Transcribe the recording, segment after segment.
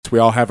We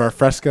all have our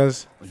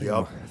Frescas.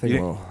 Yep.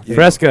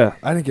 Fresca.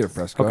 I didn't get a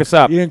Fresca. Hook us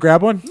up. You didn't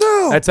grab one?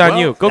 No. That's on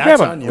you. Go grab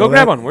one. Go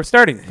grab one. We're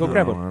starting. Go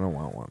grab No, one. I don't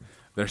want one.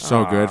 They're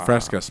so good.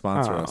 Fresca,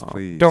 sponsor us,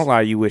 please. Don't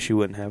lie. You wish you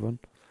wouldn't have one.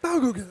 I'll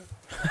go get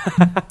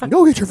it.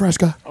 Go get your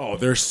Fresca. Oh,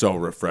 they're so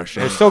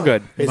refreshing. They're so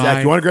good. Hey,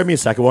 Zach, you want to grab me a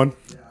second one?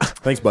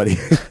 Thanks, buddy.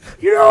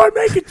 You know, I'd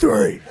make it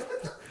 3.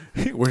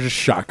 We're just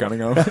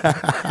shotgunning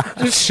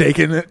them. Just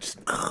shaking it. Just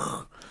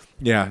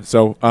yeah,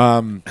 so...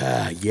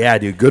 yeah,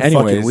 dude. Good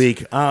Anyways. fucking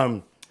week.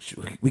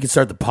 We can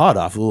start the pod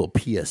off with a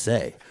little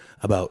PSA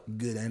about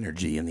good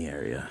energy in the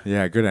area.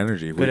 Yeah, good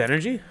energy. Good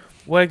energy?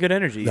 What good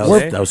energy?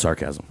 That was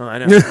sarcasm. Oh, I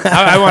know.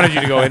 I wanted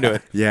you to go into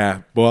it.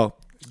 Yeah, well,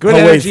 good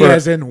I'll wait energy for-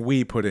 as in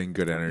we put in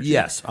good energy.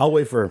 Yes, I'll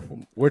wait for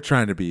We're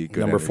trying to be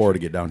good number energy. 4 to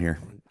get down here.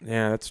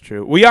 Yeah, that's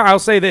true. I'll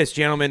say this,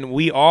 gentlemen.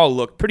 We all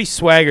look pretty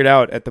swaggered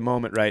out at the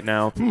moment right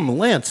now.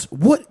 Lance,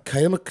 what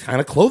kind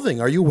of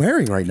clothing are you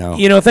wearing right now?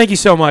 You know, thank you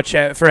so much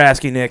for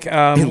asking, Nick.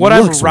 It what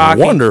looks I'm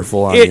rocking,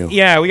 wonderful on you.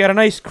 Yeah, we got a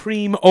nice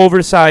cream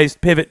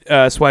oversized pivot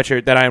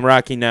sweatshirt that I'm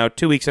rocking now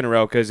 2 weeks in a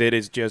row because it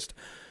is just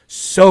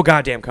so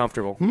goddamn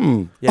comfortable.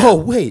 Yeah. Oh,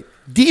 wait.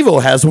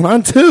 Devo has one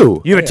on,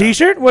 too. You have a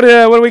T-shirt? What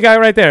do we got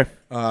right there?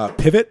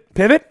 Pivot?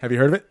 Pivot? Have you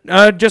heard of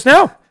it? Just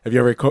now. Have you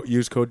ever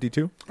used code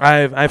D2?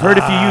 I've heard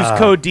if you use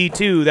code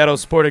D2, that'll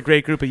support a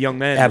great group of young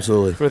men.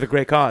 Absolutely. For the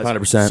great cause.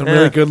 100%. Some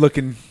really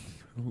good-looking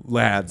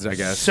lads, I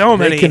guess. So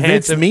They many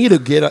convinced handsome. me to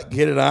get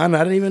it on. I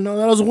didn't even know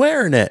that I was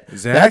wearing it.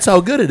 Zach? That's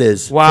how good it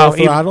is. Wow.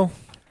 Full throttle?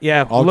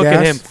 Yeah, All look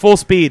at gas? him. Full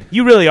speed.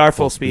 You really are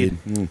full speed.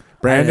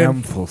 Brandon? I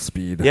am full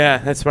speed. Yeah,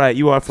 that's right.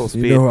 You are full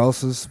speed. You know who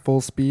else is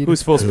full speed?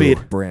 Who's full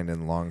speed?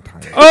 Brandon, long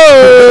time.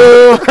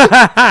 Oh!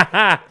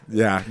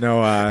 Yeah, no,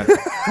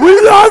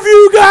 We love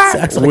you guys.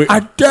 Zach's like, We- I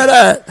did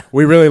it.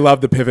 we really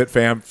love the Pivot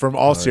fam. From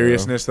all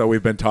seriousness, though,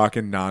 we've been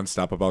talking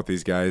nonstop about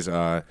these guys.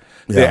 The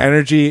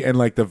energy and,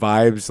 like, the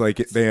vibes, like,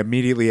 they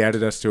immediately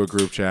added us to a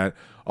group chat.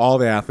 All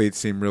the athletes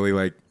seem really,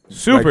 like,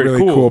 Super really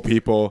cool. cool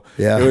people.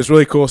 Yeah. It was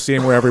really cool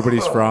seeing where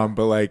everybody's from,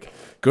 but, like,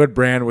 good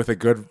brand with a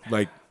good,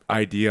 like,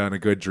 idea and a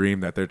good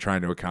dream that they're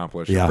trying to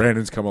accomplish. Yeah. And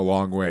Brandon's come a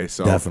long way.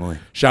 So Definitely.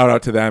 shout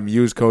out to them.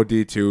 Use code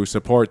D2.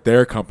 Support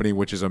their company,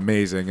 which is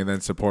amazing, and then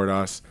support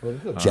us.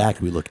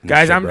 Jack, we look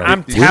Guys, shit, I'm bro.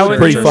 These telling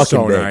shirts you, are fucking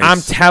so big. nice. I'm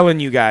telling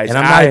you guys, And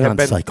I'm not even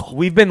on cycle.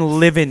 We've been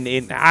living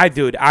in.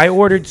 I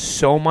ordered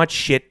so much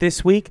shit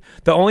this week.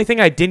 The only thing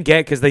I didn't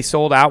get because they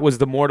sold out was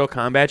the Mortal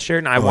Kombat shirt,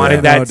 and I wanted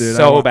yeah. that No, dude,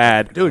 so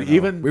bad. Dude,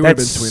 even We would've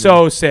That's been tweeting.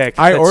 so sick.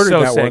 I That's ordered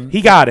so that sick. one.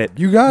 He got it.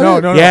 You got No,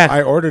 it? no, Yeah. no.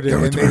 I ordered it,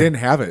 and they didn't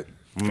have it.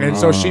 And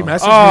so she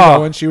messaged me, Oh.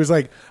 though, and she was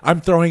like,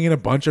 I'm throwing in a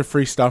bunch of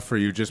free stuff for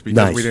you just because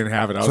Nice. we didn't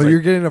have it. I was So like,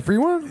 you're getting a free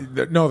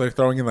one? no, they're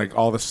throwing in, like,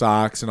 all the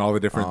socks and all the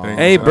different things.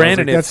 Hey, And I was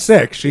Brandon, like, that's if-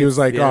 sick. She was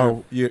like, yeah.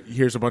 oh,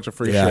 here's a bunch of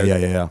free Yeah,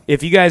 shit. yeah.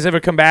 If you guys ever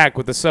come back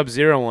with the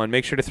Sub-Zero one,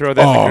 make sure to throw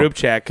that in the group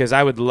chat because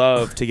I would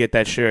love to get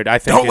that shirt. I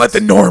think Don't let the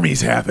it's-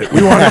 normies have it.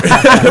 We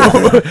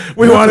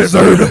want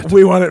it.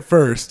 We want it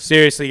first.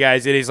 Seriously,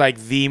 guys, it is like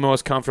the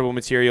most comfortable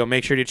material.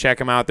 Make sure to check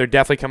them out. They're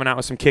definitely coming out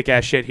with some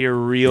kick-ass shit here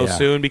real Yeah.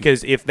 soon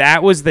because if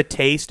that was the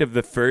taste of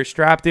the first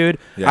drop, dude,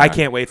 Yeah. I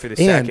can't wait for the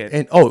second.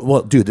 And oh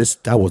well, dude,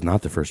 that was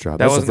not the first drop.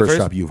 That That's the wasn't the first first?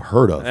 drop you've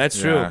heard of. That's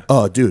Yeah. true.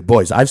 Oh, dude,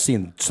 boys, I've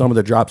seen some of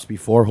the drops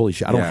before. Holy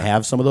shit, I don't Yeah.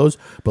 have some of those,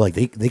 but like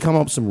they come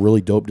up with some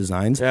really dope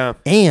designs. Yeah.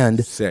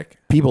 And Sick.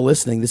 people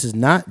listening, this is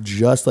not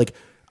just like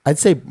I'd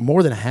say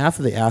more than half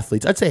of the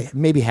athletes. I'd say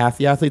maybe half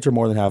the athletes or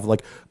more than half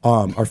like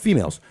are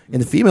females,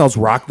 and the females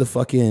rock the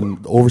fucking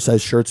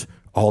oversized shirts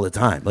all the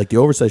time. Like the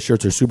oversized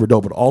shirts are super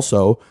dope, but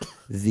also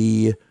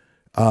the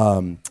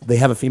they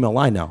have a female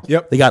line now.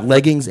 Yep. They got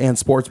leggings and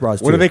sports bras.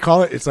 What too. do they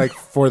call it? It's like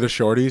for the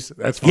shorties.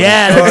 That's funny.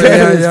 Yeah, that's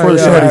it. It's for the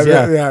shorties.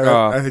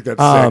 Yeah. I think that's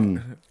Um,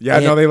 sick. Yeah,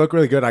 no, and- they look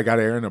really good. I got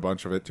Aaron a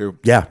bunch of it too.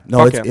 Yeah, no,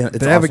 Fuck it's yeah. it's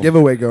They have a awesome.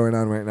 giveaway going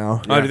on right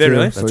now. Oh, do they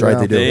really? That's right,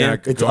 they do. Yeah.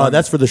 It's, Go on.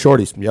 that's for the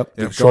shorties. Yep,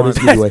 Yep, the go on.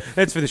 shorties giveaway.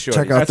 That's for the short.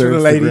 Check out That's their for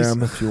the ladies.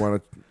 Instagram if you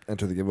want to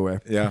enter the giveaway.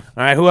 Yeah.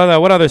 All right,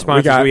 what other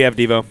sponsors got- do we have,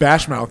 Devo?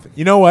 Bashmouth.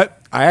 You know what?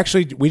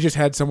 We just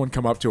had someone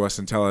come up to us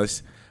and tell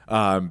us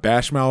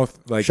Bashmouth.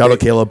 Like Shout out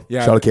Caleb.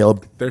 Yeah, Shout out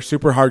Caleb. They're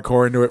super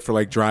hardcore into it for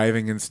like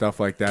driving and stuff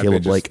like that.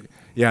 Caleb They just- Blake.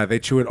 Yeah, they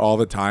chew it all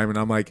the time, and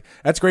I'm like,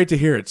 that's great to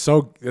hear. It's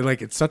so like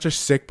it's such a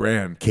sick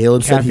brand.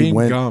 Caleb said Caffeine he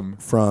went gum.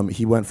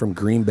 from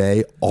Green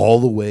Bay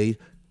all the way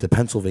to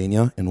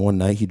Pennsylvania in one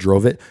night. He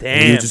drove it. And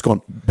he Damn. was just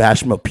going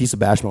piece of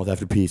Bashmouth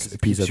after piece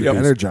after You're piece.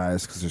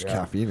 energized because there's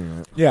caffeine in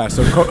it. Yeah,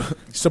 so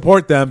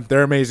support them.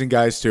 They're amazing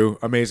guys too.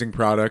 Amazing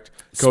product.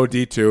 Code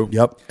D2.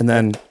 Yep. And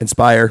then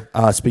Inspire.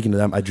 Speaking to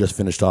them, I just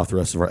finished off the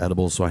rest of our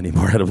edibles, so I need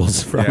more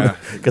edibles from Yeah.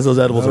 because those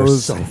edibles are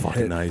Those so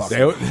fucking hit nice.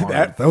 fucking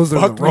That Those are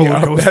fucked the me roller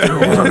up. coaster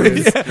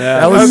ones. That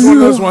That was one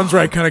of those ones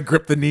where I kind of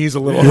gripped the knees a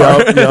little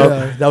hard.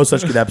 Yep. That was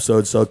such a good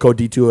episode. So code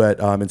D2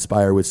 at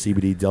Inspire with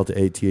CBD, Delta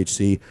 8,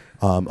 THC.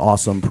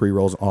 Awesome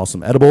pre-rolls,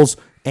 awesome edibles.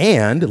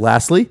 And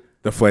lastly,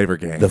 The Flavor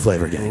Gang. the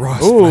flavor game.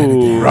 Ross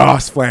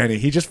Ross Flanny.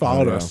 He just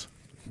followed us.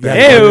 Ew.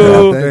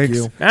 Thank Thanks.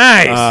 you.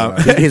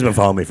 Nice. He's been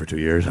following me for 2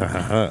 years.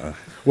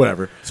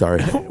 Whatever.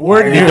 Sorry.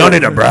 You don't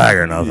need to brag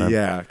or nothing.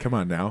 Yeah, come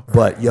on now.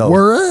 But yo,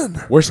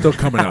 We're still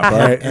coming up,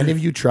 right? any of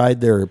you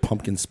tried their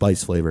pumpkin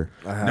spice flavor?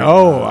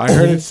 No, I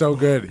heard it's so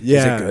good.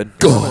 Yeah. Is it good?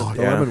 God,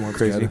 The lemon one's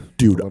crazy. good.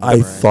 dude,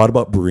 I thought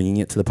about bringing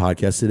it to the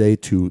podcast today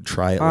to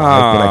try it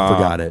live, but I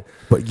forgot it.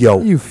 But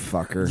yo, You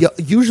fucker.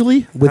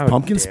 usually with How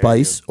pumpkin dare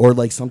spice or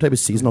like some type of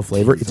seasonal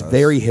flavor, it's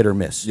very hit or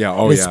miss. Yeah,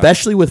 oh, And yeah.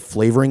 especially with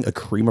flavoring a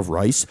cream of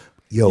rice.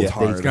 Yo, Yeah,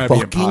 they it's gotta be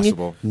fucking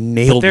impossible.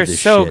 nailed They're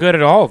this so shit. good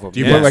at all of them. Do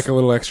you Yes. put like a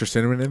little extra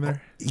cinnamon in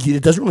there?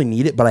 It doesn't really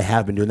need it, but I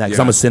have been doing that because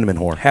Yeah. I'm a cinnamon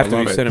whore. Have to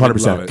love be it. cinnamon.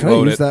 100%. Love it. Can I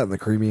Load use it. that in the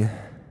creamy?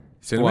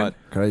 Cinnamon? What?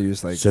 Could I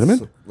use like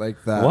Cinnamon?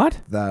 like that? What?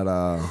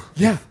 That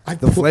Yeah,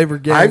 the flavor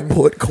gang. I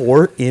put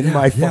core in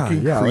my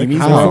fucking like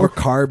creamies. more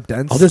carb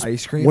dense I'll just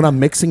ice cream. when I'm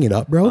mixing it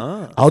up,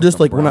 bro. I'll just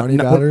like when brownie I'm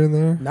batter in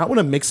there. not when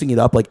I'm mixing it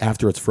up like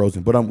after it's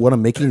frozen, but when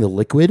I'm making the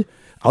liquid,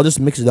 I'll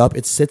just mix it up.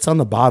 It sits on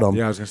the bottom.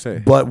 Yeah, I was gonna say.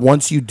 But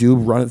once you do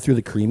run it through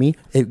the creamy,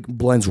 it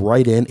blends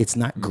right in. It's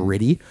not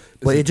gritty,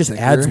 but it just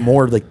thicker? adds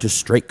more like just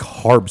straight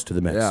carbs to the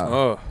mix. Yeah.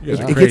 Oh, You guys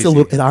are It gets a crazy.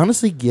 little. It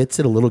honestly gets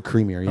it a little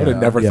creamier. I Yeah. would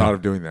have never Yeah. thought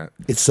of doing that.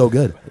 It's so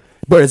good,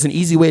 but it's an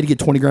easy way to get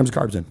 20 grams of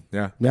carbs in.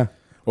 Yeah. Yeah.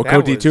 Well, That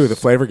code D2, was- the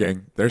flavor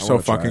gang, they're so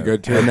wanna try fucking it.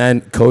 good too. And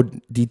then code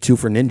D2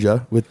 for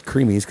Ninja with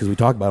creamies because we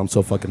talk about them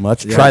so fucking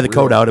much. Yeah, Try the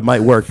code out; it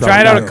might work. try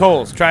Probably it out not. at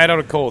Kohl's. Try it out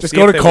at Kohl's. Just See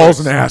go if to it Kohl's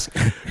works. and ask.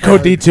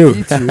 Code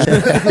D2.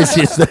 It's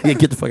just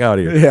get the fuck out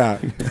of here. Yeah.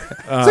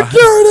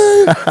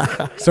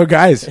 Security. So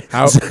guys,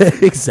 how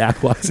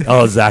Zach walks.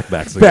 Oh, Zach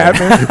back's again.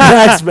 Batman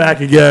Zach's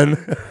back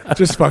again.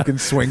 just fucking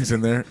swings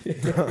in there.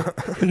 Give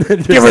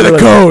Give her the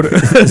code.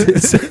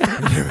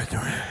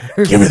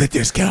 Give her the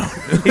discount.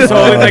 He's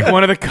holding like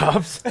one of the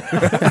cups.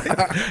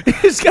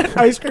 He's got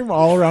ice cream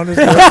all around his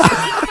lips.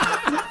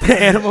 The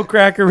animal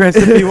cracker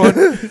recipe one.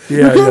 Like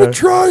Yeah, yeah.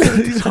 Try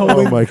it. He's Oh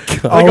holding, my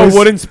god, Always- a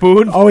wooden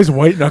spoon. always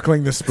white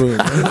knuckling the spoon.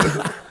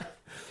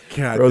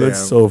 God bro, damn.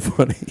 that's so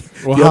funny.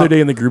 Well, the how- other day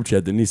in the group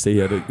chat, didn't he say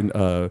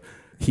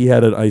he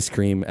had an ice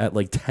cream at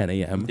like 10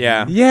 a.m.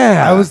 Yeah.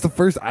 Yeah. I was the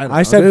first.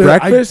 I said Dude,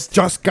 breakfast? I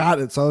just got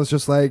it, so I was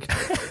just like,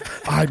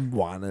 I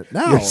want it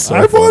now. You're so I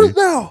want funny. it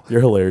now. You're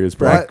hilarious,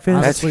 bro. But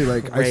honestly,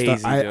 That's like crazy,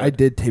 I dude.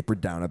 did taper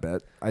down a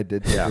bit. I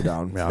did taper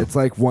down. Yeah. It's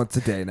like once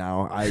a day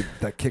now.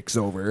 That kicks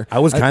over. I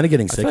was kind of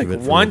getting sick like of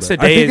it. for once a a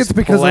little day I think is it's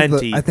because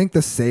plenty. I think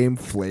the same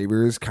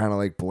flavors kind of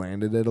like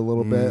blanded it a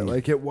little bit.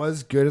 Like it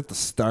was good at the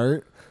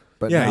start,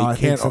 but Yeah, now you I think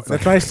can't. since, That's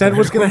like, what I said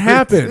was going to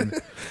happen.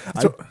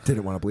 I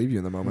didn't want to believe you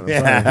in the moment. I'm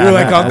Yeah. sorry. You were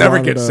like, I'll I never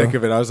wanted get to- sick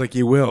of it. I was like,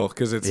 you will,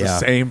 because it's the Yeah.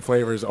 same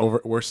flavors over.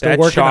 We're still That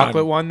working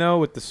chocolate on. one though,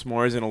 with the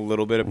s'mores and a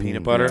little bit of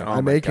peanut butter. yeah. Oh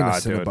I'm my making God,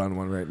 a dude. Cinnabon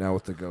one right now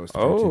with the ghost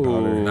Oh. protein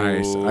powder.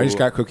 Nice. I just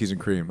got cookies and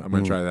cream. I'm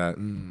gonna try that.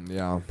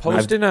 Yeah.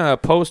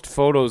 Post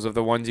photos of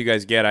the ones you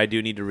guys get. I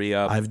do need to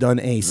re-up. I've done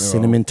a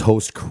cinnamon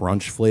toast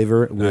crunch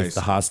flavor with Nice.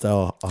 the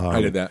hostile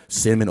I did that.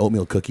 cinnamon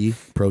oatmeal cookie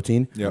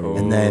protein. Yep.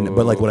 And then,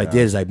 but like what I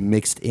did is I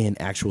mixed in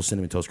actual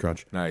cinnamon toast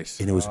crunch. Nice.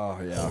 And it was Oh,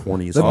 yeah.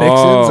 horny as The fuck. mix-ins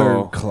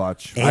Oh. are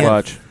clutch. And-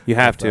 Clutch. You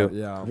have to.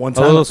 Yeah. One A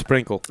time little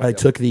sprinkle. I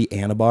took the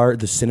Anabar,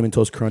 the cinnamon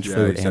toast crunch Yeah,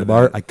 flavored you said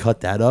Anabar. that. I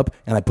cut that up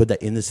and I put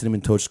that in the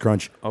cinnamon toast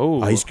crunch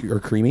Oh. ice or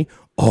creamy.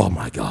 Oh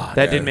my god,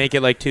 That didn't make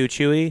it like too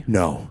chewy.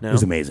 no, No? it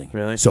was amazing.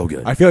 Really? So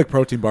good. I feel like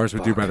protein bars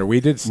would do better. We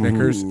did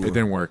Snickers. It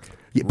didn't work.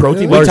 Yeah,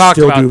 protein We bars talked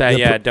still about do, that. the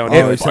Yeah, pro- don't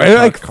It, do it's it. like it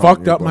like caught fucked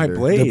in your up my blender.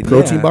 blade. The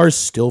protein yeah. bars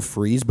still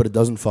freeze, but it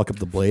doesn't fuck up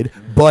the blade.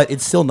 But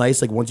it's still nice.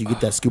 Like once you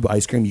get that scoop of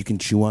ice cream, you can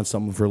chew on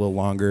something for a little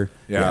longer.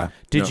 Yeah.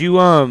 Did No.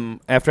 you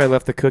after I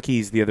left the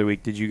cookies the other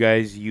week? Did you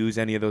guys use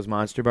any of those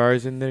Monster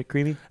bars in the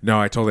creamy?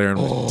 No, I told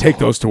Aaron take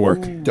those to work.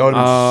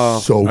 Oh.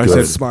 So I good.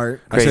 said,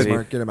 Smart. I said, Crazy.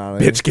 Smart. Get them out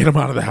of here. Bitch, get them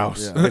out of the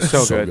house. Yeah. They're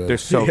so, So good. good. They're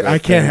so good. I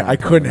can't. I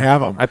couldn't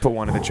have them. I put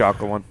one in the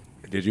chocolate one.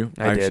 Did you?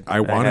 I did. I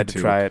wanted had to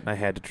try it. I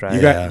had to try You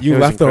it. got. You It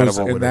was left those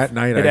incredible. in that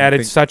night. It I added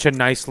think. such a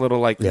nice little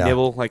like Yeah.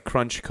 nibble, like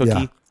crunch cookie.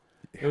 Yeah.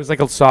 It was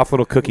like a soft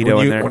little cookie dough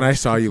When, in there. when I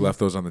saw you left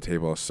those on the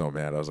table, I was so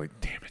mad. I was like,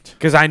 damn it.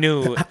 Because I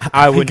knew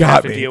I wouldn't got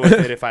have to me. deal with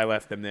it if I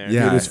left them there.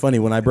 Yeah. It was funny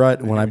when I brought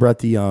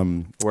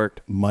the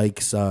Worked.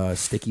 Mike's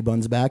sticky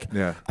buns back.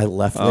 Yeah. I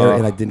left there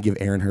and I didn't give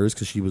Erin hers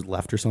because she was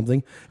left or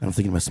something. And I'm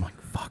thinking to myself, like,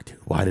 fuck, dude,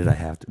 why did I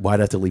have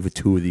to leave with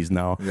two of these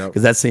now? Yep.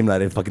 Because that same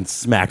night I fucking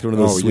smacked one of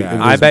those Oh, sweet. yeah.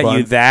 one of I those bet you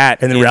buns,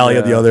 that. and then in Rally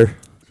had the other.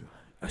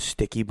 A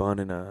sticky bun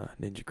and a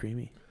Ninja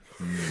Creamy.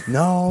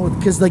 No,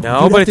 because like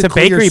No, you'd but have it's to a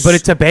clear bakery. s- But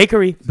it's a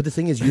bakery. But the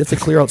thing is, you have to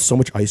clear out so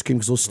much ice cream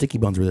because those sticky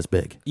buns were this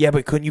big. Yeah,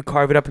 but couldn't you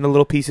carve it up into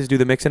little pieces, do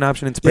the mixing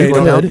option, and Yeah, you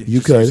sprinkle it down? could. You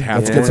Just could. have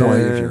That's to good It's Yeah. only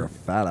point. if you're a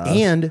fat ass.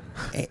 And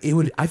it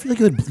would. I feel like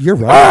it would. You're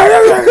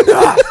right.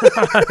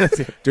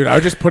 Dude, I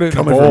would just put it in a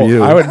Coming bowl. from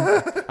you.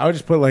 I would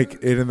just put like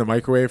it in the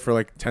microwave for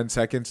like 10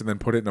 seconds and then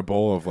put it in a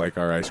bowl of like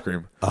our ice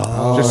cream.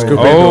 Oh, Just scoop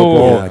it into a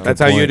bowl. Yeah, That's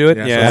good how you point. do it?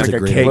 Yeah, Yeah, so that's it's a like a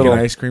great cake little-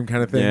 and ice cream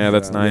kind of thing. Yeah,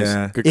 that's nice.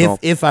 Yeah. Good call.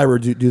 If I were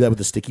to do that with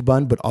the sticky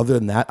bun, but other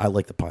than that, I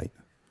like the pint.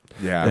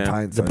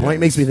 Yeah. The point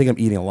makes me think I'm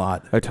eating a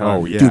lot.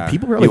 Oh, yeah. Dude,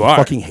 people really You are.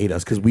 fucking hate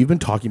us because we've been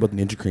talking about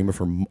the Ninja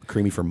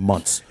Creamy for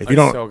months. If you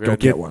don't, so good. don't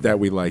Get get one. that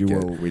we like You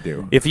it, will- we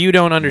do. If you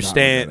don't regret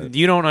understand, it.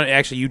 you don't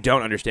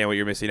understand what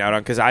you're missing out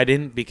on because I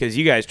didn't because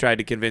you guys tried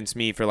to convince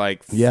me for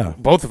like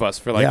both of us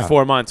for like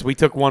 4 months. We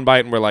took one bite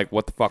and we're like,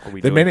 what the fuck are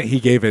we The doing? minute he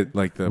gave it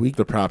like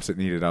the props it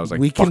needed, I was like,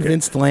 we fuck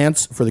convinced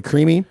Lance for the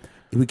Creamy.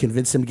 We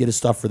convinced him to get his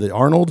stuff for the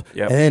Arnold.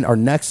 Yep. And then our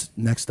next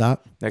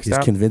stop is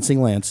stop?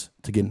 convincing Lance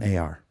to get an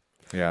AR.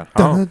 it. Yeah.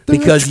 Oh.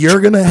 Because you're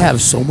going to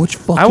have so much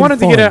fucking I wanted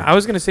to fun. I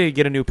was going to say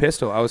get a new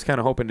pistol. I was kind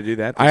of hoping to do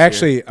that. I this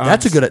actually year.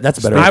 That's a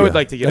better idea. I would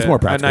like to get That's a, more a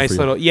practical nice for you.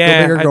 little. Go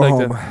Yeah, big or I'd go like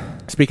home. to.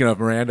 Speaking of,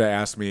 Miranda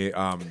asked me,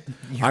 I'm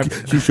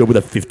You show with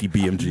a 50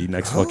 BMG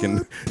next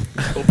fucking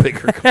go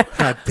bigger.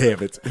 God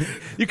damn it,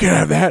 you can't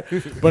have that.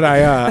 But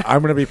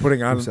I'm gonna be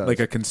putting on says?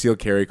 like a concealed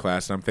carry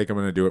class, and I'm thinking I'm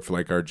gonna do it for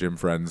like our gym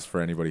friends, for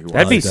anybody who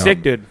That'd be wants.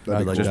 sick, dude. I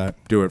like Just that.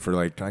 do it for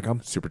like Can I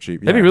come? super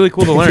cheap. That'd be really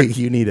cool to learn.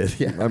 You need it.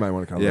 Yeah. I might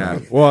want to come. Yeah.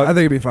 Well, Well, I think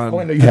it'd be fun. Oh,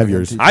 I know you have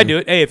yours. I do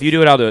it. Hey, if you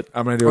do it, I'll do it.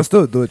 I'm gonna do. Let's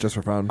do it just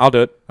for fun. I'll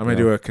do it. I'm gonna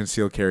do a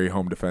concealed carry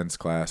home defense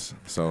class.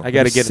 So I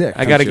gotta get. Sick.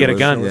 I gotta get a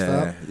Concealers.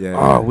 gun. yeah,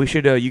 yeah, Oh, we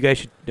should. You guys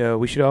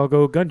should. We should all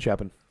go gun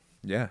shopping.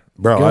 yeah.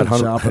 Bro, Gun I'm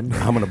shopping.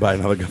 going to buy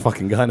another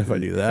fucking gun if I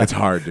do that. It's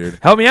hard, dude.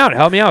 Help me out.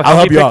 Help me out. I'll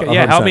help me you pick- out,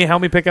 Yeah, 100%.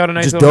 help me pick out a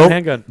nice Just little don't,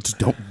 handgun. just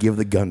don't give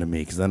the gun to me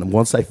because then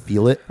once I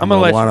feel it, I'm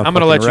gonna let you- wanna I'm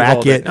gonna let fucking you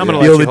hold rack it. I'm gonna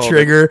feel let you the hold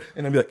trigger,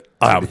 and I'll be like,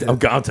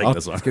 I'll take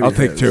this one. Give I'll me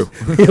take his. two.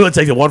 Let's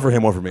take it one for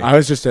him, one for me. I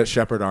was just at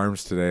Shepherd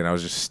Arms today, and I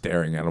was just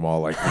staring at them all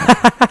like,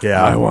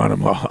 Yeah, I want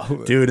them all,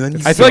 dude. And then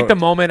you I feel like the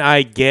moment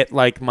I get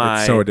like my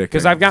It's so addicting.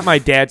 because I've got my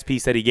dad's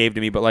piece that he gave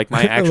to me, but like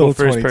my A actual little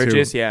first 22.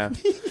 purchase, yeah.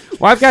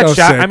 Well, I've got So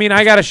shot. sick. I mean,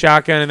 I got a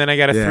shotgun, and then I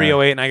got a Yeah.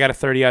 308, and I got a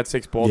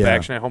 30-06 bolt Yeah.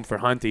 action at home for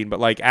hunting. But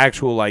like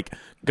actual like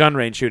gun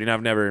range shooting,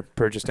 I've never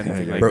purchased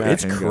anything Yeah, like bro, that.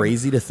 it's handgun.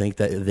 crazy to think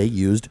that they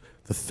used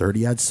the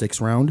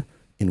 30-06 round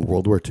in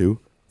World War II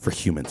for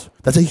humans.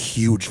 That's a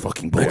huge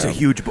fucking bolt. It's a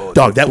huge bolt.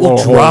 Dog, that will Blow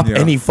a hole drop in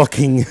you. any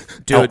fucking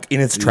elk in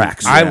its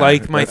tracks. I Yeah,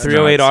 like my that's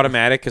 308 nuts.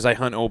 automatic because I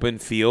hunt open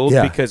field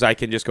Yeah. because I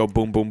can just go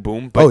boom, boom,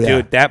 boom. But Oh, yeah.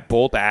 dude, that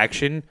bolt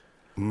action.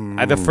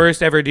 The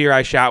first ever deer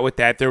I shot with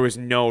that, there was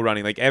no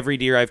running. Like every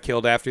deer I've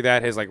killed after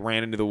that has like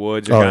ran into the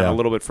woods or Oh, gotten yeah. a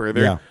little bit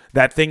further. Yeah.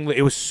 That thing,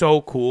 it was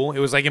so cool. It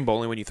was like in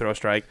bowling when you throw a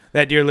strike.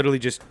 That deer literally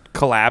just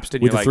collapsed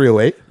and with you're the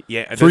like, 308.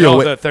 yeah, the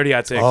 308.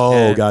 30-06.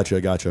 Oh, yeah.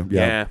 gotcha.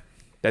 Yeah, Yeah,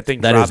 that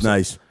thing. that drops is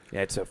nice.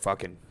 Yeah, it's a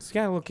fucking. It's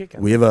got a little kick.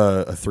 We have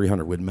a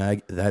 300 Win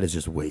Mag. That is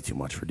just way too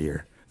much for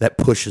deer. That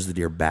pushes the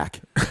deer back.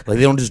 Like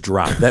they don't just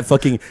drop. That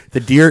fucking the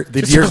deer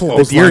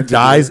clothesline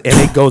dies and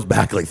it goes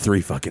back like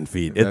 3 fucking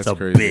feet. It's That's a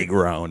crazy. big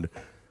round.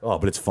 Oh,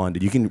 but it's fun,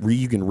 dude. You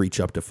can reach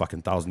up to fucking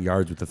 1,000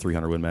 yards with the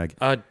 300 Win Mag.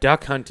 A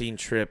duck hunting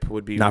trip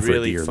would be Not for a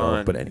really deer, though,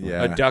 fun. but anyway.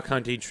 Yeah. A duck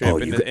hunting trip Oh,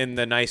 in, you in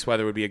the nice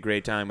weather would be a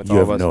great time with You all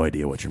have of us. no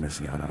idea what you're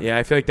missing out on. Yeah,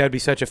 I feel like that'd be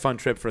such a fun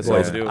trip for us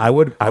all to do. I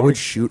would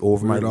shoot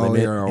over my We'd all limit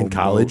need our in own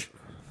college.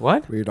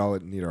 What? We'd all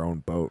need our own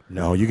boat.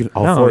 No, you can.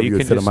 All No, four of you you would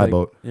can fit on just, my like-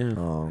 boat. Yeah.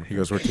 Oh, He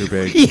goes, we're too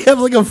big. You have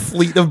like a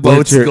fleet of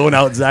boats too- going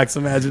out. Zach's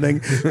imagining.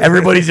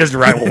 Everybody's just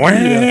right.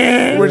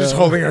 We're just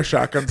holding our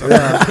shotguns.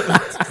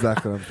 that's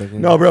exactly what I'm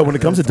thinking. No, bro. When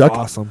it comes to It's duck,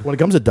 awesome. when it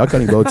comes to duck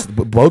hunting boats,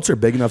 boats are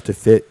big enough to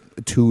fit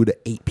 2 to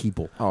 8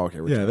 people. Oh, okay.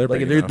 Yeah, they're Like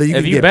big they're, enough.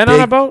 Have you been on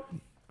a boat?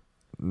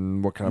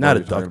 What kind of Not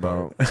boat a are you talking duck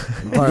boat.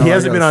 about? He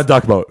hasn't been on a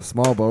duck boat.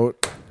 Small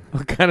boat,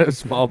 What kind of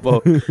small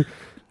boat?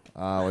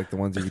 like the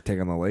ones that you take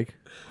on the lake.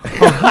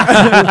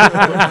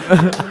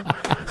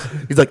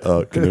 He's like,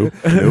 canoe.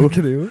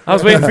 Canoe. I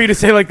was waiting for you to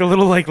say like the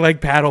little like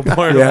paddle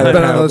board. Yeah, I've been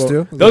on paddle those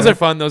too. Those are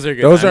fun. Those are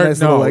good. Those times. are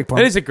Nice little no. lake pump.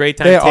 That is a great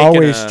time. They taking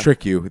always a-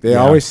 trick you. They Yeah.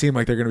 always seem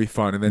like they're gonna be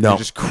fun, and then No. you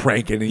just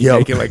crank it and you Yo.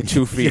 make it like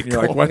 2 feet, and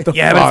you're like, "What the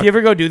Yeah, fuck?" but if you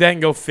ever go do that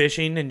and go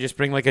fishing and just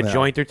bring like a Yeah.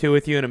 joint or two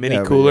with you and a mini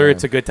Yeah, but cooler, yeah.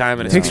 it's a good time.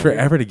 And It it's takes fun.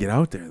 forever to get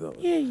out there, though.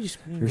 Yeah, you just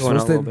You're going out supposed a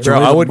to little bit. enjoy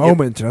Bro, I the would get-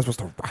 moment. You're not supposed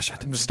to rush it.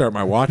 I'm gonna start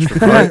my watch for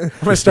cardio. I'm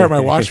gonna start my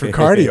watch for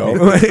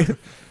cardio.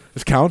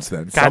 This counts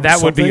then. God,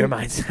 that would be your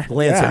Something- mindset.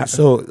 Lance, Yeah.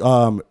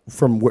 so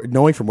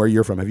knowing from where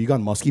you're from, have you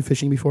gone muskie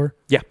fishing before?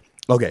 Yeah.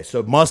 Okay,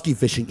 so muskie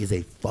fishing is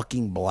a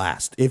fucking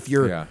blast. If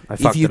you're, Yeah. I if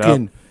fucked you it up.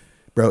 can,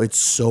 bro, it's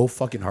so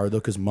fucking hard though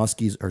because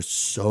muskies are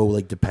so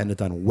like dependent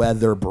on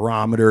weather,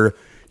 barometer,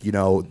 you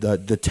know,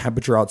 the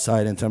temperature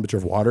outside and temperature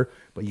of water.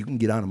 But you can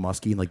get on a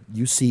muskie and like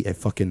you see a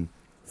fucking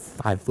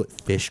 5-foot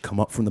fish come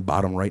up from the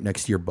bottom right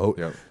next to your boat.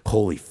 Yep.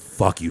 Holy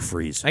fuck, you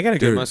freeze. I got a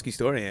good Dude. musky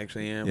story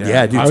actually. Yeah.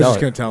 Yeah, dude, I was tell just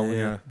it. gonna tell him.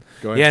 Yeah.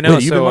 Go ahead. Yeah, no.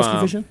 Wait, you been so,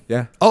 muskie fishing?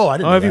 Yeah. Oh, I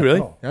didn't. Oh, know have you that. really?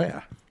 Oh. Oh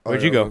yeah.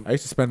 Where'd you go? I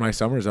used to spend my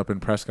summers up in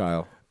Presque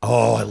Isle,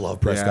 Oh, I love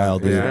Presque Yeah, Isle,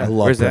 dude. yeah. I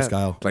love Where's that? Presque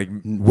Isle. like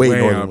Way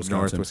northern up Wisconsin.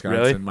 north Wisconsin.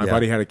 Really? My Yeah.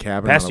 buddy had a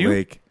cabin Past on a you?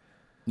 lake.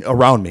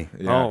 Around me.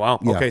 Yeah. Oh wow.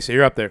 Yeah. Okay, so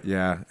you're up there.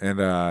 Yeah,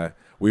 and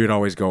we would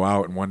always go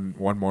out. And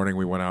one morning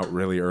we went out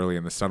really early,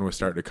 and the sun was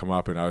starting to come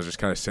up, and I was just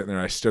kind of sitting there.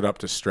 And I stood up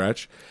to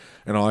stretch,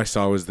 and all I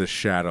saw was this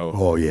shadow.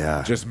 Oh,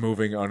 yeah. Just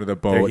moving under the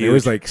boat. They're And it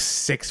was huge. like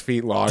 6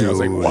 feet long. I was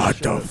like, Dude. "What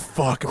the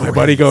fuck?" And my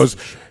buddy goes,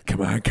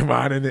 "Come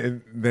on!"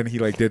 And then he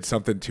like did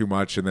something too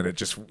much, and then it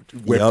just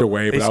whipped Yep.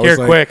 away. They But I scare was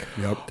like, quick.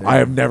 Yep. I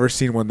have never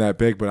seen one that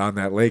big, but on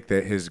that lake,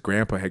 that his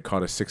grandpa had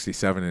caught a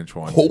 67-inch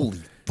one. Holy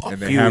and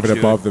they have it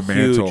above the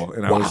mantle.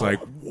 And I was like,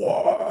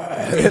 what?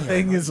 That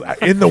thing is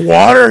in the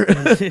water?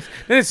 Didn't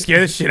it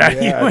scare the shit out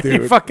of you when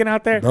you're fucking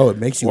out there? Bro, it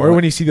makes you. Or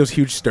when you see those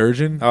huge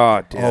sturgeon.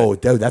 Oh, dude. Oh,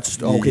 dude,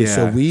 that's okay.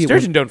 So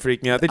Sturgeon don't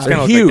freak me out. They just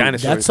kind of huge. look like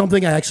dinosaurs. That's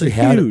something I actually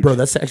had, bro.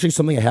 That's actually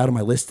something I had on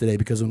my list today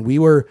because when we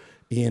were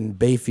in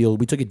Bayfield,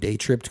 we took a day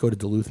trip to go to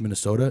Duluth,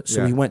 Minnesota.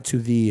 So we went to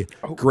the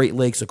Great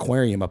Lakes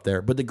Aquarium up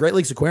there. But the Great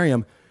Lakes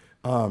Aquarium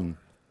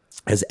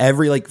has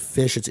every like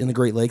fish that's in the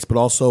Great Lakes, but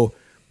also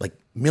like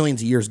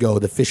millions of years ago,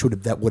 the fish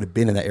that would have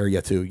been in that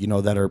area too. You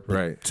know that are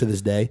to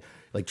this day.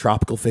 Like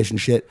tropical fish and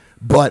shit.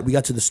 But we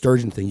got to the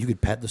sturgeon thing. You could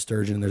pet the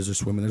sturgeon and there's a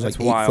swimming. There's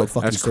like 8 foot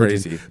fucking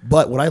sturgeon. Crazy.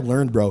 But what I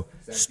learned, bro,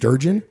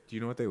 sturgeon. Do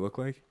you know what they look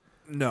like?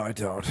 No, I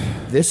don't.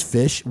 This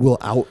fish will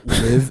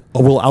outlive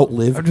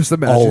I'm just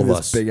imagining all of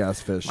us. Big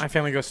ass fish. My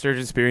family goes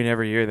sturgeon spearing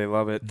every year. They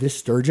love it. This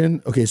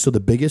sturgeon, okay, so the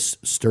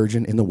biggest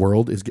sturgeon in the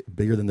world is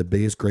bigger than the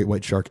biggest great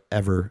white shark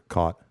ever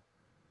caught.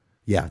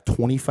 Yeah,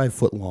 25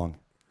 foot long.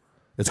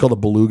 It's called a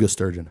beluga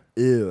sturgeon.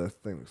 Ew, that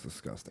thing looks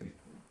disgusting.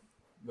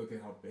 Look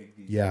at how big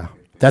these Yeah.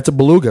 That's a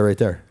beluga right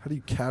there. How do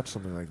you catch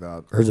something like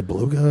that? Or is it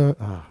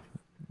beluga?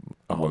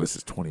 Oh, this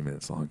is 20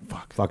 minutes long.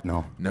 Fuck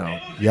no. No.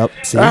 Yep.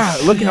 See?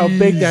 Look how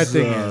big that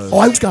thing is. Oh,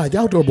 I was guy, the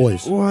Outdoor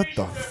Boys. What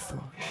the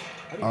fuck?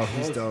 Oh,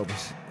 he's dope.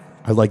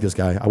 I like this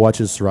guy. I watch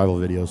his survival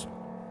videos.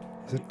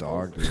 He's a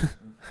dog, dude.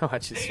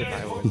 Watch his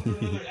survival.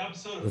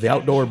 The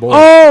Outdoor Boys.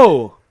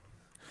 Oh!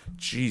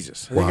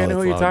 Jesus. I think I know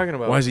what you're talking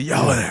about. Why is he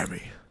yelling at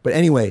me? But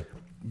anyway,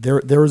 there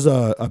was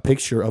a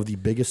picture of the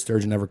biggest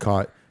sturgeon ever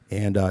caught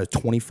and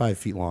 25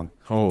 feet long.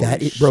 Holy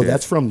shit. Bro,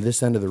 that's from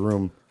this end of the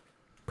room,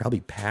 probably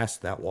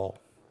past that wall.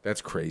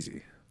 That's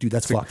crazy. Dude,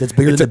 that's fucked. That's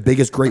bigger than the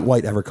biggest great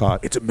white ever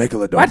caught. It's a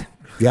megalodon. What?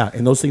 Yeah,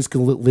 and those things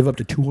can live up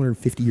to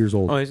 250 years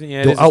old. Oh, isn't it?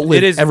 Yeah, They'll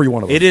outlive every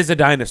one of them. It is a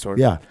dinosaur.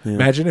 Yeah.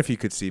 Imagine if you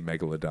could see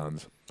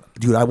megalodons.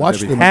 Dude, I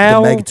watched the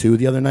Hell- Meg 2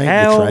 the other night,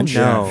 hell The Trench.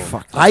 no. Yeah.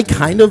 Fuck I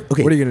kind of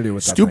okay. What are you gonna do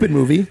with that stupid thing?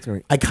 movie?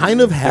 I kind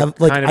of have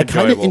like kind of I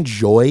kind of enjoyable.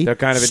 enjoy They're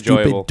kind of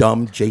stupid enjoyable.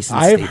 dumb Jason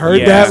I've Statham. heard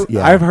Yeah. that.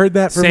 Yeah. I've heard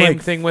that from Same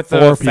like thing with 4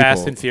 the people.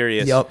 Fast and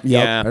Furious. Yep. I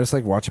Yeah. just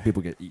like watching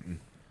people get eaten.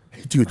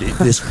 Dude,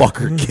 this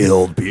fucker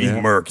killed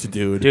being murked,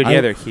 dude. Dude,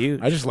 yeah, they're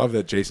huge. I just love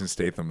that Jason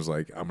Statham's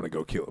like, I'm gonna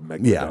go kill a megalodon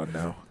Yeah.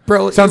 now.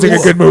 Bro, Sounds like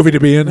a good movie to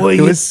be in. It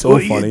was so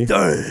funny. What you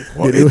doing?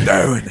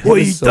 What are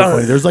you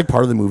doing? There's like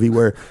part of the movie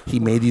where he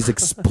made these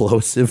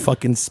explosive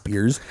fucking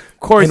spears. Of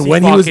course and he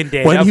when he was fucking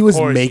did. when Of he was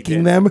course he making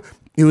did. them,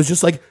 it was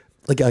just like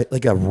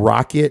a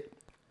rocket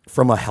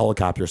from a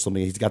helicopter or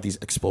something. He's got these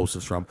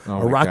explosives from a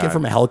my rocket God.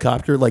 from a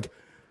helicopter. Like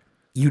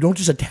you don't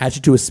just attach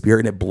it to a spear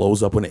and it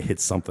blows up when it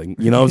hits something.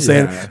 You know what I'm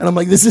saying? Yeah. And I'm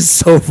like, this is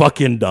so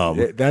fucking dumb.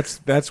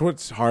 That's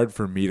what's hard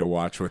for me to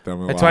watch with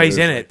them. That's why he's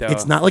in it, though.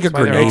 It's not like a That's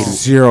why they're grenade. all-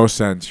 Makes 0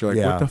 sense. You're like,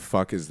 Yeah. what the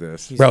fuck is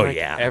this? He's Bro, in, like,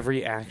 yeah.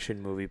 every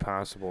action movie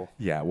possible.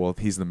 Yeah, well,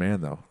 he's the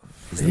man though.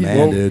 He's the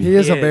man, dude. He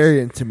is He a is.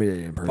 very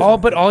intimidating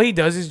person. But all he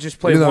does is just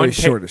play Even though one. he's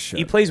short as shit.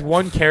 He plays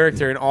one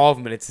character in all of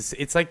them, and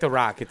it's like The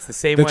Rock. It's the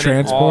same The one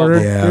in all of transporter,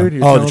 them. Yeah. dude.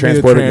 You're Oh, the telling me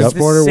transporter, yep.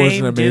 transporter It's the wasn't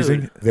same amazing.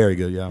 dude. Very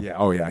good, yeah. Yeah.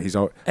 Oh yeah. He's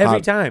all Every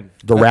time.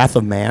 The Wrath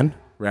of Man.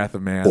 Wrath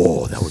of Man.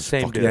 Oh, that was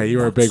Same fucking dude. yeah, you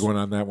were a nuts. big one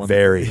on that one.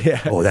 Very.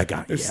 Yeah. Oh, that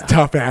guy. It's Yeah.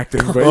 tough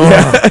acting, but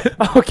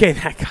yeah. Okay,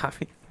 that got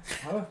me.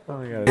 Oh my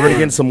god. We're gonna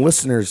get some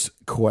listeners'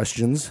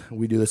 questions.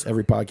 We do this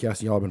every podcast,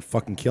 and y'all have been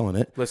fucking killing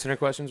it. Listener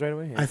questions right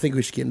away. Yeah. I think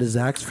we should get into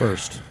Zach's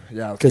first.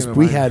 Yeah, because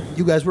we had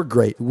you guys were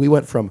great. We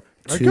went from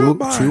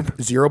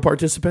zero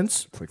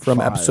participants like from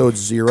 5. episode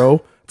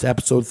 0 to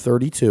episode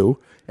 32,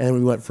 and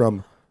we went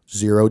from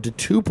 0 to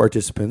 2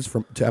 participants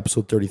to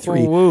episode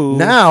 33. Whoa.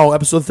 Now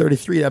episode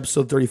 33 to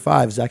episode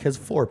 35, Zach has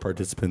 4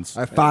 participants.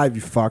 I 5,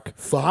 you fuck.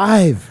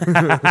 5.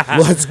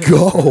 Let's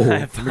go. Look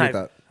at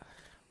that.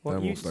 Well,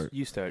 Then you, we'll start.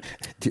 you start.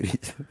 Dude.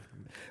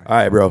 All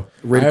right, bro.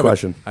 Read a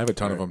question. I have a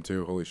ton of them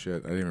too. Holy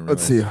shit! I didn't even.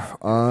 Let's realize.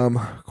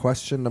 see.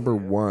 Question number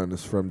 1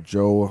 is from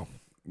Joe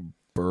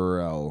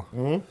Burrell.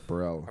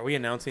 Burrell. Are we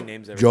announcing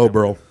names every Joe time?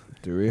 Burrow.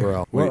 Do we?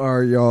 Burrell. What Wait.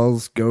 are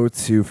y'all's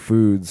go-to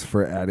foods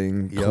for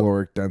adding Yep.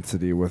 caloric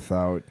density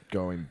without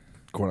going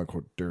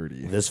quote-unquote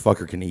dirty? This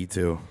fucker can eat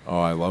too. Oh,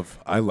 I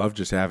love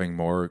just having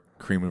more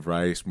cream of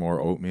rice, more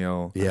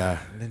oatmeal. Yeah.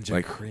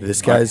 Like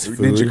This guy's food.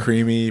 Ninja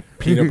Creamy,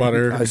 peanut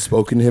butter. I've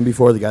spoken to him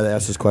before, the guy that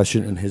asked this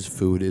question, and his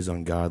food is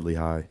ungodly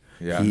high.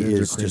 Yeah. He Ninja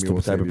is Creamy just the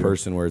will type save of you.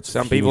 person where it's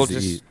Some he people needs to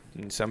just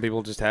eat. some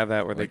people just have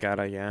that where they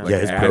gotta Yeah, Like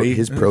Addy?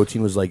 his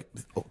protein was like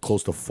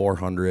close to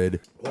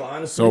 400. Well,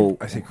 honestly, So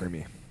I say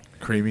creamy.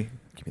 creamy.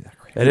 Give me that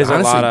creamy. It is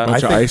honestly, a lot of.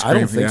 bunch of ice I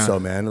don't cream, think yeah. so,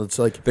 man. It's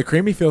like, The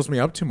creamy fills me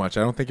up too much.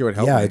 I don't think it would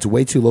help. yeah, me. it's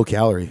way too low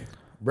calorie,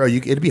 bro.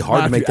 It'd be hard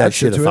Nah, to if make you that add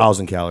shit shit to it.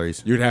 1,000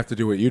 calories. You'd have to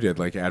do what you did,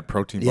 like add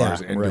protein Yeah,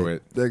 bars into right.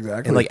 it.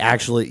 Exactly. And like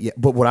actually, yeah,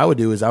 but what I would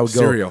do is I would go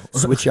Cereal.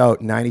 switch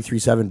out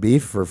 93.7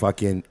 beef for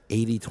fucking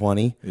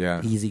 80-20.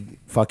 Yeah. Easy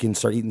fucking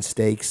start eating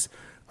steaks.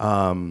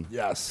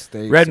 yes,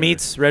 steaks Red are-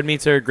 meats. Red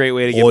meats are a great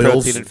way to get Oils,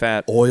 protein and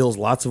fat. Oils,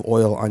 lots of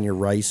oil on your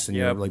rice and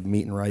your Yep. like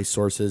meat and rice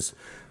sources.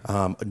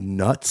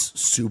 Nuts,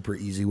 super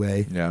easy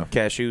way. Yeah.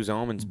 Cashews,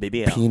 almonds,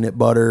 baby. Peanut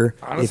butter.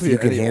 Honestly, if you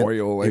can any handle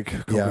oil, like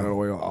coconut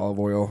oil, olive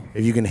oil.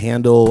 if you can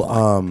handle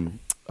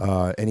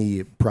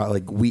any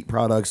like wheat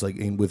products, like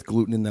with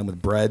gluten in them,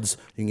 with breads.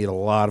 You can get a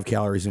lot of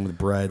calories in with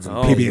breads. And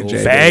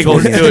PB&J.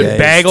 Bagels, dude.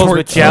 Bagels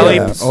with jelly.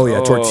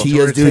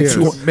 Tortillas,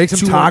 dude. Make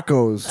some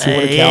tacos.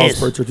 200 calories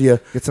per tortilla.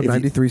 Get some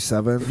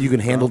 93.7. You can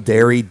handle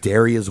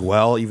dairy as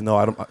well, even though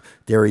I don't.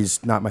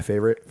 Dairy's not my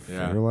favorite.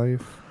 Fair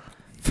life.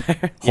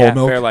 Whole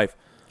milk. Fair life.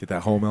 Get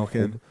that whole milk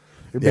in.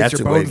 It Yeah, makes that's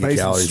your a way to bones get nice and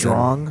calories in.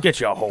 strong. Get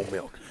your whole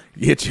milk.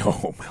 Get your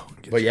whole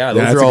milk. But yeah,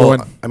 that's those a are good all.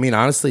 one. I mean,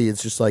 honestly,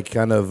 it's just like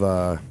kind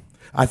of.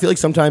 I feel like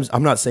sometimes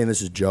I'm not saying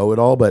this is Joe at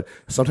all, but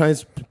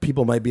sometimes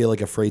people might be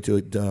like afraid to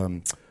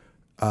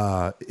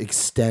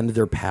extend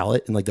their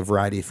palate and like the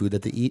variety of food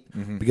that they eat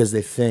because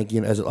they think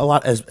as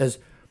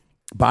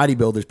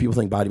bodybuilders, people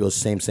think bodybuilders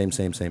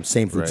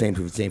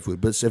same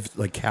food. But if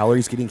like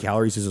getting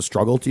calories is a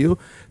struggle to you,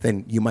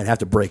 then you might have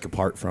to break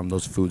apart from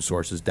those food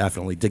sources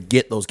definitely to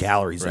get those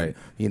calories in.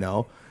 You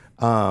know.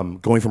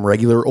 Going from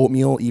regular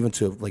oatmeal even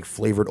to like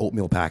flavored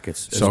oatmeal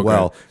packets as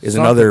well is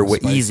another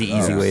easy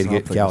way to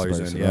get calories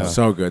in. Yeah,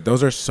 so good.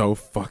 Those are so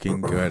fucking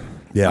good.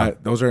 Yeah,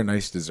 those are a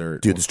nice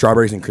dessert, dude. The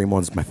strawberries and cream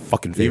one's my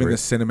fucking favorite. Even the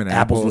cinnamon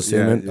apples with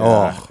cinnamon.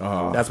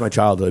 Yeah. That's my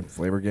childhood.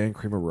 Flavor Gang,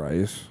 cream of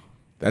rice.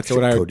 That's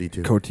what I Cody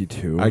too. Coty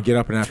too. I'd get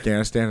up in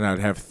Afghanistan and I'd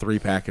have 3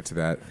 packets of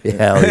that.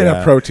 Hell and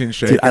yeah. a protein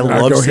shake. Dude, I and I'd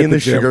love go seeing hit the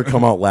gym. sugar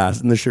come out last,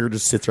 and the sugar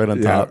just sits right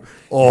on Yeah. top.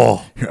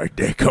 Oh, You're like,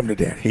 Dad, come to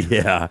daddy.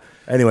 yeah.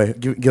 Anyway,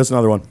 give us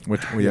another one. See,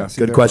 Good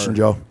there question, are-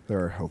 Joe.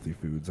 There are healthy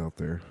foods out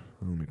there.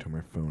 Let me turn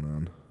my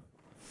phone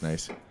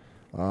Nice.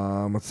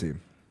 on. Let's see.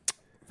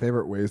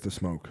 Favorite ways to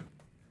smoke.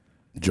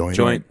 Joint.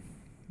 I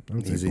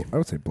would Easy. say I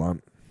would say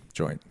blunt.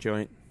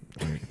 Joint.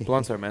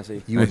 Blunts are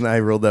messy. You and I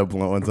rolled that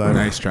blunt one time.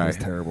 Nice try. It's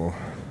terrible.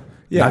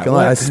 Yeah, Not gonna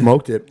lie, I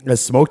smoked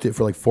it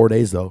for like 4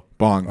 days though.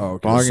 Bong. Oh,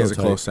 okay. Bong So is a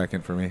tight. close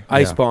second for me.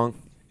 Ice bong.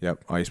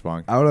 Yep, ice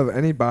bong. Out of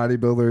any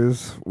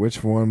bodybuilders,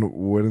 which one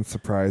wouldn't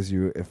surprise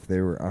you if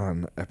they were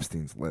on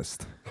Epstein's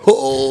list? Lee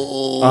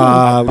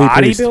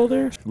Priest.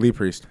 Bodybuilder? Lee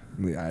Priest.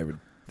 I would.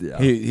 Yeah,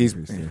 He's.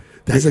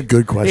 That's a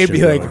good question. He'd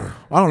be like, though.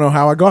 I don't know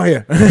how I got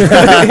here.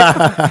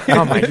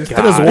 Oh my I just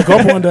god. woke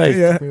up one day.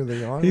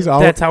 yeah. He's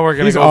always, That's how we're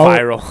gonna he's go al-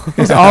 viral.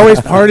 He's always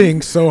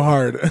partying so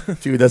hard.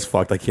 Dude, that's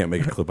fucked. I can't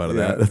make a clip out of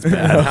Yeah. that. That's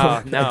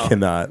bad. No. I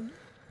cannot.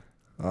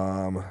 I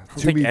don't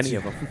think any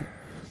of them.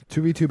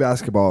 2v2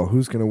 basketball.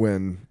 Who's gonna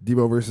win?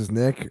 Debo versus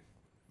Nick,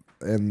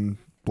 and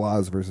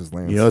Blas versus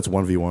Lance. You know, it's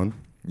 1v1.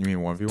 You mean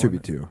 1v1?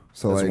 2v2.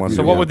 So That's like, one we'd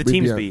So be what on- would the we'd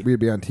teams on- be? We'd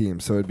be on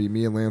teams. So it'd be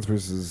me and Lance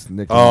versus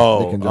Nick.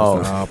 Oh, and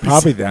oh. Justin.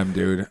 Probably them,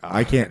 dude.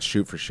 I can't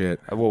shoot for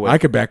shit. We'll win. We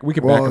could back Well,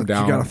 them you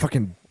down. got a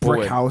fucking We'll brick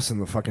win. house in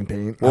the fucking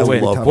paint. We'll I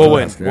win. love We'll that.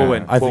 win. Yeah. We'll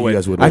win. I think We'll you win.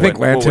 guys would I win. think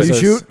Lance We'll has win.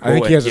 a, shoot? I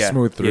think he has a Yeah.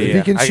 smooth three. Yeah, If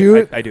he can I-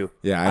 shoot- I do.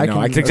 Yeah, I I know. can-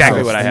 I That's can exactly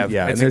tell. what I have.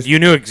 Yeah, and It's- there's- you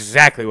knew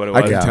exactly what it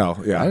I was. can Yeah. tell.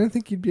 I Yeah. didn't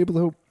think you'd be able to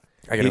hoop.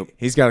 I can hoop.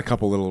 He's got a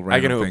couple little I can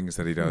random hoop. things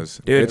that he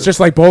does. Dude. It's just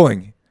like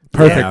bowling.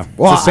 Perfect. Yeah.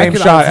 Well, it's the same I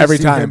could shot honestly every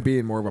see him time.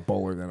 being more of a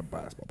bowler than a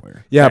basketball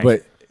player. Yeah,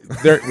 Thanks.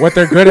 but what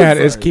they're good at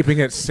is keeping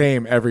it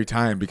same every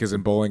time because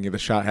in bowling the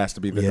shot has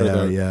to be the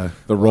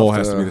the roll We'll have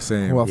has to to- be the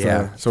same. we'll have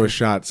Yeah. to So his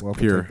shot's We'll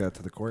have to pure. take that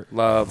to the court.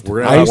 Loved.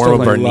 We're I gonna used to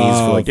warm up our knees for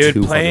love- like Dude,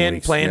 2 playing fucking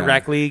weeks. playing yeah.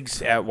 rec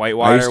leagues at I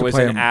Whitewater used to was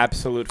play an 'em.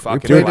 absolute We fucking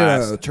played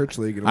blast. at a church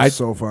league and it was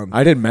so fun.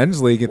 I did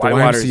men's league at the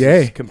Whitewater's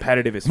YMCA. is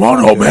competitive as Come on,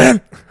 fuck. old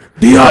man.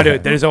 Oh,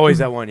 dude, there's always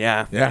that one.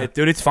 Yeah, Yeah.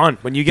 Dude, it's fun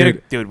when you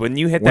get when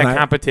you hit when that I-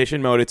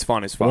 competition mode. It's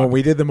fun as fuck. When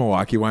we did the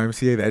Milwaukee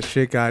YMCA, that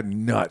shit got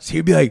nuts.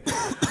 He'd be like,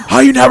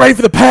 "How you not ready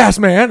for the pass,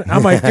 man?"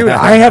 I'm like, "Dude,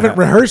 I haven't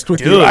rehearsed with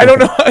you. Dude. I don't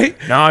know."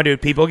 No,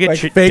 dude, people get Like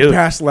shit. fake Dude,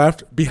 pass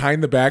left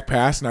behind the back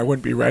pass, and I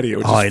wouldn't be ready. It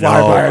would just I fly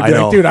know, by. I'd I be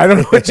know. like, "Dude, I don't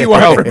know what you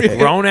want from me."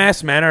 grown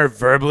ass men are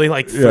verbally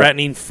like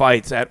threatening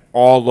fights at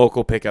all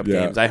local pickup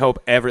Yeah. games. I hope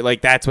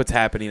that's what's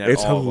happening at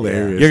It's all of them.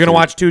 hilarious, You're gonna dude.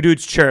 watch two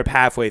dudes chirp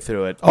halfway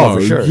through it. Oh,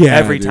 for sure. Yeah,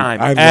 every dude.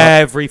 time, I love-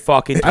 every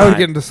fucking time. I would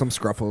get into some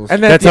scruffles.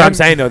 And then That's at the what I'm end-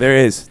 saying though. There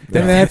is.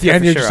 And then at the Yeah,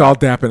 end, for you're sure. just all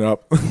dapping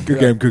up. Good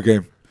game, good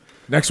game.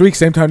 Next week,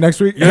 same time next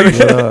week. Yo,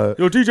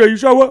 TJ, you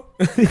show up,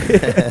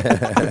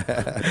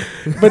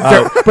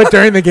 but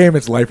during the game,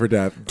 it's life or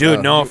death.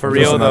 dude. No, for just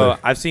real though. another-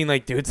 I've seen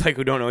like dudes like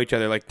who don't know each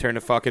other like turn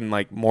to fucking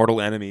like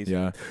mortal enemies.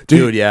 Yeah,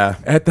 Dude, yeah.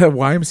 At the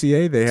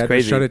YMCA, they had to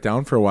crazy. shut it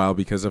down for a while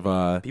because of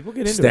People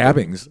get into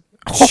stabbings.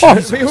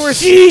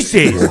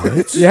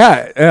 Jesus.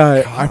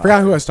 Yeah, I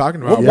forgot who I was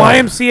talking about. What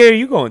YMCA are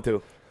you going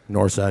to?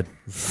 Northside.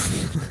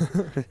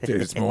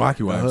 Dude, it's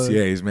Milwaukee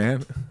YMCA's,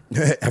 man.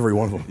 Every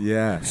one of them.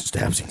 Yeah.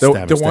 Stabbing, The stabbing,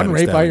 one stabbing,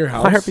 right by stabbing. your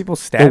house. Why are people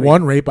The stabbing?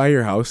 one right by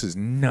your house is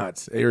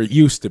nuts. Or it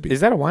used to be.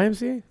 Is that a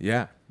YMCA?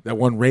 Yeah. That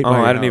one right Oh, by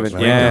your I don't house, even.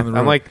 right Yeah, down the road.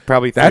 I'm like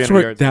probably. That's 300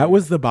 what yards that away.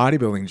 was the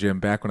bodybuilding gym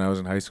back when I was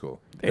in high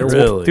school. It's-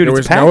 Really? Dude, There it's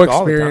was packed no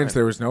all the experience. time.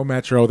 There was no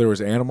Metro. There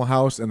was Animal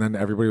House, and then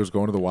everybody was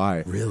going to the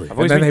Y. Really? I've And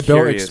always then been they built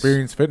curious.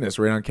 Experience Fitness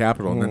right on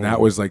Capitol, and then that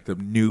was like the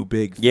new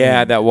big thing.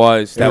 Yeah, that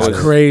was That was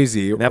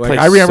crazy. That Like, place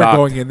I remember sucked.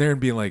 going in there and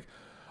being like,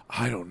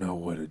 I don't know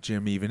what a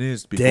gym even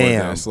is before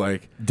Damn. this.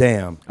 Like,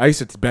 Damn. I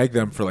used to beg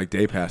them for like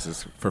day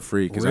passes for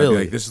free because I'd be Really?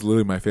 like, this is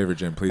literally my favorite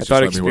gym. Please I just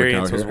thought let me work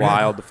out experience was here.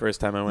 wild the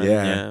first time I went.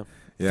 Yeah.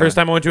 Yeah. First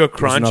time I went to a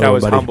crunch, another I one,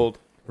 was buddy. humbled.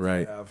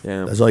 Right.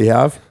 Yeah. That's all you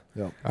have?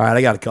 Yep. All right,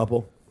 I got a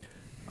couple.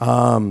 You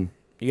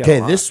got a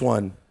Okay, lot. this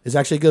one is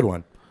actually a good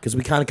one. because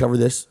we kind of covered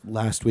this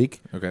last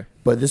week. Okay.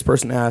 But this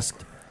person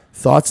asked,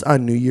 thoughts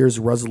on New Year's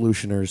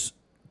resolutioners?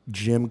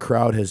 Gym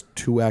crowd has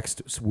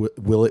 2x'd.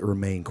 Will it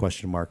remain? ?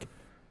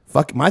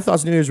 Fuck, my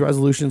thoughts on New Year's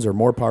resolutions are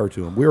more power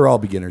to them. We're all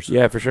beginners.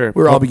 Yeah, for sure.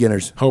 We're all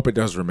beginners. Hope it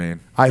does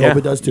remain. I hope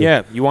it does too.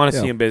 Yeah, you want to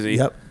see them busy.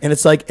 Yep. And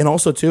it's like, and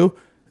also too,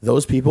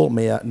 those people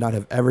may not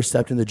have ever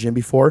stepped in the gym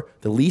before.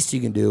 The least you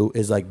can do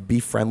is like be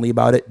friendly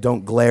about it.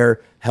 Don't glare.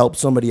 Help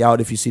somebody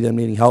out if you see them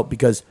needing help,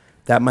 because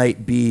that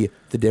might be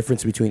the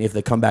difference between if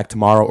they come back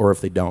tomorrow or if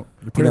they don't.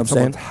 You're You know putting what I'm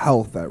saying? someone's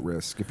health at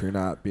risk if you're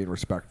not being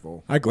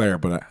respectful. I glare,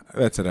 but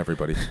that's at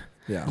everybody.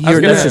 Yeah.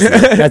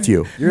 That's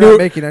you. You're not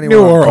making anyone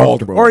new or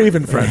old, uncomfortable. or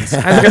even friends.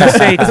 I was going to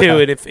say, too,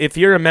 and if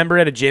you're a member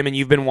at a gym and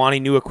you've been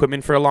wanting new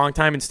equipment for a long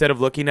time, instead of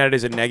looking at it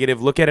as a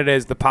negative, look at it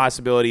as the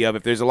possibility of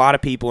if there's a lot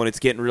of people and it's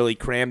getting really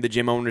crammed, the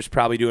gym owner's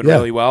probably doing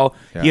really well.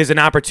 Yeah. He has an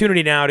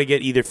opportunity now to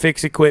get either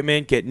fixed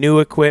equipment, get new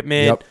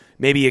equipment,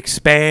 maybe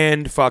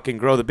expand, fucking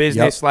grow the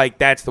business. Like,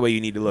 that's the way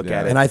you need to look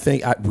at it. And I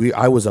think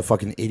I was a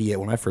fucking idiot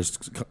when I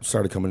first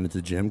started coming into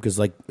the gym, because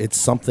like it's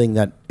something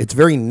that it's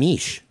very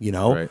niche, you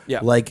know? Right. Yeah.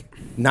 Like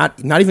not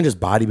even just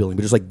bodybuilding,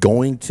 but just like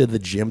going to the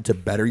gym to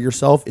better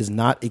yourself is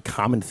not a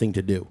common thing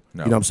to do.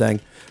 No. You know what I'm saying?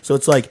 So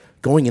it's like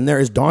going in there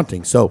is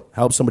daunting. So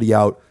help somebody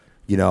out.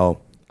 You know,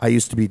 I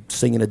used to be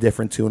singing a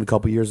different tune a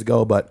couple years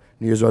ago, but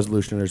New Year's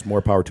resolution, there's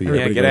more power to you.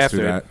 Yeah, Everybody get goes after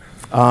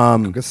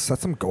through that. Just set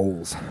some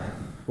goals.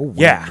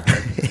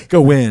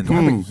 Go win.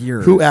 Have a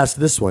year. Who asked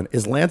this one?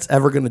 Is Lance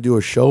ever going to do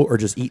a show or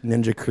just eat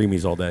Ninja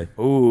Creamies all day?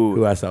 Ooh.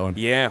 Who asked that one?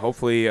 Yeah,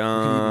 hopefully,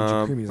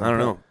 I don't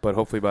know, but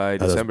hopefully by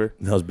December.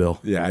 That was Bill.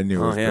 Yeah, I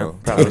knew it was Bill.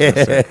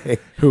 Probably.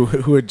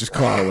 Who would just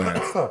call it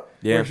Lance?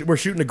 Yeah, We're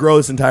shooting to grow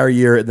this entire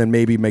year and then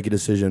maybe make a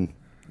decision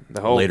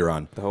the hope. later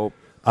on. The hope.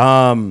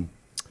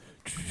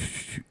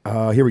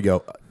 Here we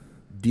go.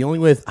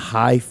 Dealing with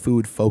high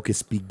food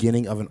focus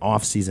beginning of an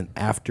off season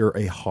after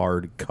a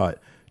hard cut.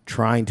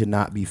 Trying to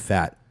not be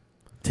fat.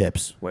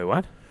 Tips. Wait,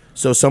 what?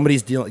 So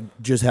somebody's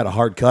just had a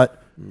hard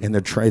cut and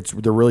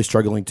they're really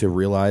struggling to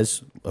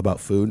realize about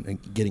food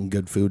and getting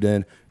good food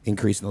in,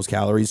 increasing those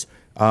calories.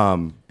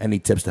 Any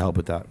tips to help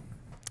with that?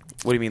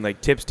 What do you mean, like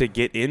tips to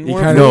get in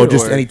more? No, food,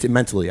 just or- any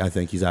mentally. I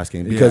think he's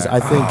asking because I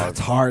think it's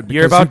hard.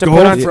 You're because about to you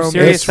put go on some from-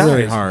 serious It's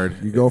really size.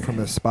 hard. You go from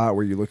this spot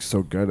where you look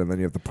so good, and then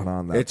you have to put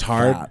on that. It's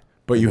hard, fat.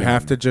 but you And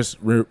have then- to just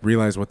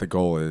realize what the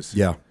goal is.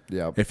 yeah.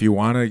 Yeah. If you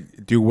want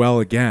to do well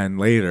again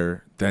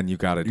later, then you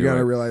got to do it. You got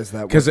to realize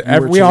that because what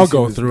you were we all chasing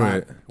go is through not,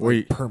 it. Where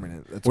like, you,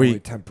 permanent. It's where only you-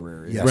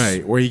 temporary. Yes.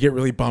 right, where you get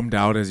really bummed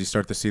out as you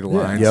start to see the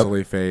lines Yep.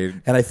 slowly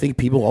fade. And I think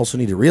people also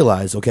need to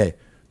realize, okay,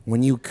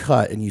 when you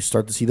cut and you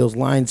start to see those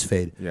lines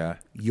fade, Yeah.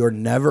 you're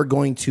never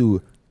going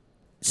to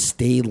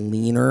stay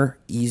leaner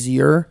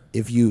easier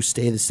if you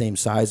stay the same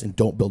size and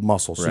don't build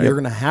muscle. So Right. you're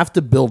going to have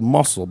to build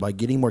muscle by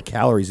getting more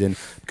calories in,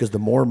 because the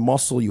more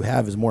muscle you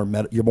have is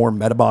you're more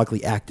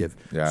metabolically active.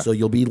 Yeah. So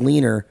you'll be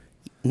leaner,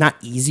 not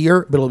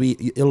easier, but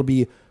it'll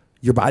be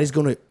your body's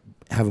going to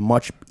have a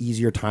much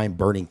easier time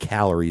burning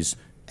calories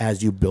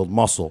as you build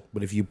muscle.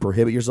 But if you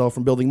prohibit yourself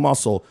from building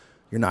muscle,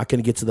 you're not going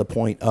to get to the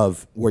point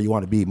of where you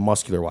want to be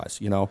muscular-wise,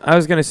 you know? I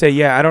was going to say,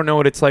 yeah, I don't know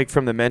what it's like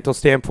from the mental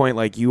standpoint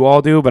like you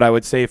all do, but I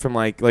would say from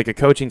like a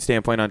coaching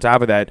standpoint on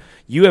top of that,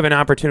 you have an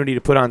opportunity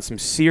to put on some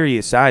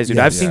serious size, dude.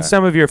 Yeah. I've seen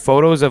some of your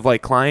photos of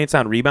like clients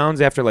on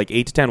rebounds after like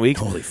 8 to 10 weeks.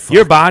 Holy fuck.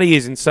 Your body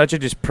is in such a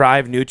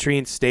deprived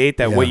nutrient state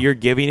that what Yeah. you're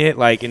giving it,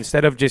 like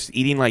instead of just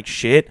eating like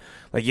shit,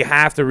 like you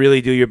have to really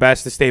do your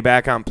best to stay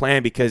back on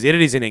plan, because it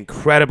is an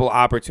incredible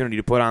opportunity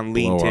to put on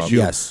lean Blow up. tissue.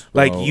 Yes.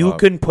 Like Blow you up.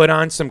 can put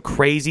on some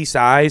crazy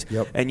size,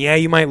 Yep. and yeah,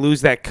 you might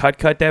lose that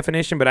cut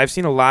definition, but I've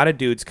seen a lot of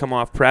dudes come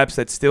off preps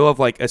that still have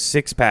like a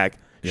 6-pack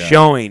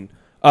showing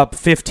up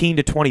 15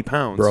 to 20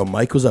 pounds. Bro,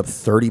 Mike was up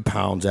 30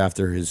 pounds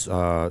after his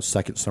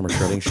second summer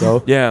shredding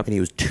show. Yeah. And he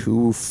was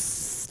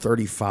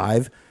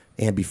 235.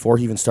 And before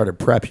he even started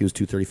prep, he was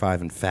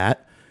 235 and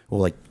fat.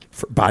 Well, like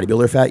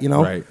bodybuilder fat, you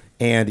know? Right.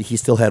 And he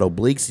still had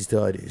obliques. He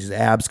still had his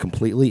abs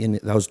completely. And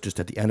that was just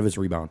at the end of his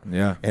rebound.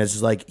 Yeah. And it's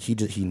just like he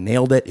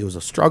nailed it. It was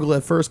a struggle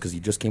at first because he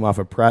just came off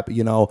of prep,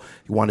 you know.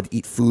 He wanted to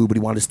eat food, but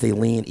he wanted to stay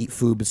lean. Eat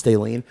food, but stay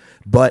lean.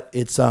 But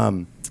it's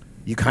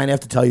you kind of have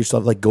to tell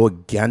yourself, like, go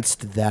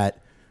against that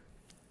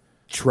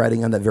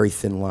treading on that very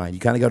thin line. You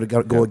kind of got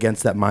to go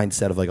against that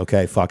mindset of like,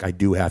 okay, fuck, I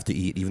do have to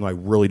eat, even though I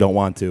really don't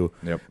want to.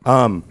 Yep.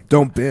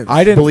 Don't binge.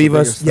 I didn't Believe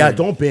us. biggest Yeah, thing.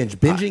 don't binge.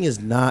 Binging is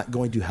not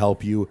going to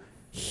help you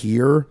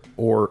here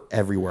or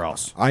everywhere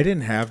else. I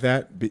didn't have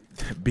that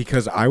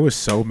because I was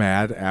so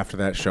mad after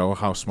that show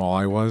how small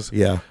I was.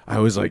 Yeah. I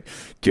was like,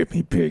 get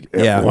me big.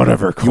 At Yeah.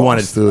 whatever cost. You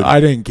wanted food. I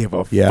didn't give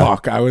a Yeah.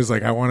 fuck. I was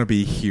like, I want to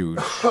be huge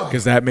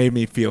because that made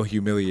me feel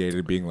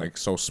humiliated being like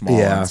so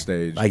small on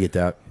stage. I get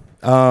that.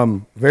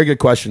 Very good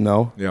question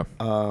though. yeah.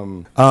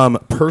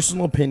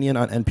 Personal opinion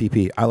on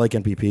NPP. I like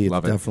NPP.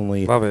 Love It's it.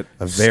 definitely Love it.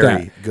 a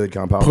very Stat. good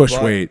compound. Push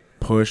But weight.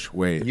 Push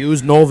weight.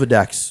 Use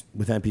Nolvadex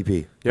with NPP.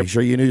 Yep. Make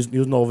sure you use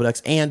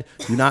Nolvadex, and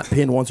do not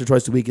pin once or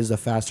twice a week is a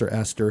faster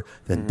ester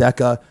than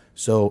Deca.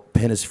 So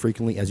pin as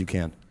frequently as you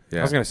can. Yeah.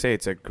 I was gonna say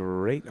it's a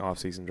great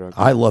off-season drug.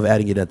 I love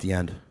adding it at the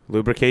end.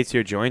 Lubricates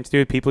your joints,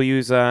 dude. People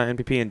use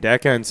NPP and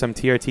DECA and some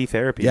TRT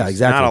therapies. Yeah,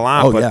 exactly. Not a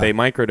lot, Oh, but yeah. they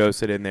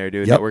microdose it in there,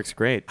 dude. Yep. That works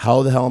great.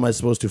 How the hell am I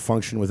supposed to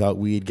function without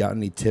weed? Got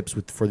any tips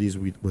for these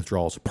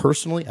withdrawals?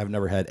 Personally, I've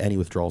never had any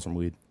withdrawals from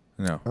weed.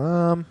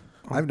 No.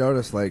 I've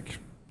noticed like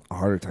a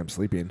harder time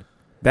sleeping.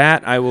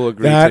 That I will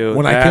agree That to.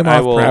 when I came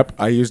off prep,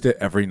 I used it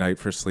every night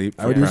for sleep.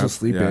 I would use a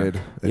sleep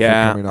aid. If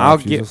Yeah, you're coming I'll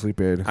off, use get- a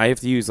sleep aid. I have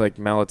to use like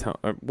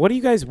melatonin. What do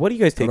you guys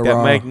take? That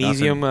Raw,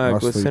 magnesium nothing. Raw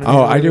glycinate? sleep.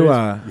 Oh, I do.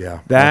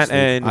 Yeah. That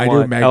and I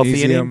what, do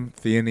magnesium,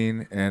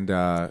 theanine, and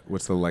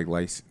what's the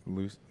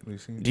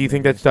leucine? Do you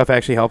think that stuff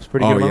actually helps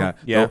pretty Oh good? yeah,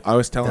 Yeah. No, I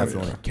was telling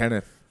Definitely.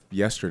 Kenneth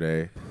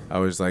yesterday. I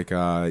was like,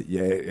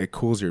 it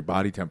cools your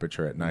body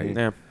temperature at night.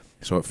 Yeah.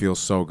 So it feels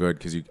so good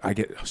because I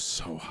get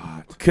so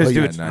hot. Because, at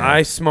dude, night.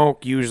 I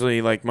smoke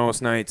usually like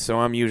most nights, so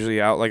I'm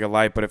usually out like a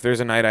light. But if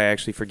there's a night I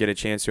actually forget a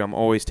chance to, I'm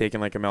always taking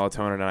like a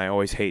melatonin, and I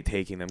always hate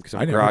taking them because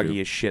I I'm never groggy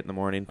do. as shit in the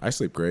morning. I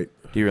sleep great.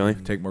 Do you really?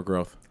 Take more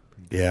growth.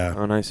 Yeah.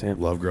 Oh, nice,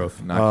 Sam. Love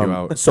growth. Knock you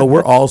out. So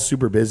we're all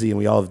super busy and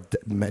we all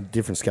have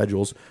different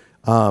schedules.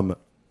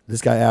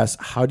 This guy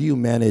asks, how do you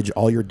manage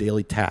all your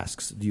daily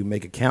tasks? Do you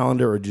make a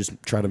calendar or just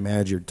try to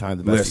manage your time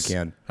the best List. you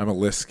can? I'm a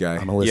list guy.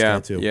 I'm a list Yeah, guy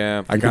too.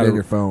 yeah. I Keep got it in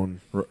your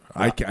phone.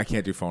 I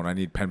can't do phone. I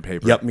need pen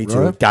paper. Yep, me too.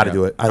 Really? Got to Yeah.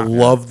 do it. I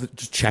love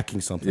just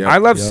checking something. Yeah. I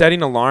love Yep.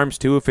 setting alarms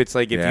too. If it's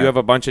like if Yeah. you have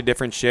a bunch of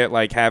different shit,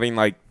 like having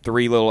like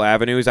 3 little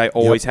avenues, I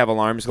always have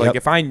alarms. Like Yep.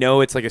 if I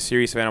know it's like a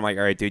serious event, I'm like,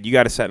 all right, dude, you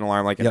got to set an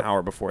alarm like an Yep.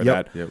 hour before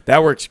Yep. that. Yep.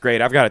 That works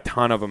great. I've got a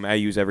ton of them I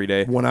use every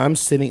day. When I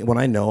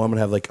know I'm going to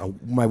have like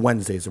my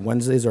Wednesdays, and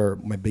Wednesdays are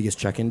my biggest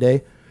check-in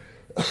day,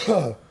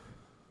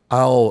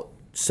 I'll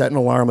set an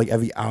alarm like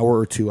every hour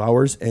or 2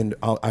 hours, and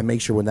I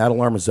make sure when that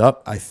alarm is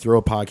up, I throw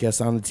a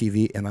podcast on the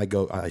TV, and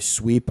I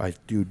sweep, I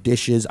do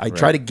dishes. I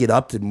try to get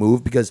up to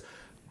move because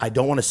I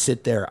don't want to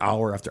sit there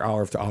hour after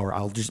hour after hour.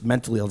 I'll just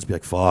be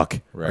like, fuck, are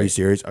you Right.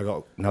 serious? I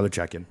go, another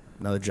check-in.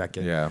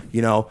 Yeah.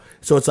 You know?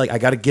 So it's like I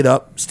got to get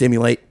up,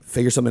 stimulate,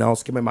 figure something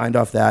else, get my mind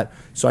off that.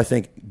 So I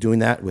think doing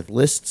that with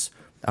lists,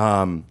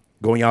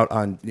 going out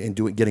on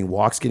and getting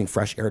walks, getting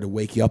fresh air to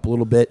wake you up a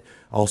little bit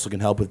also can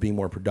help with being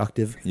more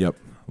productive. Yep.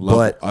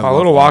 But I love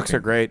Little walks walking. are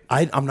great.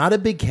 I'm not a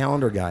big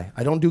calendar guy.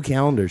 I don't do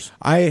calendars.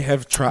 I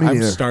have tried. Me I'm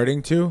neither.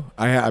 starting to.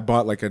 I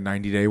bought like a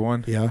 90-day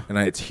one. Yeah. And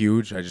it's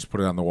huge. I just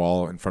put it on the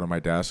wall in front of my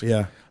desk.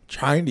 Yeah.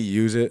 Trying to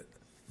use it,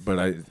 but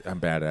I'm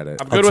bad at it.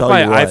 I'm good with tell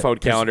my you what,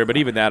 iPhone calendar, but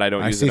even that I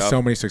don't I use see it up.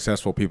 so many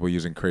successful people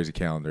using crazy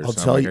calendars. I'll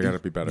so tell I'm you, like, I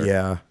gotta be better.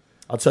 Yeah,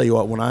 I'll tell you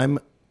what.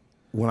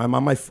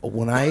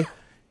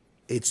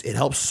 It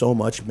helps so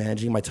much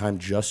managing my time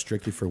just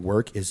strictly for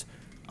work.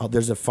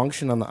 There's a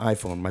function on the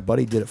iPhone. My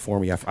buddy did it for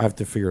me. I have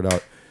to figure it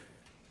out.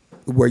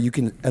 Where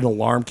an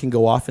alarm can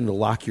go off and to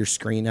lock your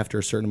screen after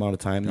a certain amount of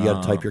time. You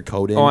got to type your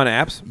code in. Oh, on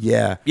apps?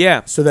 Yeah.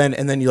 Yeah. So then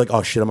you're like,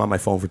 oh shit, I'm on my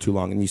phone for too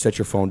long, and you set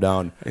your phone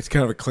down. It's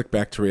kind of a click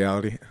back to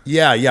reality.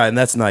 Yeah, and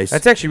that's nice.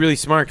 That's actually really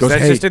smart because Goes,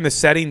 that's hey. just in the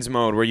settings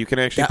mode where you can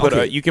actually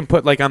Yeah, you can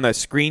put like on the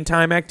screen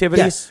time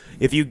activity. Yes.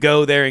 If you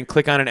go there and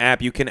click on an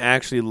app, you can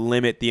actually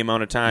limit the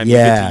amount of time Yeah.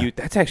 you get to use.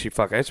 That's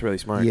actually that's really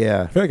smart.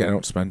 yeah. I feel like I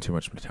don't spend too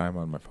much time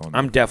on my phone.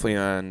 I'm definitely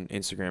on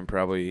Instagram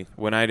probably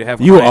when I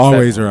have. You clients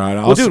always that, are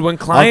on. Well, dude, when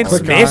clients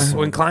click miss,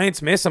 on-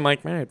 I'm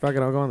like, man, fuck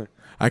it, I'll go on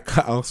there.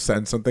 I'll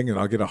send something and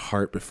I'll get a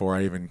heart before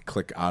I even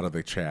click out of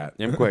the chat.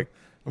 I'm quick.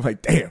 I'm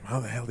like, damn, how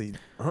the hell do you?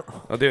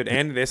 Oh, dude,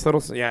 and this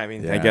little, I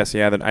Yeah. guess,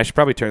 then I should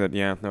probably turn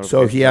that,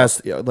 So he notification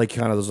asked, like,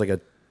 kind of, there's like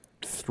a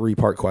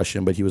 3-part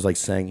question, but he was like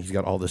saying he's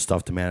got all this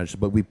stuff to manage.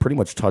 But we pretty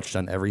much touched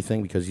on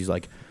everything because he's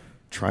like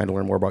trying to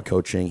learn more about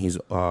coaching. He's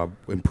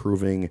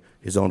improving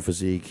his own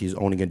physique. He's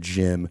owning a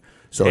gym.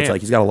 So it's Damn.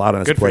 like he's got a lot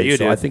on his Good for plate. you,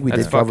 so dude. I think we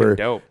That's did cover fucking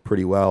dope.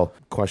 pretty well.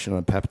 Question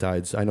on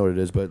peptides. I know what it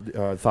is,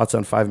 but thoughts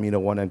on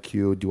 5-amino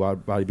 1-MQ. Do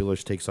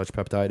bodybuilders take such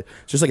peptide?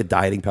 It's just like a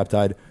dieting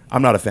peptide.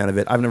 I'm not a fan of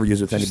it. I've never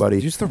used it with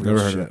anybody. Use the Never real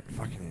heard shit. of it.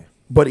 Fucking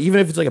But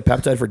even if it's like a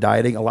peptide for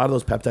dieting, a lot of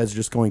those peptides are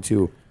just going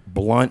to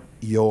blunt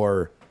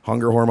your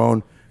hunger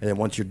hormone. And then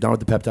once you're done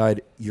with the peptide,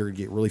 you're going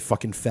to get really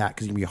fucking fat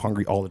because you're going to be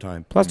hungry all the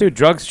time. Plus, dude,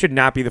 drugs should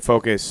not be the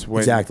focus when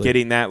Exactly.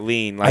 getting that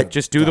lean. Like,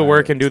 just do the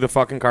work and do the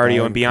fucking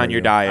cardio and be on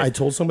your diet. I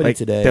told somebody like,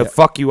 today. They'll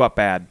fuck you up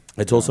bad.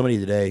 I told somebody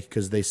today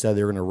because they said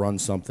they were going to run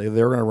something.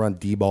 They were going to run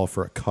D-ball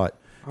for a cut.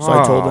 So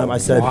I told them, I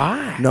said,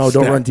 why? no,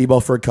 don't run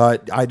D-ball for a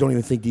cut. I don't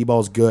even think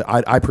D-ball is good.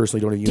 I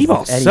personally don't even use it D-ball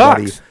with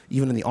anybody, sucks.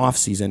 even in the off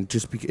season.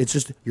 Just because it's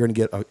just you're going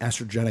to get an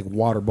estrogenic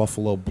water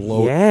buffalo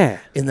bloat. Yeah.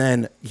 And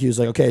then he was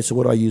like, okay, so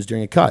what do I use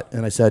during a cut?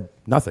 And I said,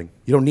 nothing.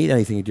 You don't need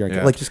anything during a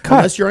Yeah. cut. Like, Just cut.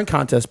 unless you're in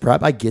contest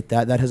prep, I get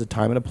that. That has a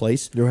time and a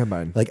place.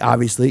 Yohimbine. Like,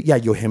 obviously, yeah,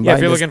 Yohimbine. Yeah,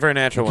 if you're is looking for a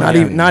natural one. not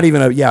yeah. even, not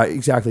even a, yeah,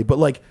 exactly. But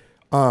like,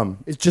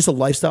 it's just a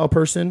lifestyle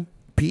person.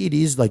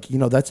 PEDs, like,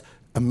 that's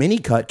a mini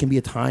cut can be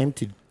a time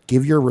to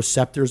give your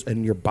receptors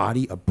and your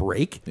body a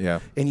break. Yeah.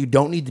 And you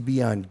don't need to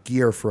be on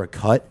gear for a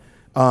cut.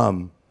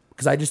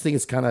 Because I just think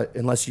it's kind of,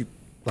 unless you,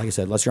 like I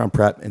said, unless you're on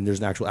prep and there's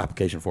an actual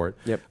application for it.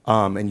 Yep.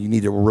 And you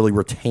need to really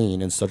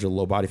retain in such a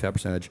low body fat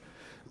percentage.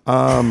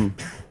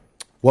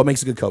 What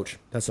makes a good coach?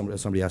 That's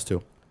somebody asked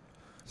too.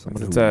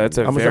 It's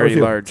a very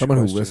large. Someone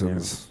who question,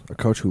 listens. A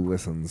coach who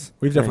listens.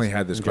 We've definitely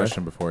had this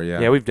question before. Yeah.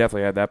 Yeah, we've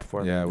definitely had that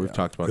before. Yeah, we've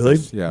talked about Really?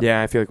 this. Yeah.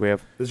 Yeah, I feel like we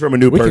have. This is from a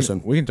new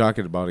person. We can talk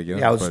it about again.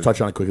 Yeah, let's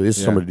touch on it quickly. This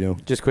is somebody new.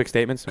 Just quick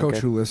statements. Coach Okay.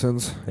 who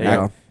listens.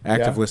 Yeah.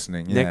 Active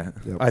listening. Nick? Yeah.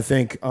 Yep. I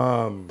think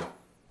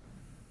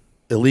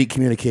elite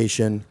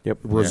communication,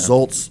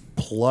 results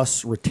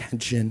plus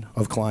retention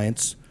of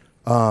clients.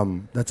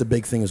 That's a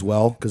big thing as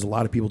well because a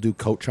lot of people do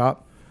coach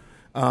hop.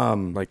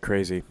 Like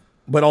crazy.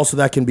 But also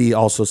that can be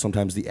also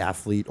sometimes the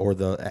athlete or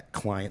the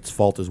client's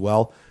fault as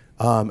well.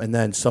 And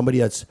then somebody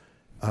that's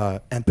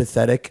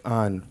empathetic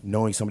on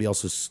knowing somebody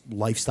else's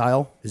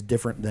lifestyle is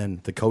different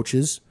than the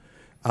coach's.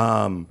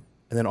 And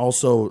then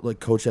also like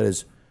coach that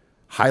is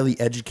highly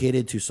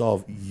educated to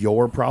solve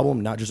your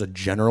problem, not just a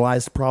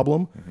generalized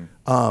problem.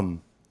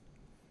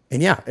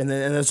 And yeah, and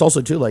it's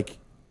also too like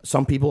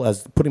some people,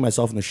 as putting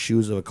myself in the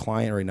shoes of a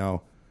client right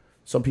now,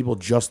 some people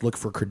just look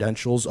for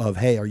credentials of,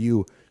 hey, are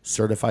you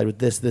certified with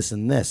this, this,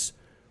 and this?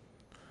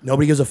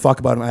 Nobody gives a fuck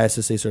about an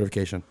ISSA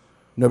certification.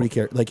 Nobody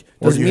cares. Like,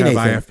 doesn't mean anything.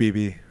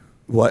 IFBB.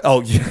 What?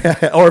 Oh,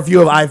 yeah. Or if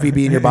you have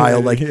IFBB in your bio,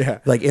 like, Yeah.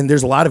 like, and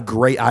there's a lot of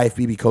great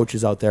IFBB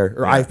coaches out there,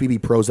 or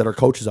IFBB pros that are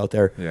coaches out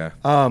there. Yeah.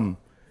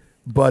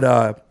 But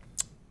are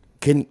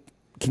you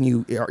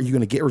going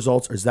to get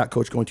results, or is that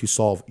coach going to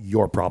solve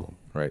your problem?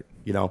 Right.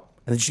 You know,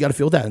 and then you got to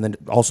feel that. And then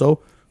also,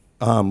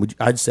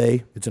 I'd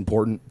say it's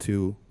important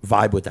to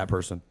vibe with that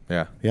person.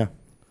 Yeah. Yeah.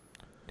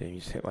 Damn, you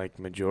just hit like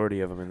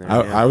majority of them in there.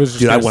 I was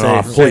just Dude, I gonna went say,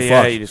 off. Holy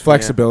fuck. You just,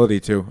 flexibility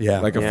too. Yeah.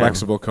 Like a Yeah.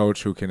 flexible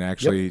coach who can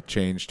actually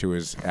change to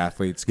his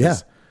athletes.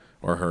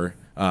 Or her.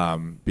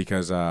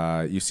 Because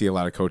you see a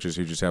lot of coaches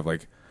who just have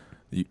like,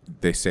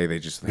 they say they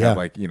just have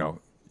like, you know,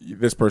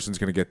 this person's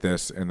going to get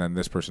this, and then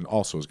this person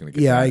also is going to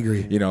get that. Yeah, I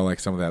agree. You know, like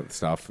some of that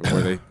stuff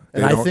where they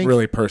And I don't think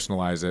really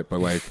personalize it,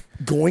 but like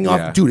going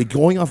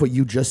off what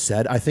you just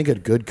said, I think a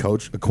good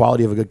coach, a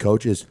quality of a good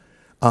coach is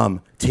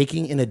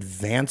taking an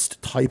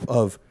advanced type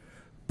of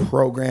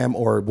program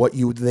or what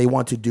they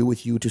want to do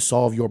with you to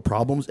solve your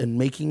problems and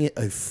making it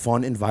a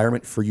fun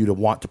environment for you to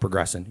want to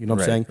progress in. You know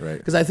what I'm saying? Right.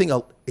 Because I think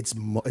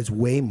it's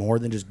way more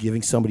than just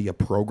giving somebody a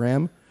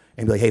program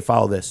and be like, hey,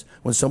 follow this.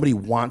 When somebody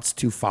wants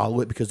to follow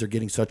it because they're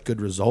getting such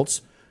good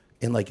results,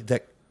 and like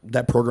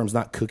that program's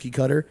not cookie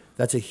cutter,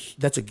 that's a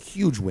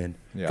huge win.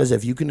 Because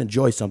if you can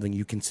enjoy something,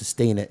 you can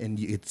sustain it, and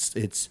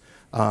it's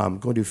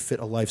going to fit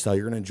a lifestyle.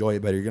 You're going to enjoy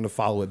it better. You're going to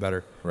follow it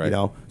better. Right. You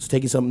know, so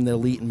taking something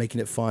elite and making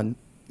it fun,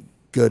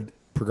 good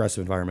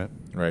progressive environment.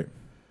 right.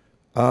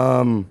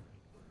 What?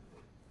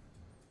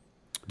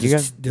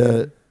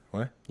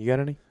 You got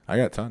any? I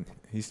got a ton.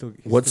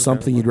 What's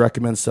something you'd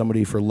recommend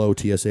somebody for low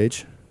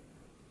TSH?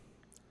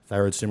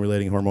 Thyroid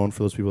stimulating hormone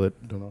for those people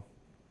that don't know.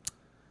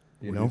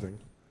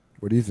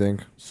 What do you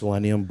think?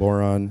 Selenium,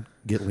 boron,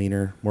 get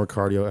leaner, more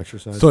cardio,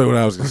 exercise. That's totally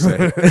what I was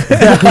going to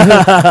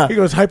say. He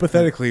goes,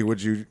 hypothetically, what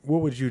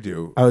would you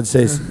do? I would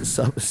say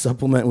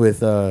supplement with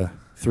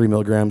 3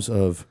 milligrams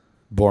of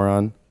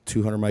boron,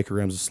 200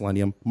 micrograms of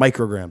selenium.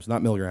 Micrograms,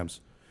 not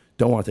milligrams.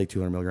 Don't want to take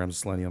 200 milligrams of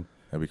selenium.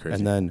 That'd be crazy.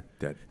 And then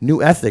Dead.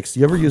 New Ethics.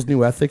 You ever use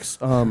New Ethics?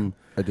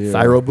 I do.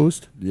 Thyro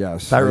Boost?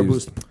 Yes. Thyro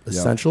Boost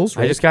Essentials,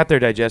 right? I just got their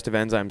digestive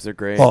enzymes. They're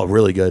great. Oh,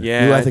 really good.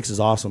 Yeah. New Ethics is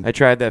awesome. I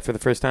tried that for the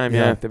first time.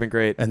 Yeah. Yeah, they've been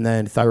great. And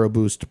then Thyro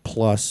Boost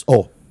Plus.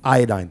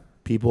 Iodine.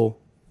 People,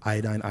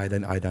 iodine.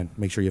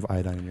 Make sure you have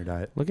iodine in your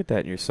diet. Look at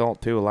that in your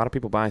salt too. A lot of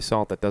people buy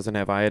salt that doesn't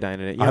have iodine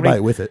in it. I buy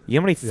it with it. You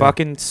know how many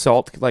fucking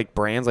salt like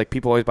brands? Like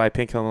people always buy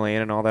Pink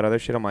Himalayan and all that other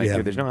shit. I'm like,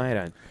 dude, there's no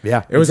iodine.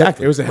 Yeah, It was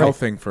exactly. it was a health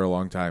thing for a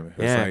long time.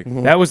 It was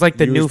like, that was like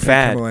the use new Pink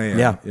fad. Himalayan.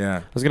 Yeah. Yeah.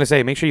 I was gonna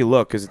say, make sure you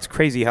look because it's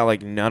crazy how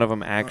like none of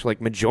them actually,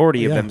 like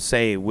majority of Yeah. them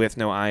say with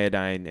no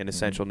iodine and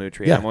essential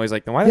nutrient. Yeah. I'm always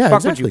like, then why the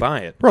fuck would you buy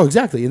it? Bro,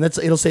 exactly. And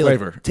it'll say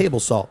Flavor. like table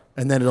salt.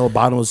 And then it'll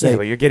bottom will say Yeah,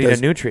 but you're getting a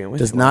nutrient with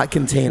does it. not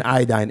contain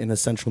iodine, an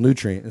essential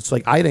nutrient. It's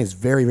like iodine is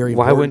very, very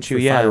Why important wouldn't you?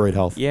 for Yeah, thyroid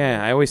health.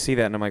 Yeah, I always see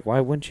that and I'm like, why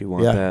wouldn't you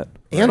want that?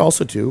 And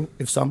also too,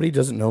 if somebody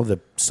doesn't know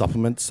the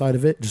supplement side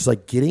of it, just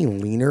like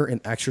getting leaner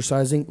and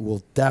exercising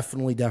will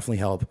definitely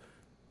help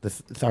the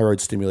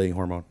thyroid stimulating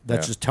hormone.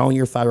 That's just telling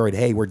your thyroid,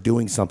 hey, we're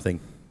doing something.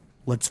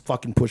 Let's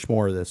fucking push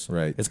more of this.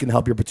 Right. It's gonna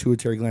help your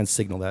pituitary gland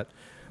signal that.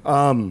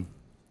 Yeah,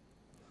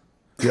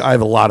 I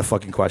have a lot of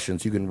fucking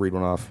questions. You can read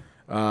one off.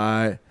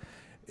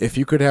 If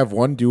you could have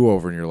one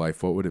do-over in your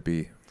life, what would it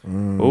be?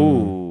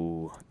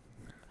 Ooh.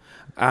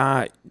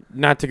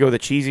 Not to go the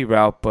cheesy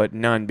route, but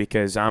none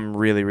because I'm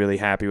really, really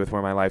happy with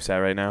where my life's at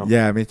right now.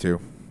 Yeah, me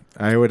too.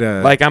 I would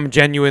Like I'm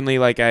genuinely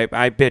like I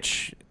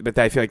bitch, but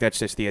I feel like that's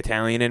just the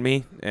Italian in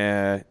me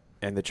and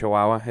the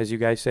Chihuahua, as you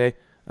guys say.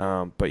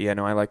 But yeah,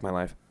 no, I like my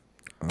life.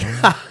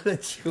 I made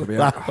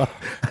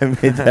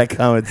that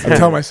comment. I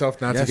tell myself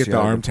not Yes, to get you the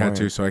have a arm good point.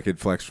 tattoo so I could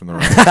flex from the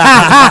right.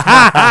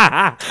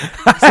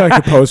 So I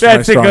could pose for my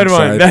That's a strong good one.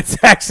 side.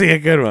 That's actually a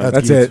good one.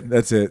 That's it.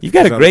 That's it. You've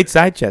got a So- great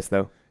side chest,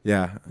 though.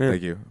 Yeah,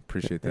 thank you.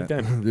 Appreciate that.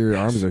 Anytime. Your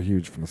arms are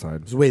huge from the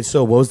side. Wait,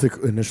 so what was the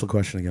initial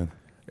question again?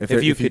 If you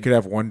you could- could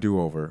have one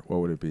do-over,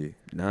 what would it be?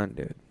 None,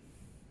 dude.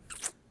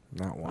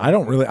 Not one.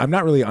 I'm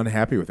not really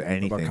unhappy with What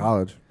anything. about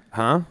college?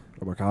 Huh?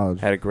 About college.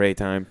 Had a great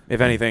time.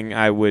 If anything,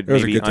 I would It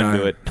was a maybe good time.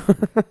 undo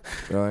it.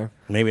 Really?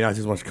 Maybe not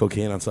as much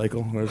cocaine on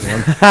cycle. There's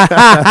one.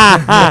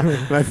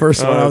 My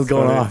first one, I was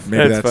going funny. off.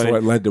 Maybe That's that's funny.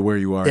 what led to where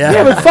you are. Yeah.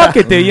 Yeah, but fuck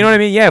it, dude. You know what I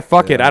mean? Yeah,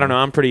 fuck it. I don't know.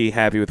 I'm pretty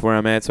happy with where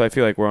I'm at, so I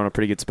feel like we're on a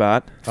pretty good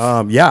spot.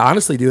 Yeah,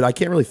 honestly, dude, I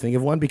can't really think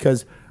of one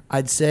because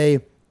I'd say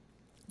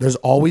there's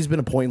always been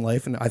a point in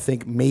life, and I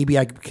think maybe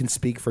I can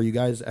speak for you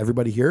guys,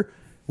 everybody here,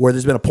 where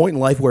there's been a point in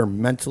life where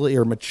mentally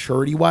or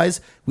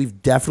maturity-wise,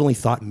 we've definitely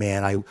thought,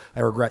 man, I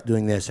regret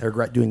doing this, I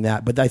regret doing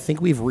that. But I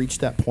think we've reached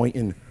that point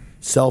in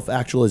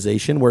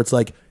self-actualization where it's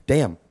like,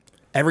 damn,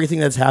 everything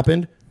that's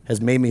happened has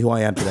made me who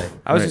I am today.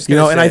 I was just you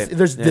gonna know, say, and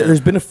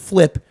there's been a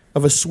flip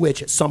of a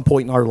switch at some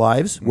point in our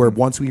lives where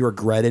once we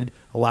regretted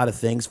a lot of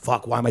things,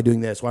 fuck, why am I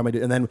doing this? Why am I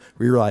doing? And then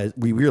we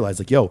realize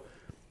like, yo,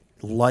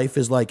 life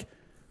is like,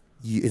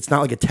 it's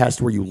not like a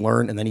test where you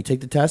learn and then you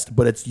take the test,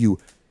 but it's you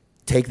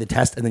take the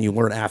test and then you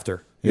learn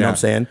after. You know what I'm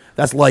saying?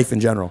 That's life in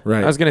general.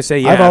 Right. I was gonna say,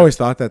 yeah. I've always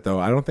thought that though.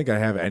 I don't think I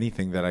have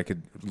anything that I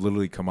could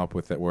literally come up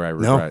with that where I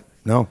regret.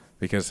 No.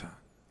 Because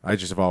I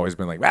just have always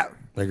been like, wow,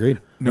 Agreed.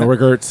 no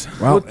regrets.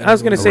 Well, I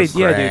was gonna say,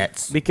 yeah,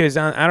 regrets. dude, because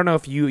I don't know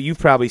if you've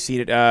probably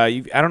seen it. I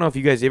don't know if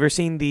you guys ever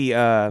seen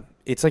the.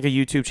 It's like a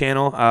YouTube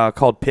channel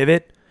called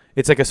Pivot.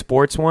 It's like a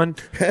sports one.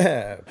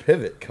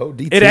 Pivot code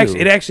D2.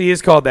 It actually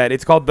is called that.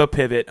 It's called The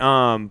Pivot.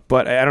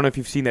 But I don't know if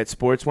you've seen that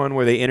sports one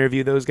where they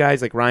interview those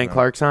guys, like Ryan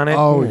Clark's on it.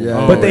 Oh,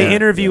 yeah. But they yeah.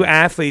 interview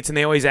athletes, and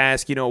they always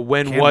ask,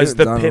 when Cam was Newton's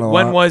the done it a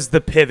when lot. was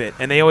the pivot?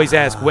 And they always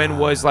ask when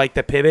was like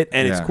the pivot,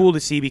 and it's Yeah. cool to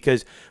see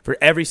because for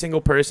every single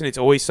person, it's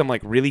always some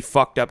like really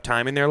fucked up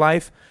time in their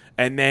life.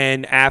 And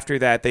then after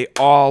that, they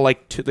all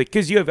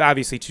because you have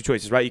obviously two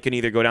choices, right? You can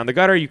either go down the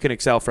gutter, or you can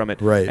excel from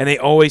it. Right. And they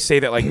always say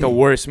that like the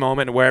worst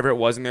moment, wherever it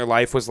was in their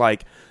life, was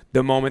like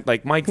the moment.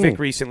 Like Mike Vick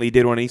recently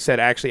did one. He said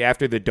actually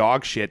after the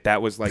dog shit,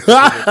 that was like.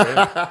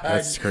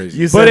 That's crazy.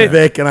 You said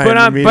Vic, and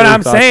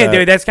I'm saying,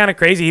 dude, that's kind of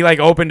crazy. He like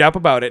opened up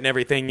about it and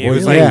everything. It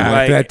was Well, like, yeah,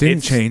 like if that didn't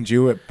it's- change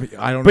you.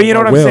 I don't know. But you know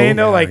what I'm will. saying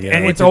though, like, yeah.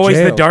 and Went it's to always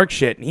the jail. dark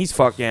shit. And he's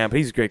but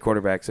he's a great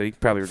quarterback, so he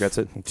probably regrets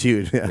it.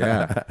 Dude.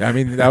 Yeah. I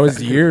mean, that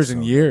was years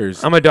and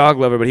years. I'm a dog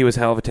lover, but he was a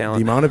hell of a The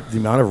talent. amount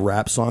of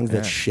rap songs that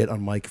Yeah. shit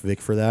on Mike Vick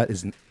for that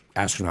is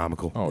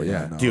astronomical. Oh,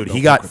 yeah. no. Dude, don't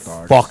he got fuck with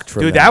dogs. fucked for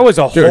Dude, that. that was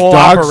a Dude, whole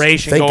dogs-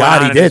 operation. thank going God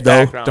on he in his did,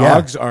 though. background. Yeah.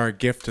 Dogs are a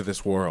gift to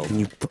this world.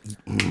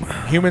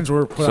 Humans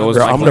were put So on was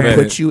this Mike I'm Vick. gonna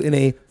planet. put you in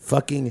a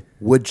fucking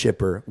wood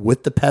chipper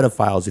with the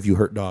pedophiles if you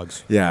hurt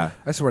dogs. Yeah.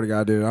 I swear to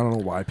God, dude, I don't know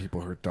why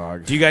people hurt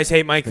dogs. Do you guys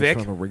hate Mike They're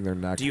Vick? trying to wring their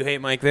neck. Do you hate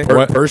Mike Vick?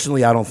 What?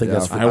 Personally, I don't think Yeah,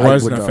 that's. I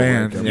wasn't would a not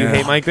fan. like him. You Yeah.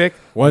 hate Mike Vick?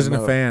 Wasn't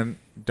No. a fan.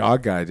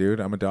 Dog guy, dude.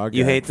 I'm a dog guy.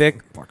 You hate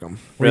Vick? Fuck them.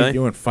 What are Really? you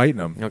doing fighting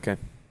him? Okay.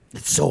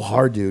 It's so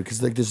hard, dude,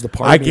 because like there's the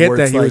part. I of me get where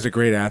that it's he like, was a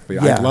great athlete.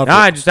 Yeah. I love No,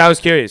 I was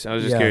curious. I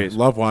was just Yeah. curious.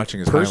 love watching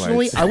his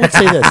Personally, highlights. I would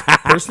say this.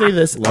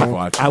 Personally, Love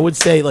watching. I would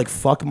say like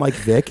fuck Mike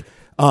Vick.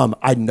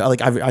 I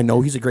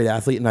know he's a great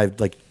athlete, and I've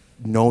like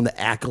known the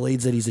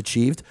accolades that he's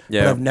achieved.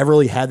 Yeah. But I've never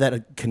really had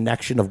that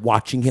connection of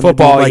watching him.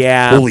 Football, and being like,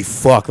 yeah. Holy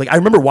fuck! Like I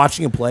remember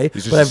watching him play,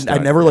 He's but just a I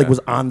stud, never like yeah. was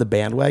on the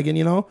bandwagon,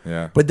 you know.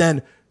 Yeah. But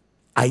then.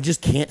 I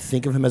just can't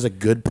think of him as a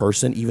good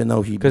person, even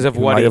though he 'Cause of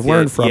he what might he have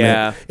learned did, from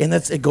yeah. it. And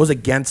it goes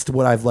against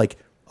what I've like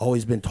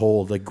always been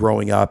told, like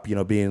growing up,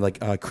 being like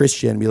a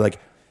Christian, be like,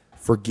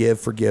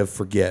 forgive.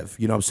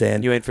 You know what I'm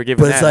saying? You ain't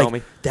forgiving but it's that, like,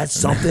 homie. That's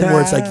something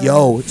where it's like,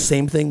 yo,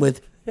 same thing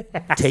with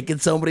taking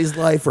somebody's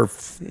life or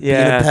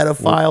Yeah. being a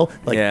pedophile.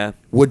 Like, Yeah.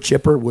 wood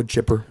chipper. Wood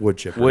What,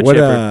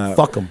 chipper.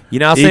 Fuck them. You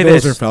know, I'll say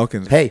Eagles this. or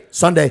Falcons? Hey,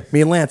 Sunday,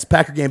 me and Lance,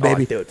 Packer game,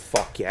 baby. Oh, dude,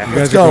 fuck yeah. You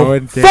guys go. are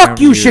going. Fuck Damn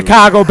you,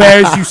 Chicago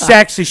Bears, you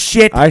sexist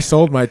shit. I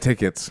sold my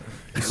tickets.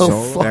 Oh, So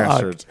fuck.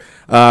 bastards.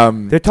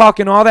 They're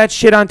talking all that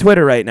shit on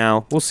Twitter right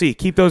now. We'll see.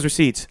 Keep those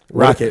receipts.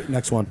 Rocket.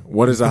 Next one.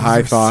 What is a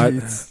high thought?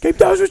 Keep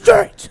those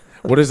receipts.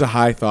 What is a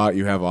high thought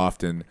you have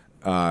often?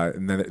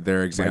 And then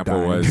their example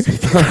dying. was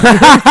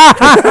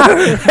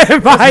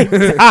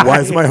Why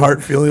is my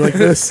heart feeling like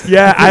this?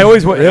 Yeah, I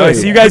always want. Really?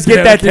 So you guys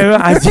get that too?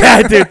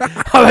 Yeah, dude.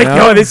 I'm like,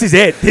 yo, this is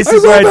it. This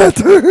is where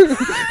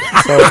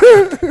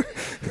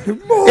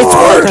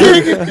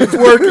It's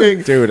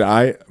working.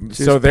 dude.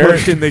 So they're there.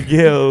 pushing the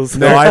gills.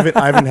 No, I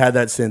haven't had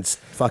that since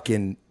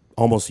fucking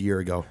almost a year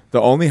ago.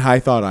 The only high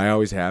thought I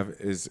always have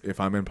is if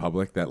I'm in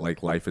public that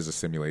like life is a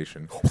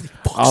simulation.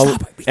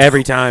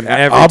 Every time.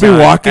 I'll be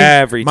walking.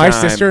 Every My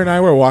time. sister and I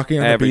were walking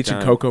on Every the beach time.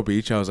 in Cocoa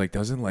Beach. I was like,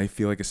 doesn't life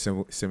feel like a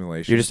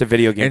simulation? You're just a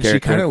video game and she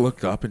character. kind of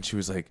looked up and she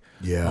was like,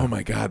 Yeah. oh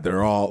my God,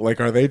 they're all like,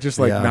 are they just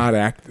like Yeah. not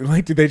acting?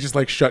 Like, do they just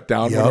like shut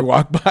down when Yup. we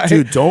walk by?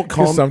 Dude, don't 'Cause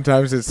call me-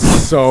 sometimes it's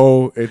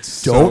so, Don't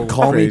so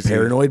call crazy. me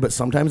paranoid, but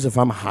sometimes if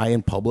I'm high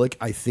in public,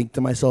 I think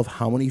to myself,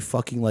 how many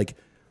fucking like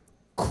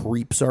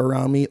creeps are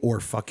around me or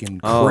fucking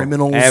Oh,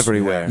 criminals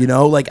everywhere. You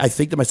know, like I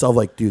think to myself,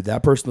 like, dude,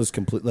 that person was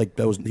complete. Like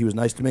he was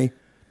nice to me.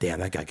 Damn,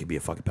 that guy could be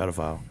a fucking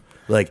pedophile.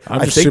 Like I'm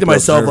I just think to super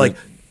myself,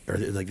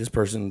 observant. like this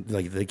person,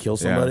 like did they kill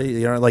somebody?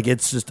 You know, like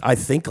it's just I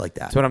think like that.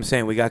 That's what I'm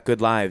saying. We got good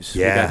lives.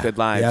 Yeah. We got good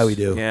lives. Yeah, we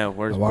do. Yeah, I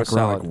we're walk around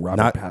solid. like Robert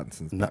Not-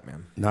 Pattinson's not-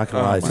 Batman. Not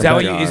gonna Oh lie. my Is that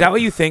what God. is that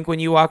what you think when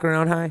you walk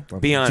around high?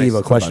 Be honest. Steve,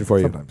 a question for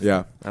you. Sometimes.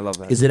 Yeah. I love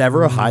that. Is it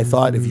ever a high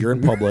thought if you're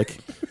in public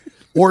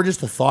or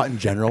just the thought in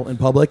general in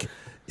public.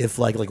 If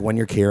like when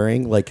you're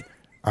carrying, like,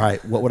 all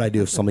right, what would I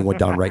do if something went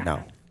down right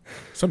now?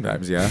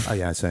 Sometimes, yeah. Oh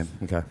yeah, same.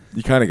 Okay.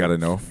 You kind of got to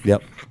know.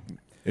 Yep.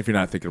 If you're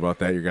not thinking about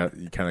that,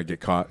 you kind of get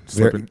caught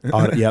slipping.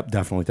 Yep,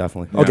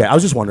 definitely. Okay, I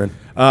was just wondering.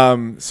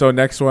 So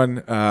next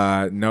one,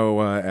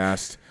 Noah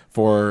asked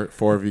for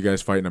 4 of you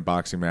guys fighting a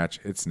boxing match.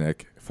 It's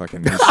Nick.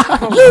 Fucking. Do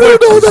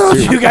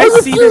you guys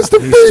see this?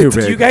 He's too Do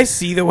big. you guys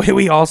see the way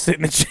we all sit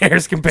in the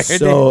chairs compared to?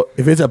 So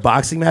if it's a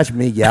boxing match,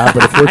 me, yeah.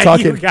 But if we're You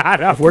talking,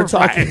 got up if we're right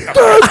talking,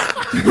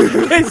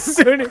 as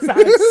soon as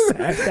I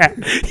said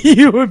that,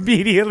 you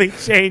immediately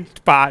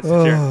changed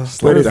posture.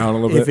 Slid it down a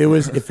little bit.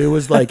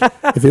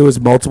 if it was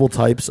multiple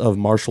types of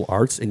martial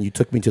arts and you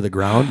took me to the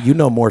ground, you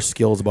know more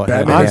skills about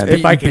hand to Honestly, hand.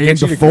 if I can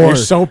get you to you're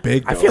so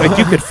big, I though. feel like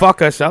you could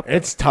fuck us up.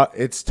 It's tough.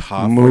 It's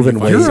tough. Moving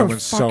when you weight. fight You're a someone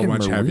so fucking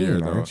much Marine, heavier,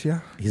 though. aren't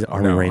you? He's an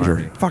Army No, Ranger.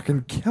 Army.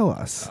 Fucking kill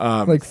us.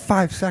 Like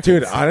 5 seconds.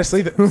 Dude,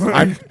 honestly, you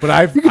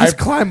can just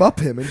climb up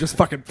him and just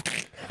fucking.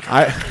 you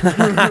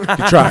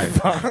try.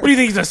 What do you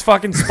think? He's a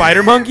fucking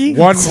spider monkey?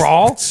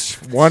 Crawl.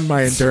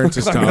 My endurance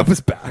is climbing up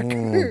his tough.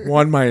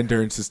 back. My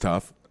endurance is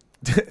tough.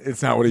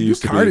 It's not what it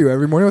used to be. Cardio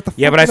every morning. What the fuck?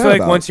 Yeah, but I is feel that like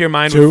about? once your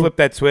mind 2. would flip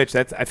that switch,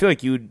 I feel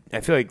like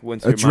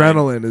once your mind,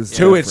 Adrenaline is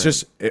 2, it's different.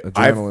 just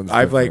I've Adrenaline's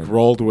like different.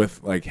 rolled with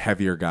like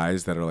heavier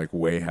guys that are like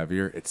way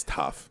heavier. It's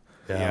tough.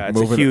 Yeah, it's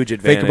Moving- a huge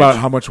advantage. Think about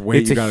how much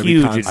weight It's you a got to be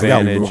huge constantly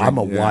advantage. moving. I'm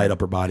a Yeah. wide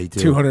upper body too.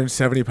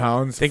 270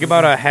 pounds. Think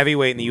about a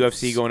heavyweight in the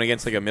UFC going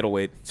against like a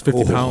middleweight. It's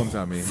 50 pounds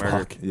on me.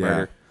 Fuck. Yeah.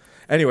 Murder.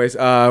 Anyways,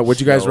 would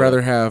you guys So-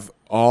 rather have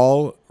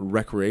all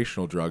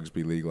recreational drugs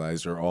be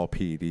legalized or all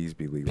PEDs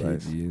be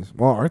legalized? PEDs.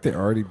 Well, aren't they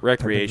already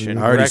Recreation.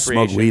 I already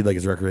Recreation. smoke weed like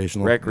it's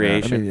recreational.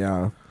 Recreation. I mean,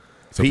 yeah.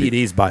 So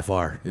PEDs by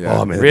far. Yeah.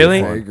 Oh man,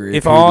 Really? I agree.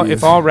 If all PEDs.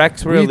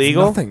 recs were Weed's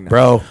illegal, nothing now.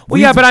 bro. well,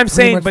 yeah, Weed's but I'm pretty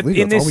saying, much but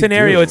legal. in That's this all we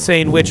scenario, do. it's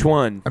saying which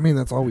one. I mean,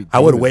 that's all we do. I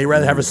would way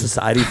rather have a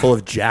society full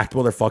of jacked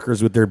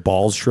motherfuckers with their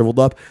balls shriveled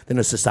up than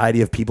a society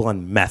of people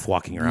on meth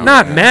walking around.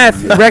 Not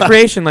meth,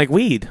 recreation like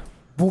weed.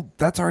 Well,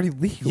 that's already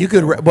legal. You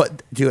could,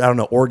 but dude, I don't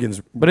know. Organs.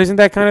 But isn't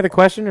that kind of the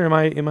question, or am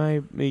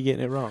I me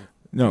getting it wrong?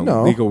 No,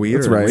 No, legal weed.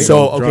 that's or right. legal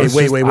So, okay,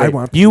 drugs? wait. I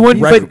want You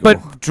wouldn't, legal.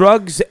 but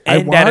drugs I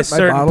end want at a my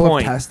certain bottle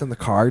point. of test in the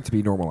car to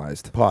be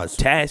normalized. Pause.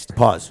 Test.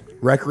 Pause.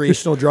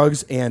 Recreational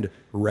drugs and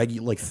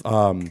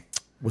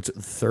what's it?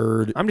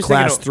 Third I'm just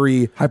class thinking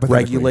 3 Hypothetically.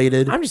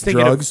 regulated I'm just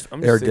thinking drugs I'm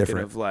are just thinking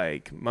different. of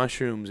like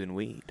mushrooms and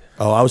weed.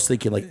 Oh, I was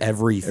thinking like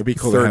every It'd be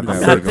cool to third, have that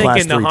I'm Yeah, not legal. class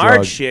thinking the 3 hard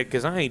drug. shit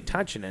because I ain't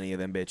touching any of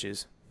them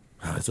bitches.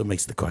 Oh, that's what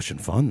makes the question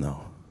fun,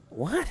 though.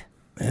 What?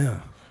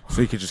 Yeah.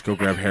 So you could just go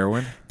grab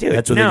heroin. Dude,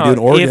 That's what they no, do in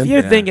Oregon. If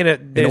you're Yeah. thinking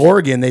of In there's,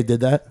 Oregon, they did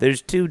that.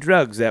 there's 2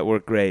 drugs that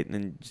work great,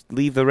 and just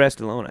leave the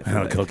rest alone. I I feel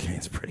know like.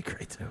 cocaine's pretty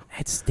great too.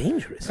 It's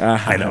dangerous.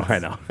 I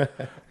know.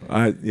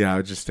 Yeah, I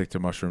would just stick to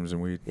mushrooms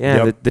and weed.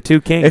 yeah, Yep. the 2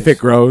 kings. If it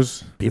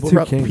grows, People, two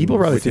ra- kings. people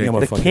rather We think take I'm a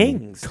the fucking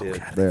kings,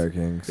 dude. They're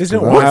kings. Isn't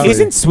it Well, wild?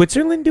 Isn't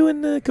Switzerland doing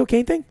the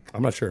cocaine thing?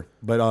 I'm not sure,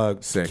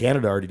 but Sick.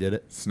 Canada already did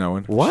it.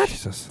 snowing. What?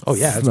 Jesus. Oh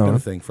yeah, it's No. been a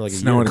thing for like a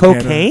Snowing. year.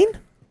 Cocaine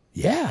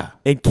Yeah,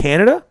 in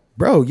Canada?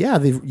 bro. Yeah.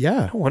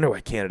 I wonder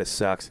why Canada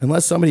sucks.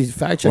 Unless somebody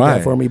fact check Why?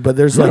 that for me, but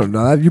there's I like don't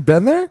know. Have you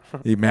been there?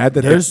 You mad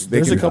that there's they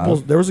a can- couple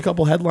there was a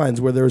couple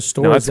headlines where there was No,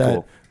 stores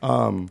that's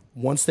that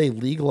once they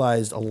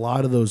legalized a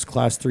lot of those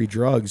class 3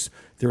 drugs,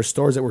 there were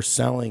stores that were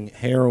selling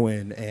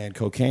heroin and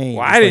cocaine.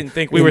 Well, Just I didn't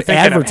think we were and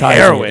thinking of advertising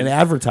it heroin. and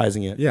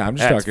advertising it. Yeah, I'm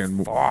just That's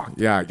talking. fucked.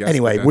 Yeah, I guess.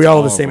 Anyway, that's we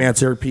all have the of same them.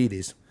 answer.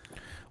 PEDs.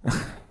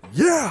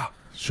 Yeah.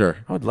 Sure.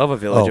 I would love a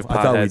village Oh, of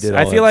I thought we potheads. did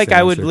I all feel that like same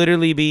I would answer.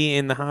 literally be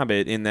in the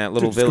Hobbit in that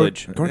little Just go-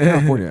 village. Go to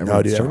California. No,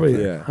 Everyone's dude, chill.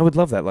 everybody. Yeah. I would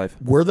love that life.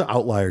 We're the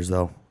outliers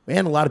though,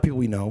 and a lot of people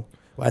we know.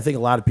 I think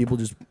a lot of people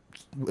just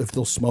if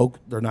they'll smoke,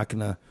 they're not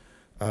gonna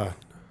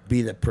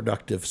be that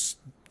productive.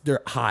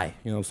 They're high,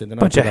 you know what I'm saying? They're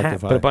not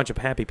productive. But a bunch of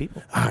happy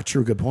people.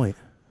 True, good point.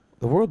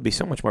 The world would be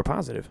so much more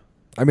positive.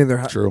 I mean,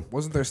 True.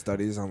 Wasn't there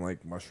studies on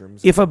like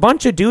mushrooms? If a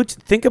bunch of dudes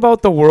think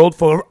about the world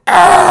for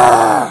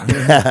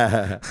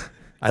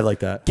I like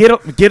that.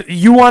 get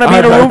you want to be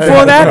in a room full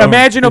of that? No.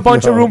 Imagine a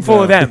bunch of No, room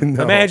full of no, them.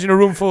 no. Imagine a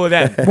room full of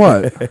them.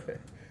 What?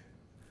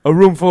 A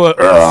room full of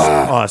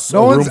Us.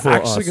 No a room one's full of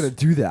actually us. gonna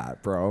do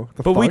that, bro.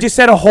 The But we fuck? just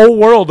said a whole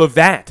world of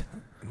that.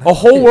 A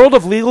whole world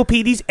of legal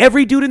PDs.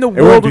 Every dude in the It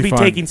world would would be fun.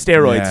 taking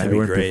steroids. Yeah, it be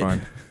would be great.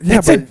 fun. Yeah,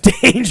 It's a but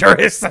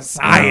dangerous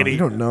society. you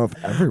don't know if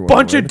everyone.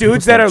 Bunch would. of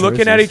dudes People that are have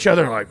looking at choices. each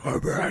other like,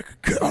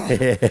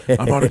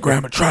 I'm on a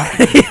gram of try.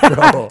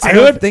 I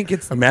don't think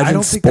it's. Imagine I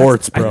don't think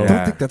sports, that's- bro. I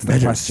don't think that's the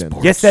Imagine question.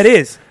 sports. yes, that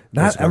is.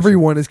 Not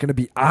everyone is going to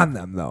be on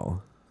them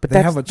though. But they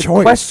that's have a the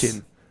choice.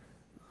 question.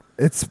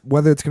 It's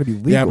whether it's going to be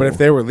legal. Yeah, but if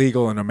they were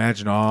legal, and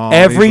imagine all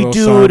Every these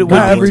dude little would sons be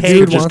not every taking-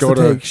 dude just wants go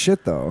to take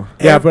shit though.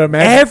 Yeah, but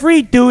imagine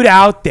Every dude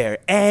out there,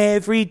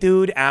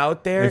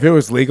 if it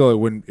was legal, it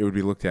wouldn't. It would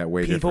be looked at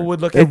way people different.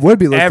 would look It at would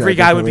be looked every at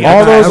guy would be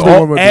differently. on All test. those-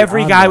 Everyone would be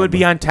Every on guy them. would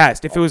be on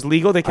test. If it was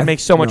legal, they can make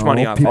so much No,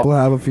 money off people it.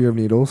 have a fear of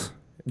needles.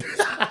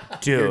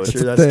 Dude,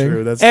 True, that's thing.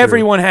 true. That's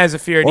everyone has a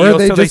fear of Or needles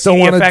they until they just see don't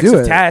the want to effects do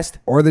of it. test.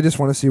 Or they just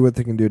want to see what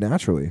they can do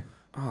naturally.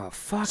 Oh,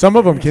 fuck. Some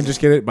of them can just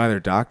get it by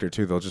their doctor,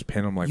 too. They'll just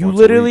pin them like You once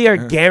literally a are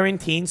week.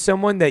 guaranteeing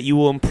someone that you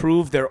will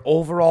improve their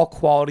overall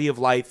quality of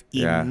life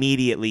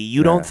immediately.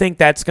 You don't think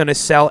that's going to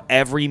sell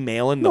every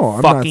male in the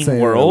I'm fucking not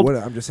saying world?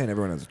 I'm just saying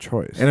everyone has a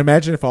choice. And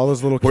imagine if all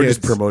those little We're kids...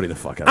 just promoting the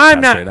fuck out of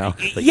I'm tests not. right now.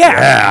 Like,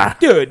 Yeah,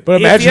 dude. But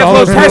if imagine you have all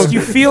low those tests, little-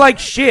 you feel like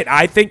shit.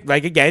 I think,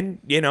 like, again,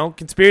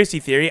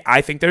 conspiracy theory.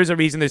 I think there's a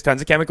reason there's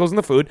tons of chemicals in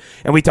the food,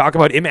 and we talk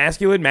about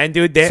emasculine men,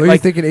 dude. So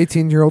Like, you think an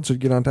 18-year-old should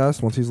get on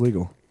test once he's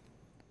legal?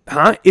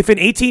 huh? If an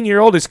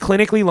 18-year-old is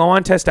clinically low on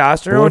Well,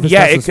 testosterone, if his yeah,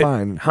 test it is could.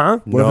 fine. Huh?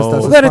 What if his No. test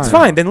Well, is then it's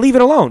fine. Then leave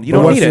it alone. You But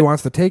don't what need if he it.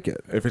 wants to take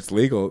it? If it's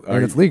legal.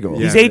 And it's legal.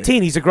 He's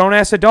 18. He's a grown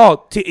ass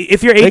adult.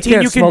 If you're 18,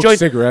 can't you can smoke join.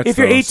 cigarettes, If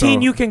you're though, 18,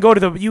 so- you can go to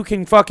the. You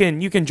can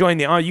join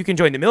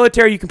the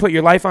military. You can put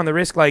your life on the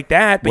risk like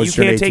that. But once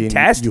you you're can't 18, take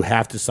tests. You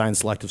have to sign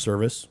selective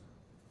service.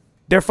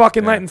 They're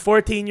fucking letting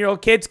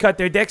 14-year-old kids cut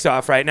their dicks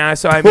off right now.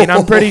 So I mean,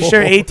 I'm pretty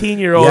sure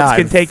 18-year-olds Yeah,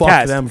 can I'd take fuck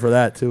tests. them for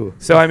that too.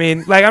 So I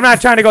mean, like, I'm not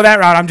trying to go that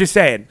route. I'm just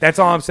saying. That's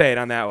all I'm saying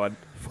on that one.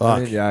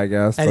 Fuck. Yeah, I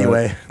guess. but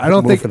Anyway, I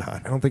don't think moving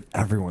on. I don't think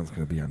everyone's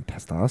going to be on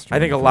testosterone. I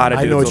think a lot of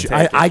I know dudes what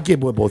will you, take I it. get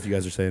what both you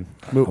guys are saying.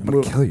 I'm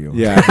going to kill you.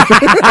 Yeah. You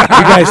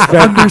guys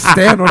spent,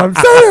 Understand what I'm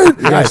saying?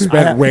 you guys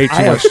spent way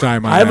too much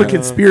time on I have a that.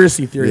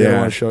 conspiracy theory that I Yeah.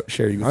 want to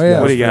share you with. Oh,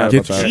 yeah. What do you got?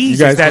 Get you Jesus,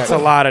 guys that's got-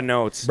 a lot of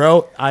notes.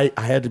 Bro, I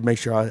had to make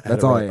sure I had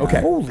That's it all right. I got.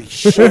 Okay. Holy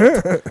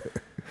shit.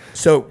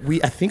 So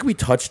I think we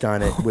touched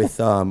on it with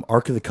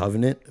Ark of the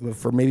Covenant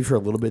for a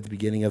little bit at the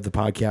beginning of the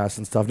podcast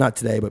and stuff. Not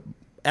today, but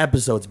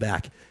episodes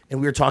back, and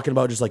we were talking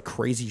about just like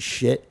crazy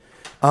shit.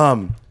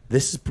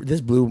 This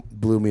blew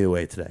me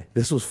away today.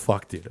 This was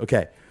fucked, dude.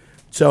 Okay,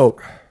 so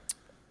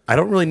I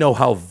don't really know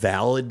how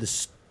valid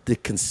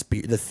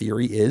the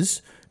theory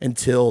is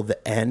until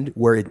the end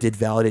where it did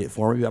validate it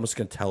for me. I'm just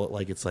gonna tell it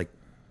like it's like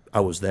I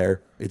was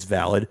there. It's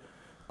valid.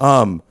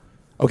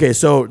 Okay,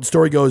 so the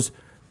story goes.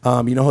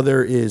 You know how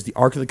there is the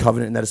Ark of the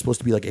Covenant, and that is supposed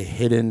to be like a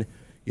hidden,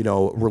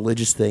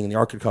 religious thing. And the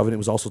Ark of the Covenant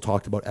was also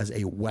talked about as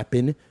a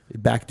weapon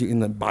back in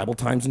the Bible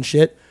times and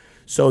shit.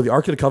 So the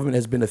Ark of the Covenant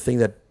has been a thing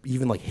that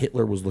even like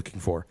Hitler was looking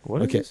for.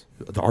 What is this?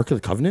 The Ark of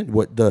the Covenant?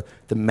 What the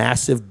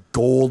massive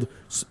gold?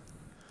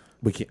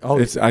 We can't. Oh,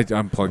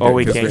 I'm plugged Oh, in.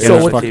 we 'cause can't it's get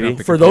so on fucking TV. up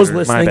the for those computer.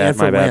 listening bad, and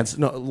for my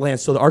bad.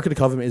 Lance, so the Ark of the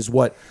Covenant is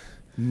what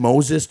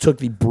Moses took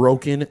the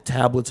broken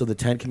tablets of the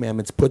Ten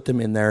Commandments, put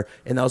them in there,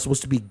 and that was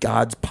supposed to be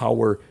God's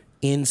power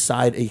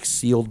inside a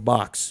sealed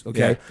box.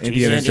 Okay, Yeah,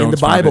 Indiana and in Jones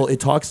the Bible, found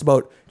it.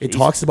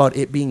 talks about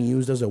it being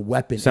used as a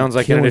weapon. Sounds and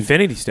like an killing-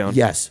 Infinity Stone.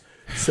 Yes.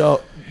 So,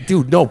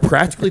 dude, no,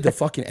 practically the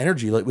fucking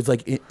energy. Like, it was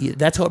like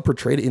that's how it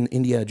portrayed it in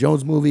Indiana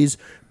Jones movies.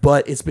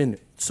 But it's been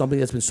something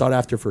that's been sought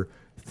after for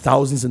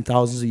thousands and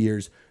thousands of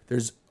years.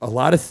 There's a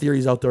lot of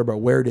theories out there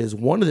about where it is.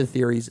 One of the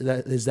theories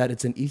is that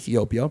it's in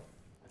Ethiopia,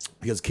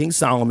 because King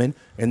Solomon,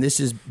 and this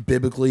is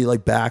biblically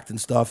like backed and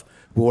stuff.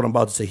 But what I'm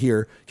about to say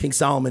here, King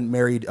Solomon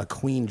married a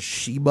Queen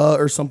Sheba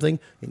or something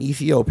in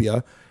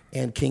Ethiopia,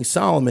 and King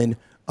Solomon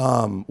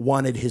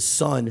wanted his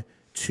son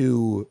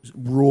to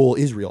rule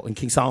Israel, and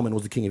King Solomon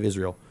was the king of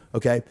Israel.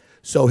 Okay,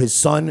 so his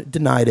son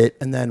denied it,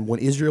 and then when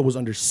Israel was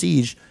under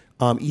siege,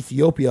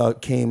 Ethiopia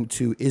came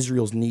to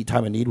Israel's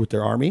time of need with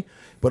their army,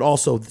 but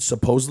also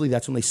supposedly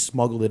that's when they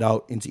smuggled it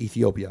out into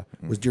Ethiopia.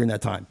 Was during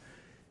that time.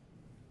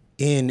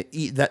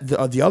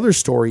 The other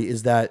story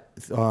is that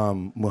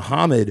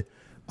Muhammad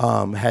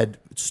had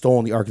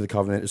stolen the Ark of the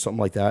Covenant or something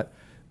like that.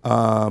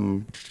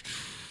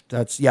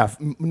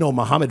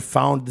 Muhammad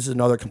found, this is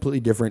another completely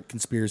different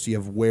conspiracy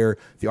of where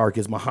the Ark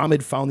is.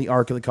 Muhammad found the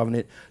Ark of the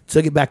Covenant,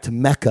 took it back to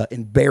Mecca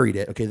and buried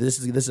it. Okay, this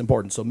is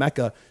important. So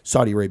Mecca,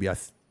 Saudi Arabia, I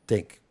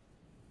think,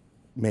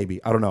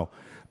 maybe, I don't know,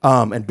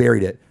 and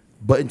buried it.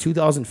 But in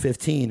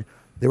 2015,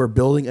 they were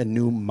building a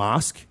new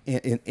mosque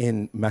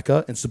in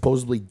Mecca and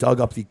supposedly dug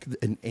up the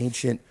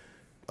ancient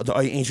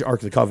Ark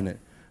of the Covenant.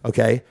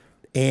 Okay,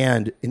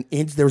 and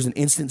there was an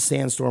instant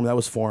sandstorm that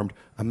was formed.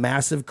 A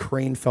massive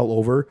crane fell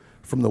over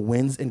from the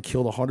winds and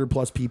killed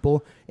 100+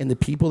 people. And the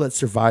people that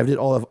survived it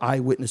all have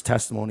eyewitness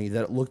testimony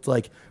that it looked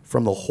like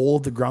from the hole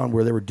of the ground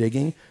where they were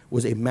digging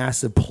was a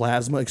massive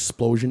plasma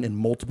explosion in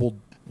multiple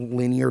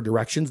linear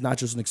directions, not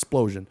just an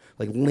explosion,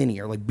 like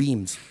linear, like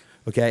beams.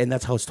 Okay, and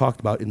that's how it's talked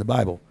about in the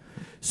Bible.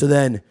 So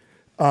then,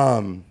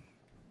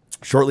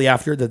 shortly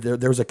after that,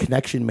 there was a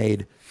connection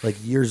made, like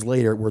years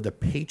later, where the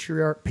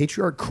patriarch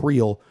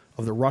Kirill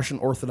of the Russian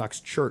Orthodox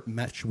Church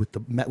met with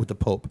the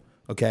Pope.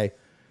 Okay,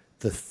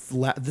 this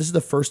is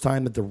the first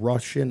time that the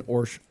Russian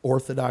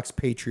Orthodox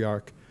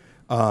Patriarch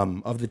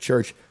of the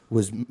Church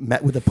was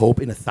met with the Pope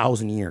in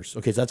 1,000 years.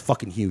 Okay, so that's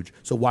fucking huge.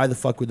 So why the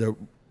fuck would the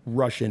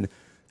Russian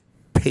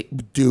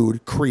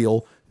dude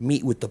Kirill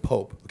meet with the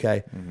Pope?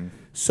 Okay,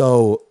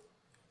 so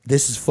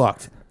this is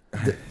fucked.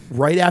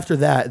 Right after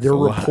that, there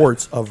were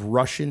reports of a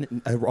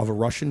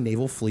Russian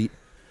naval fleet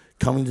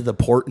coming to the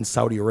port in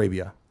Saudi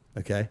Arabia.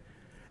 Okay,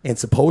 and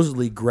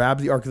supposedly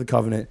grabbed the Ark of the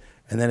Covenant,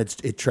 and then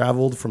it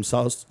traveled from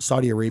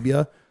Saudi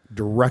Arabia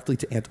directly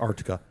to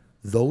Antarctica.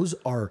 Those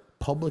are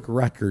public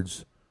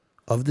records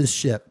of this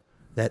ship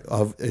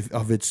of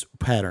its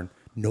pattern.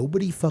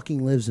 Nobody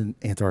fucking lives in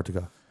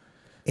Antarctica.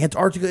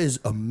 Antarctica is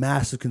a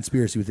massive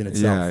conspiracy within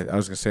itself. Yeah, I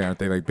was gonna say, aren't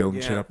they like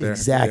building shit up there?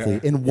 Exactly. Yeah.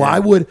 And why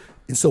would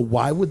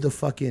the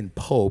fucking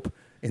Pope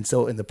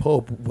the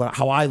Pope,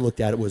 how I looked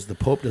at it was the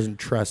Pope doesn't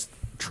trust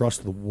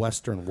the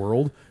Western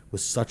world with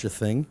such a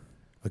thing.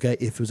 Okay,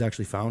 if it was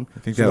actually found. I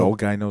think that old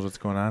guy knows what's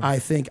going on. I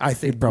think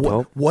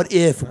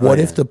what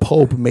if the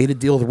Pope made a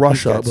deal with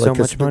Russia? So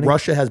much money?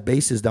 Russia has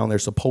bases down there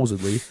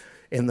supposedly,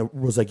 and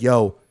was like,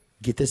 yo,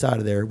 get this out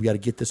of there. We got to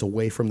get this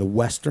away from the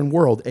Western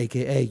world,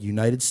 aka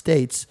United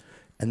States,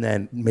 and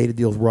then made a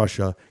deal with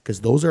Russia because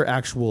those are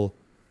actual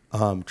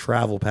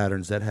travel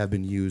patterns that have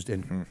been used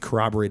and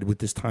corroborated with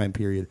this time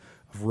period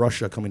of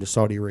Russia coming to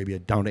Saudi Arabia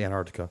down to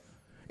Antarctica.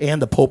 And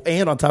the Pope,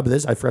 and on top of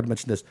this, I forgot to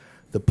mention this,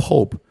 the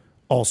Pope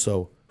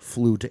also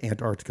flew to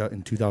Antarctica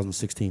in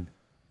 2016.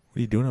 What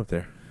are you doing up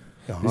there?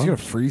 He's gonna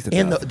freeze to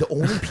And death. the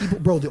only people,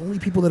 bro, the only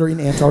people that are in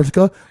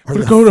Antarctica are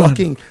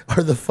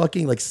the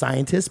fucking like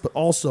scientists, but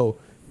also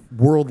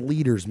world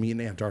leaders meet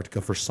in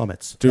Antarctica for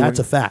summits. Dude, That's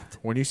a fact.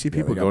 When you see they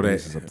people got go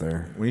bases to up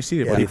there. when you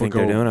see What do you people think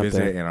they're doing go up visit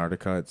there?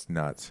 Antarctica, it's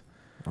nuts.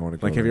 I want to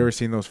go. Like, have you ever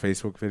seen those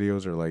Facebook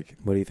videos or like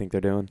What do you think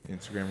they're doing?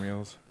 Instagram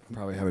reels?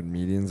 probably having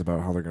meetings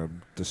about how they're gonna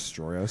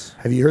destroy us?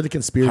 Have you heard the Hiding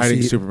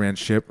conspiracy? Superman's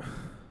ship.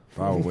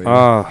 Probably.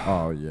 Oh.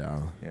 Oh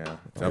yeah. Yeah.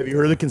 It's Have up you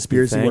heard the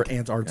conspiracy You where think?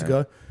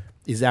 Antarctica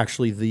is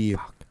actually the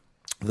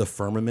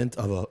firmament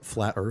of a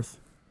flat Earth?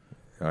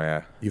 Oh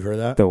yeah. You've heard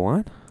that? The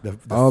what? The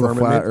The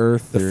flat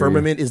Earth. The theory.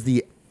 firmament is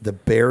the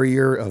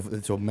barrier of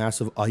it's a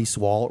massive ice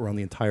wall around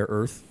the entire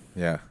Earth.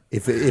 Yeah.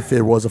 If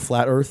there was a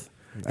flat Earth,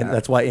 and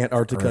that's why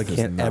Antarctica Earth is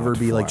can't not ever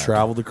be like flat.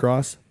 traveled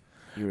across.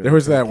 There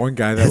was that one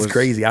guy that That's was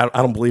crazy. I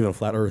don't believe in a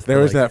flat Earth. There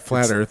but, was like, that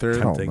flat it's earther. I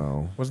don't tempting.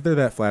 know. Wasn't there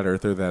that flat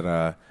earther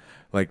that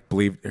like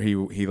believed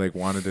he like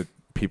wanted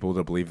people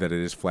to believe that it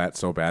is flat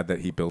so bad that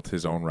he built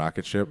his own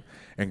rocket ship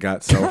and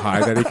got so high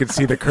that he could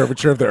see the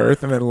curvature of the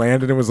Earth and then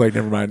landed and was like,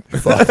 never mind.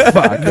 Fuck.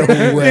 No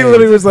He way.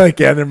 literally was like,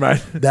 yeah, never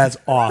mind. That's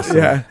awesome.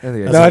 Yeah. I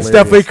think No, that's it's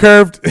definitely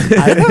curved.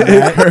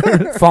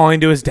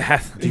 Falling to his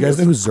death. Do you guys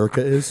know who Zerka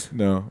is?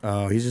 No.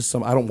 Oh, he's just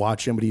some. I don't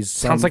watch him, but he's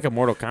Sounds like a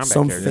Mortal Kombat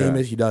some character.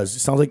 famous. He does. It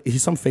sounds like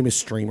he's some famous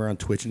streamer on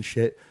Twitch and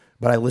shit.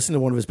 But I listened to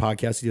one of his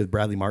podcasts he did with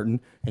Bradley Martin,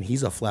 and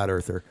he's a flat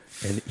earther.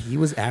 And he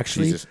was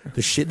actually Jesus.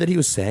 the shit that he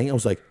was saying. I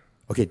was like,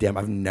 okay, damn,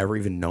 I've never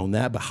even known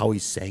that, but how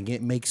he's saying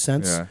it makes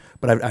sense. Yeah.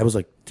 But I was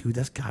like, dude,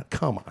 that's God,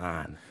 come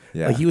on.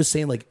 Yeah. Like he was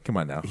saying, like, Come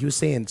on now. He was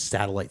saying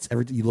satellites.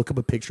 You look up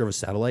a picture of a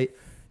satellite,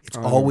 it's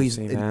I've always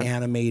never an seen that.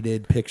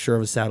 animated picture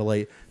of a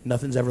satellite.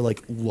 Nothing's ever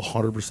like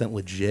 100%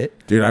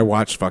 legit. Dude, I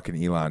watched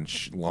fucking Elon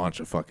launch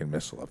a fucking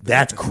missile up there.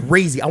 That's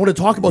crazy. I want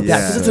to talk about that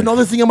because Yeah. it's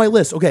another thing on my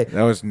list. Okay,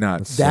 That was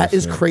nuts. that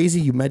is sick.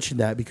 crazy. You mentioned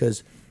that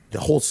because the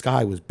whole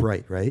sky was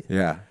bright, right?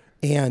 Yeah.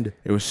 And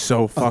It was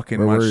so fucking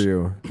Where much were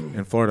you?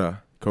 in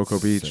Florida, Cocoa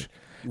Beach.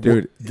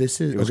 Dude,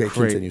 this is it was okay.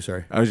 crazy. Continue.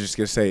 Sorry. I was just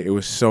gonna say it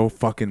was so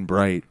fucking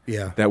bright.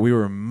 Yeah. That we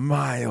were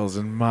miles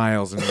and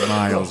miles and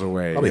miles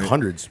away. Probably And it-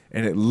 hundreds.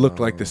 And it looked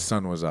like the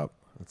sun was up.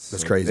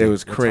 That's crazy. It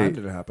was What time crazy.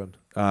 did it happen?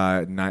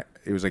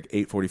 It was like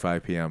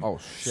 8:45 p.m. Oh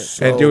shit.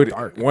 So and dude,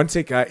 dark. once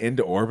it got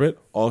into orbit,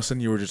 all of a sudden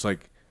you were just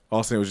like,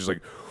 all of a sudden it was just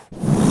like,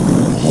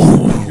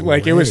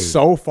 like it was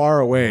so far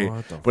away,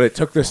 What the but it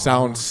took the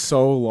sound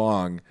so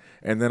long,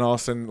 and then all of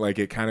a sudden like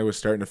it kind of was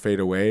starting to fade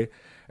away,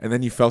 and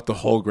then you felt the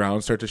whole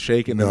ground start to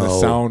shake, and then the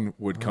No. sound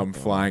would come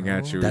flying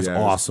at you. That's Yeah, it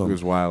was- awesome. It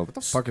was wild. What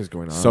the fuck is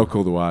going on? So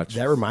cool to watch.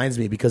 That reminds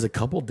me because a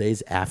couple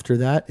days after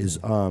that is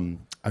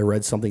I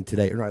read something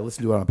today, or no, I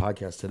listened to it on a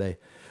podcast today.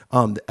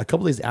 A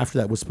couple days after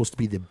that was supposed to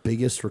be the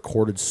biggest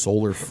recorded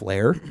solar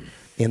flare,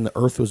 and the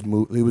Earth was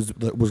was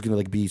going to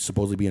like be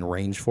supposedly be in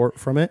range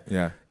from it.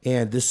 Yeah.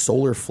 And this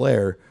solar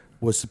flare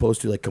was supposed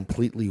to like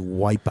completely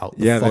wipe out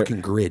the Yeah, fucking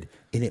grid,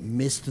 and it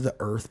missed the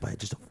Earth by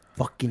just a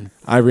fucking.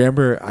 I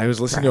remember I was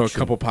listening to a fraction.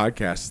 couple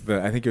podcasts.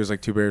 I think it was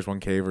like Two Bears, One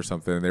Cave or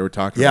something. And they were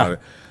talking Yeah. about it.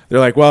 They're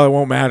like, well, it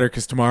won't matter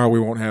because tomorrow we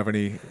won't have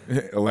any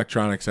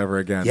electronics ever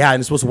again. Yeah,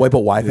 and it's supposed to wipe out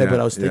Wi-Fi, Yeah, but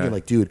I was thinking, yeah.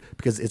 like, dude,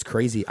 because it's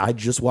crazy. I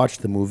just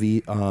watched the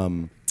movie.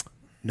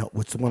 No,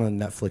 what's the one on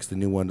Netflix? The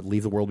new one,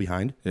 Leave the World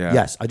Behind. Yeah.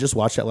 Yes, I just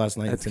watched that last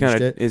night. That's and finished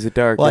kinda- it. is it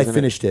dark, Well, I isn't it?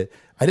 finished it.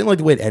 I didn't like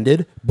the way it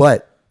ended,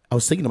 but I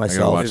was thinking to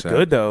myself, watch It's that.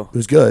 good though. it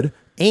was good,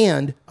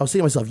 and I was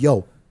thinking to myself,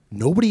 yo,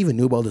 nobody even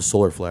knew about the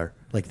solar flare.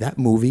 Like that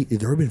movie,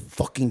 there would have been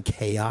fucking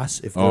chaos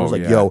if there Oh, was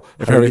like, yeah. yo,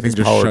 If how do we get everything this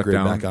just power shut grid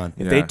down. back on?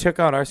 If Yeah. they took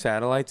out our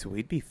satellites,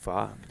 we'd be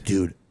fucked.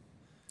 Dude,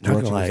 not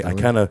gonna lie, I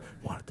kind of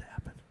want it to happen.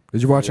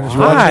 Did you watch it?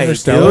 Why,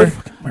 Interstellar?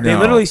 dude? They No.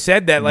 literally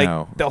said that like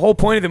No. the whole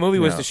point of the movie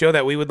was No. to show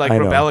that we would like I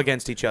know. rebel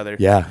against each other.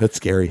 Yeah, that's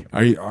scary.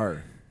 Are you?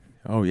 Are.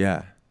 Oh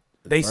yeah.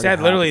 They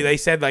said literally, they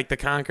said like the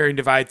conquer and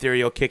divide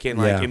theory will kick in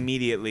like Yeah.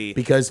 immediately.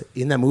 Because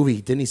in that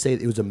movie, didn't he say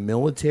it was a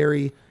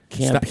military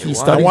camp? He I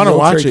studied wanna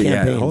watch military it yet.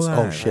 campaigns. Hold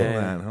on, Oh shit!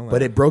 hold on, hold on.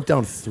 But it broke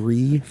down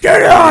 3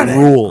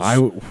 rules.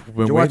 Did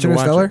Did you watch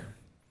Interstellar?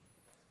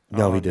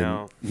 No, Oh, he didn't.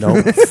 no.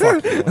 No,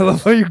 fuck. I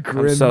love how you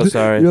grinned. so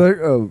sorry. You're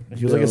like, oh.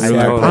 He was like a no. I sad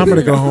know. boy. I'm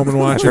gonna go home and I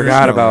watch.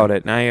 forgot it. about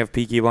it. Now you have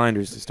Peaky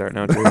Blinders to start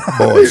now too.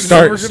 Boys.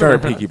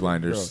 Start Peaky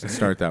Blinders.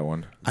 Start that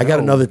one. I got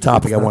another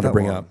topic I not want to that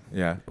bring long. up.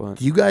 Yeah. But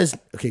Do you guys?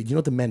 Okay, do you know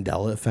what the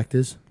Mandela effect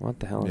is? what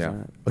the hell is Yeah.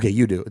 that? Okay,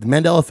 you do. The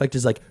Mandela effect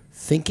is like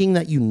thinking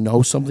that you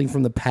know something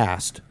from the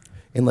past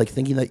and like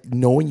thinking that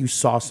knowing you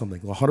saw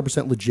something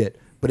 100% legit,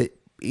 but it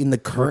in the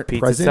current Repeats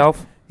present,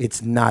 itself?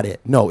 it's not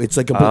it. No, it's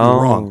like completely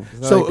Oh. wrong.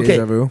 Is that So like okay,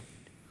 deja vu?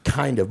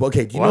 kind of.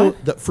 Okay, do you What? know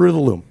the Fruit of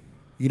the Loom?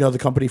 You know the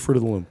company Fruit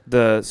of the Loom,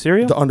 The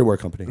cereal? the underwear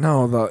company.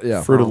 No,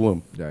 Fruit of the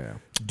Loom. Yeah, yeah.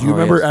 Do you Oh,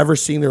 remember yes. ever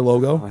seeing their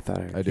logo? I thought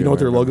I heard. I do. You know what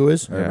their remember. logo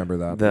is? I remember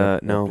that. The-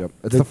 Yep, no. yep.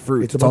 It's the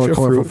fruit. It's a all bunch the of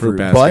colorful fruit. fruit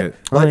But, basket.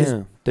 Oh, it's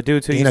yeah. The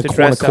dudes who in used a to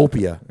dress up.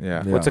 cornucopia.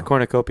 Yeah. What's a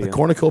cornucopia? The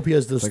cornucopia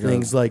is those It's like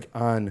things like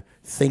on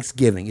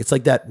Thanksgiving. It's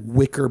like that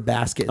wicker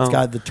basket. It's Oh.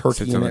 got the turkey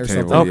Sits in on it the or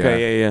table. something.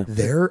 Okay, yeah.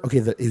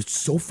 It's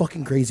so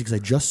fucking crazy because I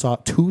just saw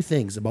 2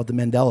 things about the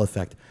Mandela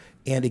effect,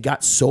 and it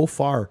got so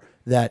far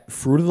that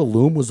Fruit of the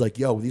Loom was like,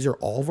 "Yo, these are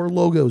all of our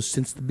logos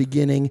since the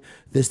beginning.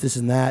 This,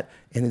 and that,"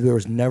 and there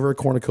was never a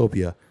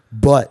cornucopia,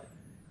 but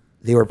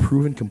they were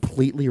proven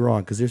completely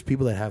wrong because there's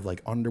people that have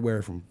like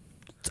underwear from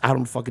I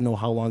don't fucking know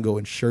how long ago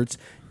and shirts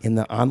on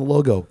the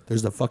logo.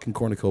 There's the fucking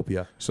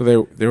cornucopia. So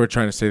they were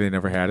trying to say they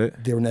never had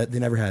it. They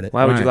never had it.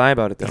 Why would you Why? lie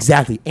about it though?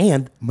 Exactly.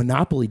 And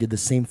Monopoly did the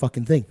same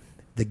fucking thing.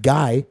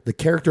 The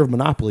character of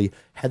Monopoly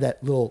had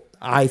that little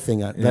eye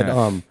thing on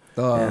that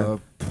The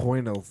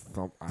point of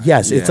thumb.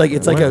 yes, it's Yeah.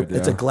 like What?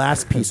 it's a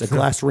glass piece, a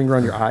glass ring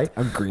around your eye.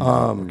 I'm greened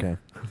out. Okay.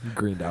 I'm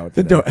greened out.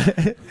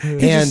 And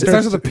It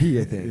starts with a P,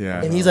 I think.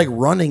 Yeah. and he's like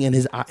running and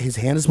his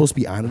hand is supposed to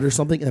be on it or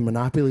something, and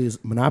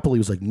Monopoly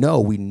was like, "No,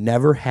 we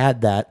never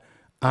had that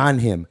on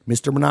him,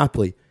 Mr.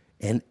 Monopoly."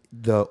 And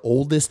the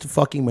oldest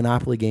fucking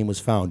Monopoly game was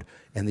found,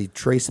 and they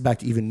traced it back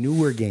to even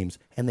newer games,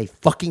 and they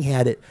fucking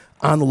had it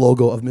on the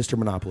logo of Mr.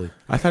 Monopoly.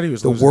 I thought he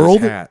was The losing world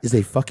his hat. is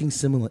a fucking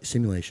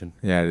simulation.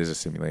 Yeah, it is a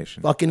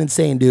simulation. Fucking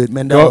insane, dude.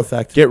 Mandela Go,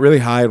 effect. get really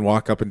high and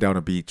walk up and down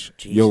a beach.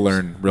 Jesus. You'll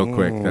learn real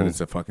quick that it's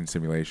a fucking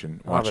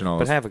simulation. Watching all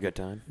but this, have a good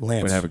time.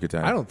 Lance. but have a good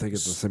time. I don't think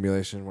it's a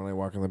simulation when I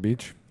walk on the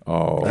beach.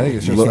 Oh, I think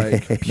it's just look,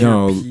 like pure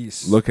no.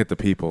 peace. Look at the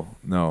people.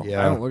 No,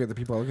 Yeah. I don't look at the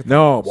people. I look at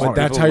no. the But water.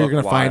 that's how People you're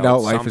gonna look find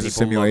wild. out life Some is a people look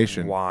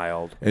simulation.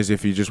 Wild. Is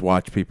if you just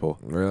watch people.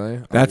 Really?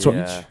 That's what,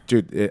 Yeah.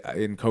 dude.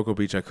 In Cocoa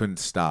Beach, I couldn't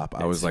stop.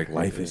 I was like,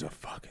 life is a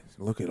fucking.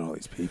 Look at all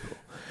these people.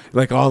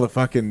 Like all the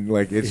fucking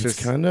like. It's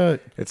just kind of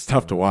It's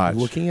tough to watch.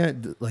 looking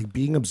at like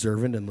being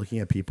observant and looking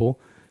at people.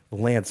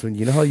 Lance, when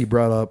you know how you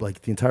brought up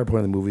like the entire point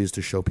of the movie is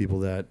to show people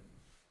that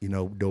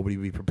nobody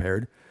would be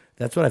prepared.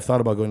 That's what I've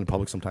thought about going to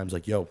public sometimes.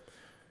 Like, yo,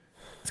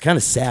 it's kind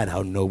of sad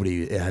how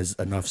nobody has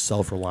enough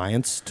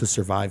self-reliance to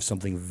survive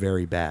something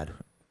very bad.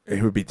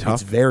 It would be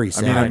tough. It's very I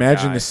sad. mean, I'd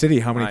imagine die. the city.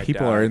 How many I'd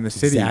people die. are in the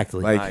city?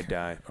 Exactly. Like, I'd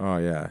die. oh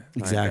yeah.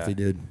 Exactly,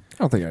 dude.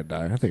 I don't think I'd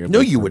die. I think I'd No,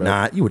 live you for a would bit.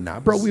 not. You would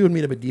not, bro. We would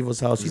meet up at Devo's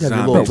house. You'd have your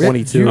Zombie. little Bro,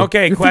 22.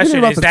 Okay, You're question: thinking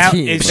about Is the that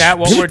team. is that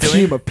what Get we're a team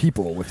doing? of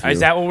people with you. Is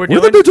that what we're We're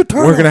doing? the Ninja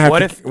Turtles. We're gonna have What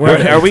to. if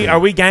we're are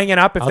we ganging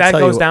up if that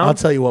goes down? I'll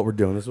tell you what we're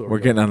doing. This is what we're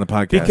getting on the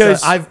podcast.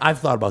 Because- I've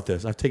thought about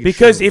this. I've taken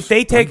Because shows. if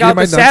they take getting out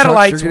my the nunchucks, you're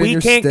satellites, getting we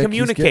your can't stick, he's getting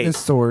communicate. his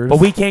sword. But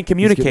we can't He's getting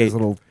communicate. his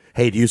little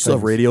hey, do you still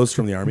have things. radios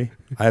from the army?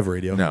 I have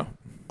radio. no,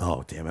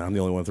 Oh damn it! I'm the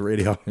only one with a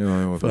radio. you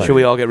know, with Should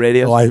we all get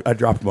radios? Oh, I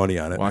dropped money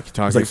on it.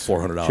 Walkie-talkies? It was like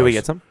 $400. Should we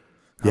get some?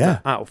 Yeah.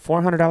 Oh,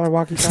 $400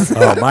 walkie-talkie.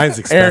 Oh, mine's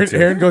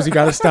expensive. Aaron goes. You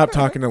got to stop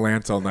talking to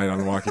Lance all night on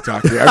the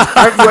walkie-talkie.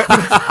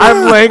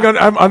 I'm laying on.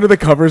 I'm under the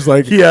covers,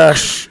 like Yeah.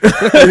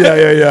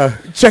 yeah.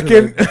 check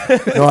in.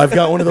 No, I've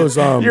got one of those.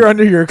 You're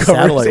under your covers.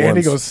 satellite Andy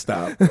ones. goes,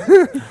 stop.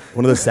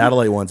 One of the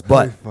satellite ones.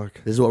 But fuck.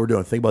 this is what we're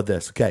doing. Think about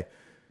this. Okay,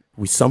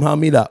 we somehow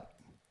meet up.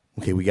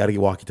 Okay, we got to get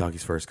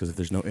walkie-talkies first because if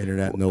there's no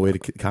internet, no way to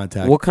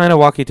contact, What kind of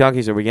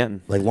walkie-talkies are we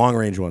getting? like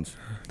long-range ones.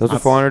 Those are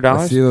I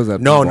 $400. see those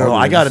at No, Walgreens.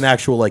 I got an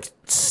actual like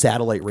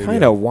satellite radio,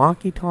 Kind of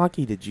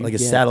walkie-talkie did you like a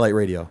get? satellite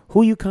radio.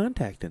 Who are you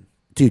contacting?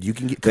 Dude, you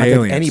can get The contact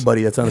aliens.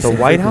 anybody that's on the The same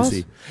White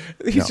frequency.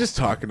 House? He's just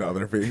talking to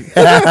other people.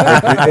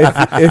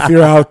 if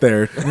you're out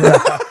there,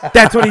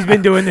 That's what he's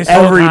been doing this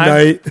whole Every time.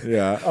 night.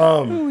 yeah.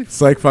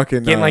 It's like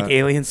fucking Getting like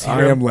alien serum.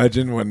 I Am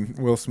Legend when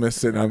Will Smith's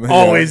sitting on the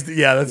Always,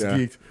 yeah, that's Yeah.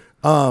 geeked.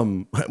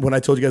 When I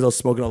told you guys I was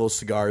smoking all those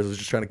cigars, I was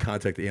just trying to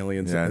contact the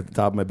aliens Yeah. at the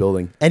top of my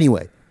building.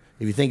 Anyway,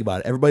 if you think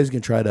about it, everybody's gonna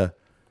try to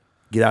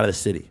get out of the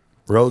city.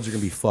 Roads are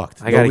gonna be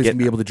fucked. I gotta Nobody's get- gonna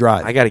be able to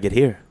drive. I got to get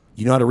here.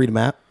 You know how to read a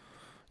map?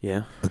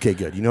 Yeah. Okay,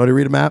 good. You know how to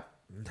read a map?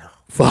 No.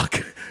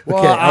 Fuck. Well,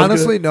 okay, I was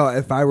honestly, gonna- no.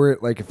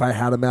 If I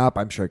had a map,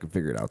 I'm sure I could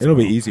figure it out. It'll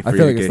be somehow. easy for I you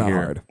feel to like it's get not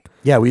here. hard.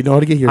 yeah, we know how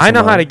to get here. I know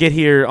somehow. how to get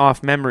here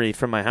off memory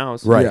from my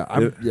house. Right.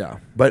 Yeah.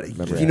 But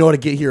you know how to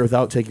get here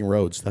without taking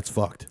roads. That's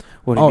fucked.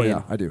 What do you Oh mean?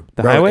 yeah, I do.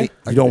 The Bro, highway?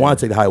 You don't want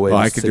to take the highway. Well,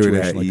 in a I could do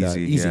situation that like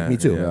easy. Easy. Yeah, Me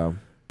too. Yeah.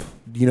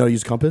 Do you know how to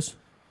use a compass?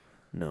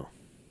 No.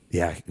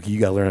 Yeah, you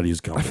gotta learn how to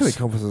use a I compass. feel like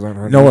compasses aren't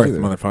hard. North, to use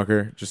either.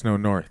 motherfucker. Just know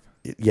north.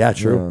 Yeah,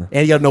 true. Yeah.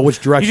 And you gotta know which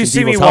You direction. just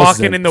see me Devo's house is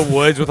walking in the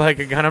woods with like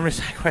a gun. I'm just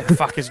like, where the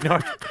fuck is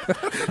north?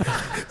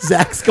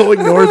 Zach's going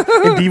north,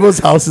 and Devo's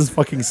house is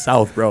fucking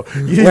south, bro.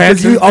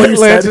 Lance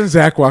and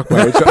Zach walk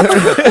by each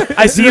other.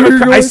 I see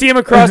him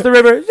across the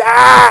river.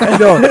 I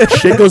know.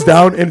 Shit goes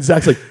down, and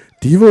Zach's like,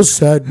 Devo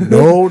said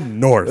no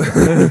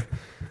north.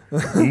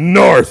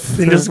 North.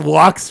 And just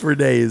walks for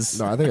days.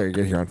 No, I think I can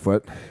get here on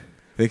foot.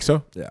 Think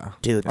so? Yeah.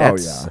 Dude,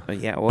 that's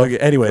yeah. Well, Okay,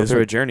 anyways.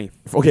 through a journey.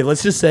 Okay,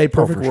 let's just say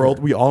perfect for world.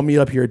 sure. We all meet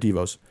up here at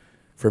Devo's.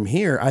 From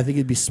here, I think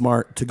it'd be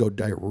smart to go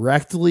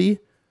directly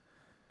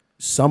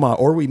somehow,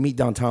 or we meet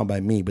downtown by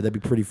me, but that'd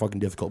be pretty fucking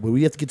difficult. But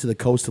we have to get to the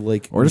coast of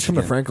Lake Or just come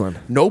to Michigan. Franklin.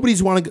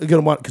 Nobody's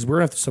gonna want because we're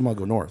gonna have to somehow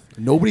go north.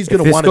 Nobody's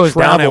gonna this want to goes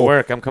down travel at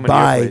work, I'm coming to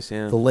your by place,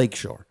 yeah. the lake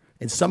shore,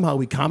 and somehow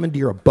we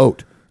commandeer a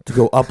boat to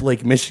go up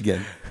Lake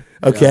Michigan.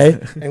 Okay,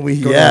 and we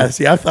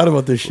see, I've thought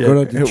about this shit.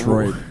 Go to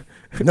Detroit.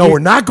 No, we're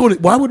not going.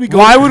 Why would we go?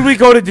 Why would we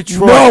go to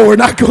Detroit? No, we're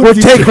not going. to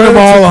take them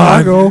all on.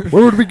 Chicago.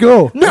 Where would we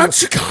go? Not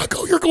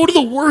Chicago. You're going to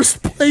the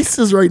worst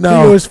places right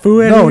now.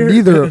 No,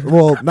 neither.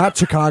 Well, not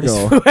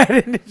Chicago.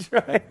 in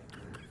Detroit.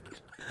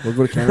 We'll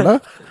go to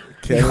Canada.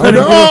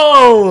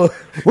 No,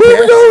 Where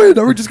are we going?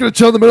 Are we just going to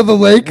chill in the middle of the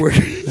lake?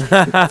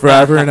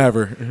 Forever and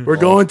ever. we're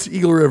going to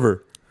Eagle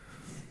River,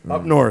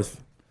 up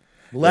north.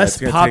 Less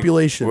it's gonna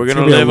population. We're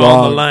gonna gonna be a live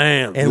long- on the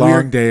land. and Long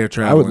we're day of I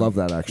traveling. would love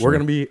that, actually. we're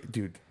gonna be,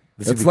 dude.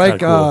 This It's would be like,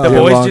 kinda cool. The be a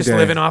boys long just day.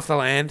 living off the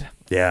land.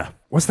 yeah.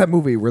 What's that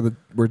movie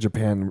where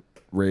Japan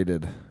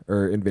raided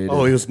or invaded?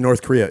 Oh, it was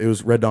North Korea. It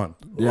was Red Dawn.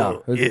 yeah.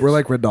 It- We're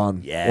like Red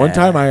Dawn. Yeah. One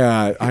time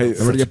Everybody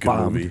Such a get good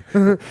bombed.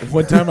 movie.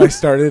 one time I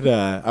started.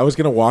 I was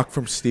gonna walk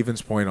from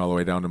Stevens Point all the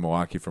way down to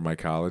Milwaukee for my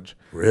college.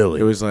 Really?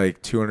 It was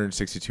like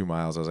 262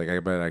 miles. I was like, I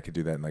bet I could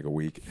do that in like a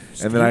week.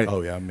 And then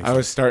I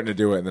was starting to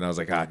do it, and then I was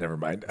like, never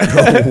mind.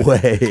 No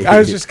way. I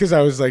was just because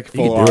I was like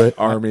full can do it.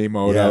 army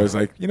mode. Yeah. I was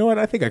like, you know what?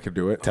 I think I could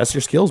do it. Test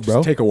your skills, bro.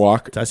 Just take a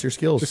walk. Test your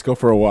skills. Just go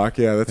for a walk.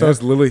 Yeah, that's what I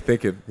was literally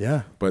thinking.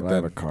 yeah. But Well, I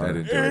then have a car. I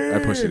didn't do it.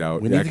 I pushed it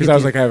out. We Yeah, need to because get I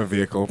was these- like, I have a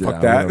vehicle. Yeah,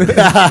 Fuck that. we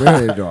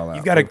don't need to do all that.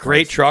 You've got a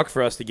great truck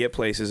for us to get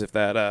places if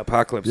that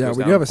apocalypse Yeah, goes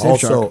we down. do have a safe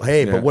Also, truck.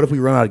 hey, Yeah. but what if we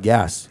run out of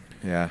gas?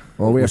 Yeah.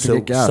 Well, we have to So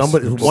get gas.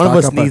 somebody, We'll one of stock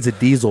us up needs a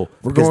diesel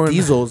We're because going-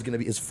 diesel is going to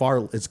be it's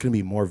going to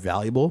be more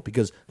valuable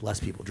because less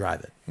people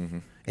drive it,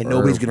 and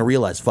nobody's going to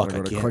realize. Fuck, We're I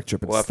going to can't. Quick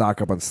Trip and Well,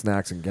 stock up on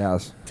snacks and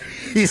gas.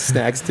 He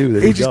snacks too.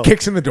 There He you just go.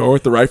 kicks in the door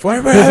with the rifle.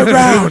 Everybody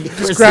around. Where's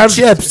Just the grabs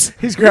chips.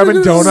 He's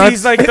grabbing donuts.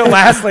 He's like the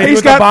last lady He's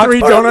with got the box. 3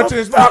 donuts in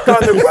his mouth on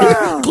the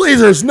ground.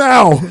 Glazers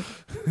now.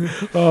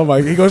 Oh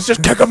my! He goes,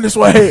 just kick him this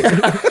way.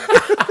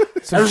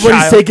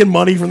 Everybody's taking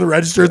money from the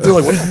register. They're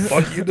like, "What the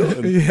fuck are you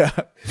doing?" Yeah.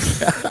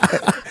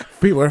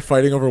 People are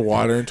fighting over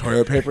water and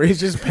toilet paper. He's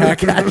just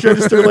packing Cash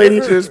register lady.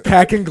 just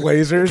packing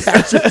glazers.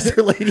 Cash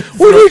register lady.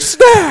 We need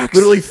snacks.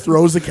 Literally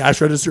throws the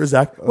cash register.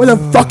 Zach, why the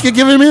fuck you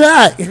giving me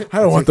that? I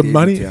don't want the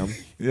money. ATM.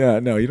 Yeah,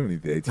 no, you don't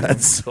need the ATM.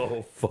 That's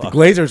so fucked.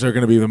 Glazers are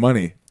going to be the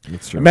money.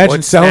 That's true. Imagine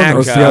What selling snack,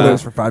 those Those to the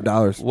others. others for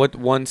 $5. What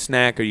one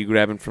snack are you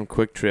grabbing from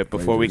Quick Trip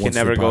before we can Once the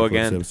never go apocalypse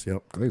again? hits,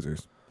 Yep.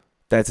 Glazers.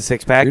 That's a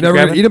 6-pack. You're never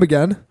going to eat them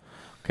again.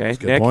 Okay,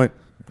 Good Nick. point.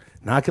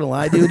 Not gonna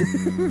lie, dude.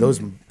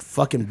 Those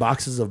fucking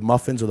boxes of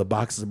muffins or the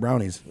boxes of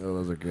brownies. Oh,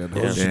 those are good.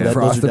 Yeah. Those Yeah. Those are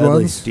frosted deadly.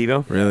 ones.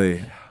 Devo.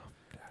 Really?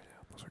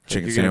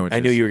 Chicken You're gonna- sandwiches. I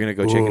knew you were gonna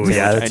go chicken Ooh, sandwich.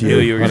 yeah, I that's knew you.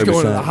 you were Just gonna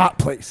going go. to the hot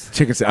place.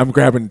 Chicken. I'm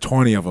grabbing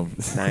 20 of them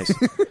Nice.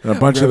 and a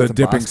bunch of the Grabbing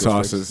dipping Tabasco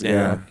sauces. sticks.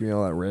 Yeah. Give me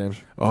all that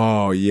ranch.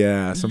 Oh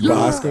yeah, some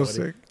Bosco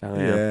stick. Oh,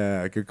 yeah.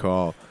 Yeah, good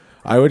call.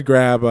 I would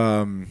grab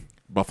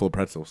buffalo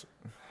pretzels.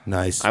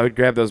 Nice. I would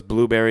grab those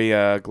blueberry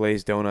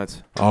glazed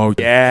donuts. Oh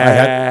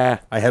Yeah.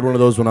 I had one of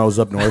those when I was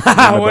up north. with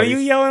my What are you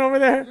buddies. yelling over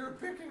there?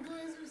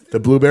 The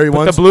blueberry The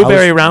ones.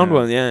 blueberry I was- round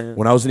one. Yeah.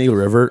 When I was in Eagle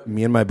River,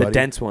 me and my The buddy,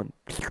 dense one.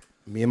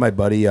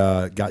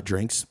 got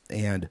drinks,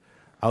 and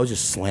I was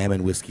just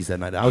slamming whiskeys that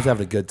night. I was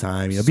having a good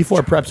time. You know,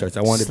 before prep starts,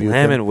 I wanted to be with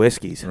them. Slamming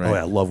whiskeys. Oh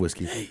yeah, I love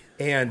whiskey.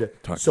 And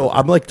Talk so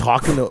I'm like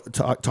talking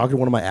to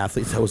one of my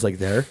athletes that was like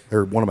there,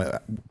 or one of my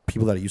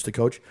people that I used to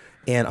coach.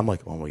 And I'm like,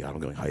 oh my God, I'm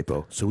going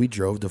hypo. So we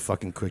drove to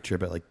fucking Quick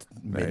Trip at like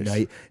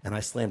midnight, and I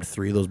slammed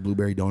 3 of those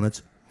blueberry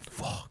donuts.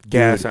 Fuck,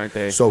 Gas, dude. aren't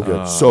they? So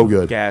good, so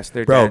good. Gas.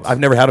 They're Bro, dense. I've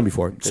never had them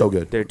before. So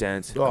good. They're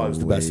dense. Oh, it was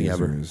the best thing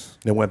ever. Lasers.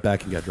 Then went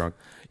back and got drunk.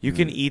 You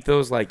can eat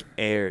those like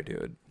air,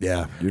 dude.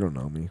 Yeah. You don't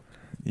know me.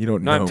 You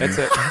don't No, know. that's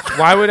a.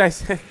 Why would I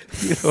say?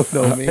 You don't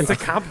know me. That's a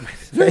compliment.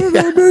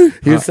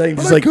 He was saying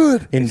just I like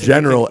could. in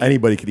general,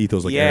 anybody could eat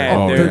those like Yeah,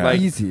 Oh, they're yeah.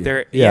 like Easy.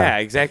 they're Yeah. yeah,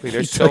 exactly.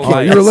 They're so Oh,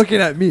 light. you were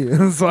looking at me.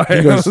 That's why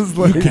I goes, was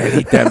like, can't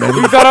eat that many.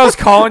 You thought I was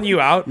calling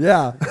you out?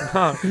 yeah.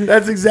 Huh.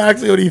 That's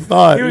exactly what he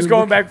thought. He was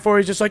going back before.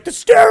 He's just like the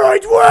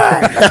steroids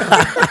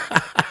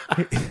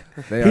work.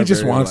 He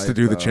just wants to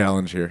do the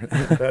challenge here.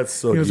 That's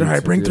so He goes, cute. all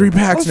right, bring dude. 3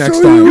 packs I'll next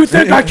show time. you. You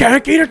think I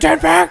can't eat a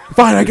 10-pack?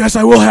 Fine, I guess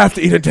I will have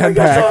to eat a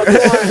 10-pack.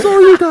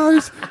 Sorry,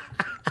 guys.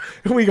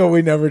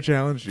 We never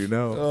challenged you,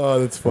 no. Oh,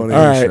 that's funny.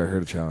 All right. Sure, I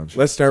heard a challenge.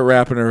 Let's start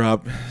wrapping her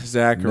up.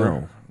 Zach,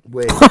 No.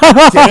 Wait.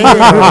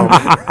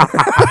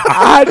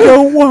 I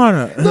don't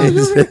want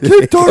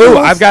to. Oh,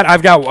 I've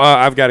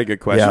got a good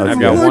question. Yeah, I've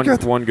let's got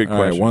do it. one good All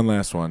right, question. one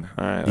last one.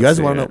 All right, You guys let's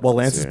want to see know? it. While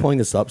Lance Let's is see it. pulling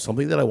this up,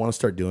 something that I want to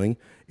start doing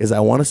is I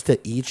want us to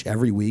each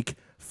every week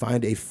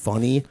find a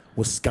funny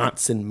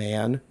Wisconsin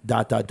man ...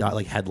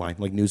 like headline,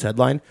 like news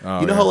headline.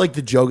 Oh, you know yeah. how like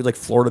the joke is like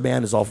Florida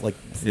man is all like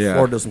Yeah.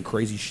 Florida does some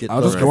crazy shit.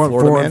 I'll just like go on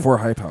Florida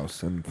 414 Hype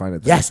House and find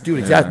it. Yes, dude,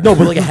 exactly. No,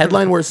 but like a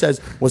headline where it says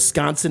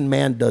Wisconsin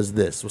man does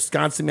this,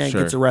 Wisconsin man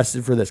Sure. gets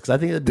arrested for this, because I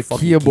think that'd be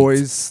fucking Kia Keats.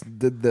 Boys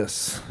did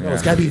this. No,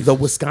 it's got to be the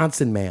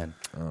Wisconsin man,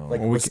 like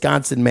Well,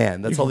 Wisconsin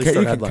man. That's all they you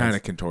start can headlines. kind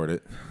of contort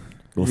it.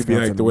 You could be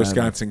like the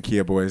Wisconsin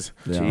Kia Boys.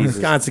 Yeah.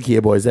 Wisconsin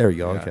Kia Boys. There we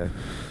go. Yeah. Okay.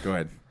 Go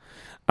ahead.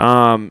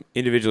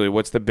 Individually,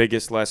 what's the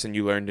biggest lesson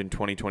you learned in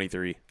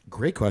 2023?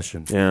 Great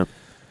question. Yeah.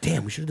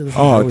 Damn, we should have done this.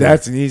 Oh, earlier.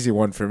 that's an easy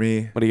one for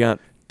me. What do you got?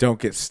 Don't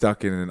get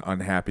stuck in an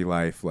unhappy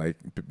life, like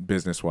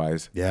business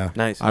wise. Yeah.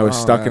 Nice. I was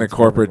Oh, stuck yeah, in a that's a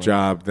corporate good one.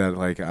 job that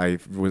like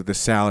the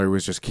salary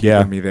was just keeping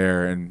Yeah. me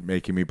there and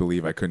making me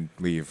believe I couldn't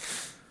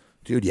leave.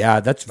 Dude, yeah,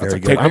 that's very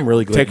good. take a- I'm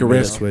really glad take you a made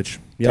risk. that switch.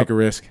 Take Yep. a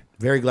risk.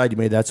 Very glad you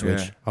made that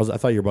switch. Yeah. I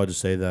thought you were about to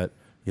say that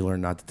you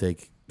learned not to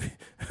take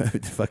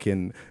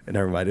fucking.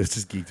 Never mind. It was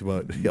just geeked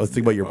about. I was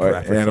thinking about your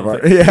prep. or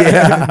something.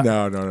 Yeah.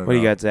 No. What do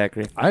you got,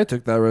 Zachary? I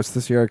took that risk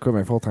this year. I quit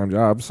my full-time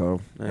job,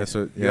 so That's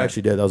what. You Yeah.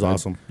 actually did. That was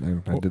awesome.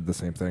 I did the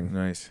same thing.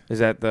 Nice. Is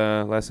that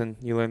the lesson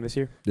you learned this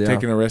year? Yeah.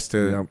 Taking a risk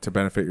to Yep. to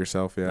benefit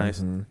yourself. Yeah.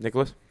 Nice.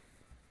 Nicholas?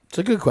 It's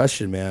a good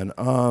question, man.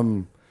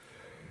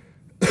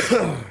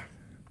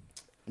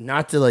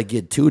 Not to like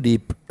get too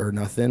deep or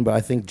nothing, but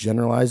I think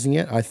generalizing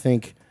it, I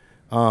think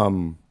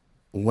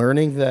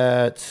learning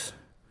that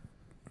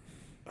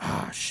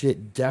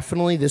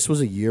definitely this was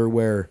a year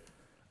where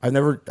I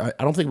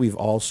don't think we've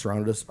all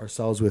surrounded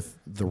ourselves with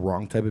the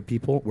wrong type of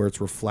people where it's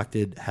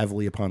reflected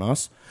heavily upon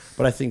us.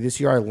 But I think this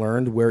year I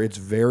learned where it's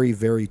very,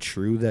 very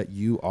true that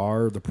you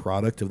are the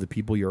product of the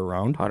people you're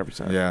around.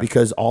 100%. Yeah.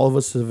 Because all of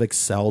us have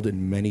excelled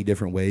in many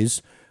different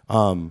ways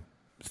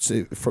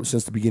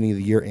since the beginning of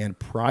the year and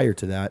prior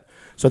to that.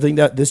 So I think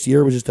that this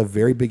year was just a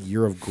very big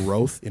year of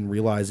growth in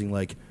realizing,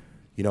 like,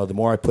 you know, the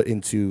more I put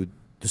into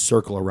the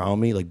circle around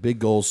me, like big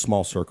goals,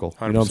 small circle.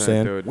 You know what I'm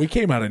saying? Dude. We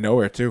came out of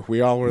nowhere too.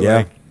 We all were Yeah.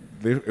 like,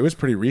 it was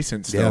pretty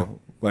recent still. Yeah.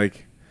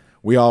 Like,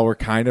 we all were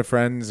kind of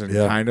friends and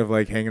Yeah. kind of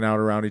like hanging out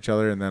around each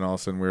other, and then all of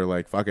a sudden we were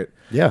like, "Fuck it,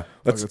 Yeah.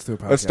 let's do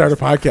a let's start a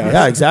podcast."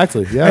 Yeah,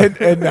 exactly. Yeah.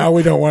 and now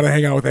we don't want to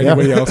hang out with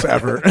anybody else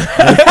ever.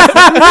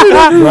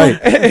 Right.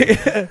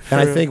 And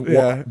I think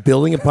Yeah.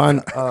 building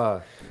upon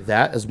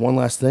that as one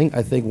last thing,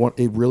 I think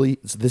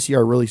this year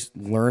I really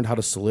learned how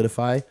to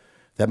solidify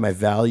that my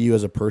value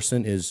as a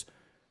person is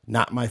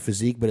not my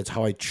physique, but it's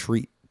how I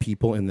treat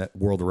people in that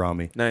world around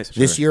me. Nice.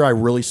 This year I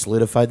really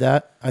solidified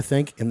that, I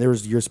think, and there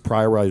was years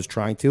prior where I was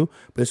trying to,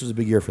 but this was a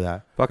big year for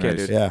that. Fuck yeah, Nice.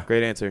 dude. Yeah.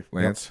 Great answer.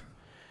 Lance,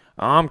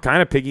 I'm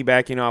kind of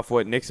piggybacking off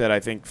what Nick said. I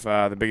think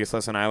the biggest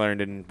lesson I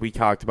learned, and we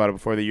talked about it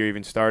before the year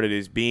even started,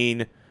 is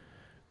being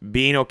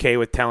okay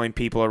with telling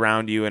people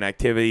around you and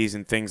activities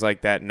and things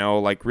like that no,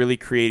 like really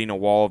creating a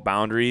wall of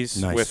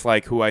boundaries Nice. with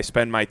like who I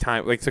spend my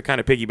time, like to kind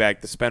of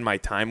piggyback to spend my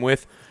time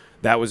with.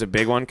 That was a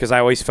big one because I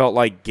always felt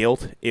like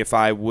guilt if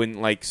I wouldn't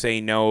like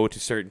say no to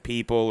certain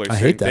people or I certain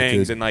hate that,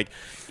 things, dude. and like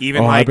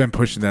even I've like been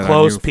pushing that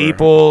close on you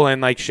people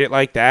and like shit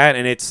like that.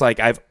 And it's like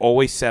I've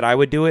always said I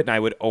would do it, and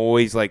I would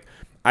always like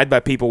I'd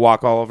let people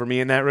walk all over me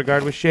in that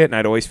regard with shit, and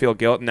I'd always feel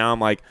guilt. And now I'm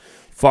like,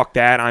 fuck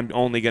that. I'm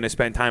only gonna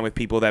spend time with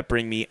people that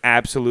bring me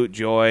absolute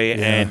joy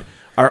and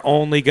are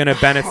only gonna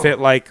benefit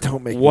like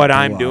Don't make me what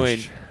I'm blush. doing.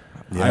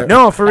 Yeah.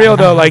 No, for real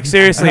though. Like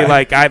seriously,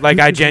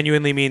 I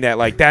genuinely mean that.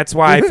 Like that's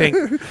why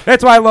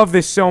I love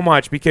this so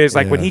much because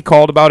like when Yeah. he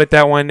called about it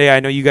that one day,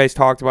 I know you guys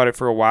talked about it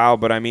for a while,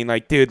 but I mean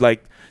like, dude,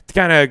 like to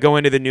kind of go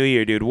into the new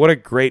year, dude. What a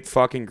great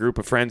fucking group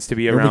of friends to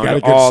be And we around got a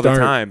good all the start.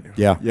 time.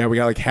 Yeah. Yeah, we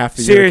got like half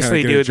the year.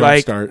 Seriously, to kinda get a dude, jump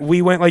like start.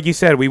 we went, like you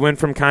said, we went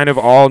from kind of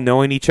all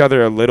knowing each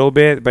other a little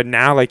bit, but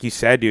now, like you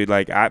said, dude,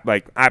 I'm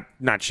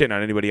not shitting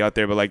on anybody out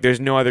there, but like, there's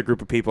no other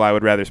group of people I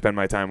would rather spend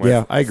my time with.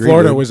 Yeah, I agree.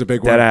 Florida dude. was a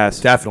big Dead one. ass.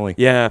 Definitely.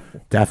 Yeah,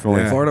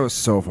 Definitely. Yeah. Florida was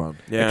so fun.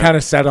 yeah. It kind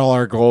of set all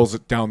our goals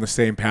down the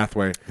same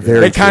pathway. Very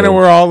they kind of true.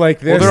 were all like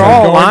this. they're like,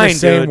 all going aligned, the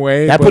same dude.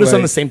 way. That but, put us on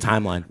like- the same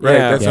timeline. Right,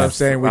 Yeah. that's what Yeah. I'm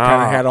saying. We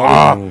kind of had all.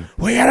 Oh.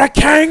 We had a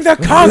king to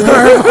conquer.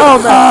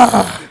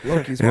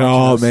 Loki's It watching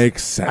all us.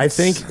 makes sense. I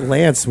think,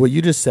 Lance, what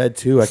you just said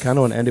too, I kind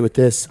of want to end it with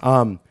this.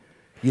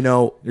 You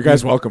know, you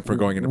guys welcome for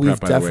going into we've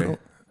prep. By the way,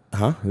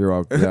 Huh? You're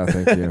all, yeah,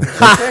 thank you.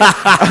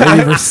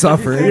 Thank you for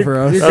suffering for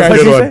us. you That's guys,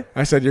 a good one.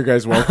 I said you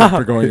guys welcome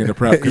for going into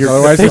prep because You're-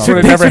 otherwise this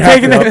would have Thanks never for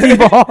taking happened.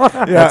 that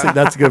T-ball. That's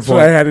a good That's point.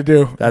 what I had to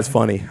do. That's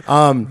funny.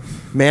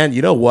 Man,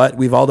 you know what?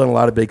 We've all done a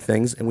lot of big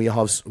things, and we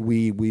all have,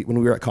 we when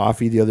we were at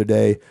coffee the other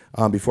day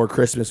before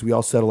Christmas, we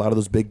all set a lot of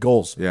those big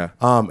goals. Yeah.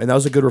 And that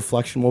was a good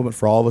reflection moment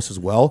for all of us as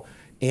well.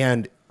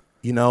 And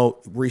you know,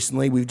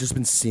 recently we've just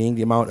been seeing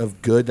the amount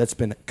of good that's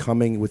been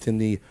coming within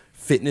the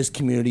fitness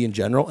community in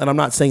general. And I'm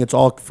not saying it's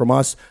all from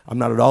us. I'm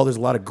not at all. There's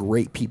a lot of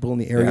great people in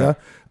the area.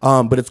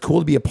 But it's cool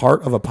to be a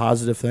part of a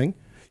positive thing,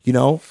 you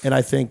know? And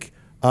I think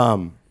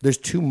there's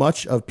too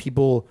much of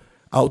people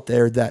out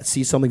there that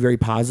see something very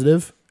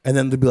positive and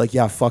then they'll be like,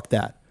 yeah, fuck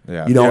that.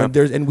 Yeah. You know,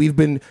 Yeah. and we've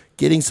been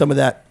getting some of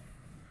that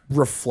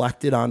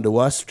reflected onto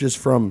us just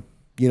from,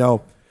 you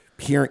know,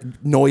 hearing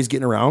noise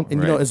getting around.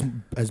 And, you know, Right.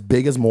 as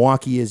big as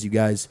Milwaukee is, you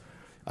guys,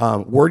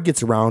 word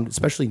gets around,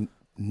 especially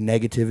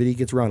negativity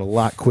gets around a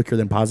lot quicker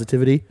than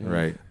positivity.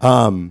 Right.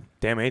 Damn,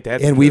 ain't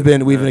that? And we've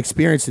been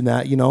experiencing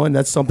that, and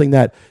that's something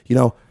that,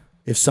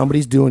 if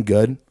somebody's doing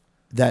good,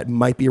 that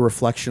might be a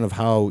reflection of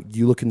how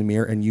you look in the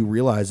mirror and you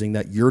realizing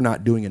that you're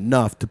not doing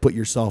enough to put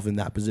yourself in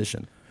that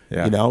position.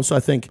 Yeah. So I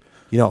think,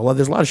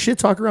 there's a lot of shit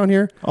talk around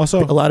here.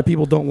 Also, a lot of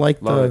people don't like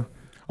the.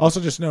 Also,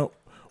 just know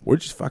we're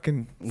just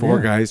fucking four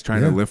guys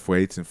trying to lift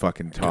weights and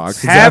fucking talk.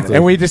 Exactly.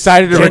 And we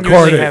decided to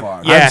record it.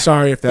 I'm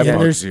sorry if that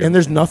bugs you. And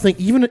there's nothing,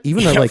 even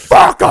like,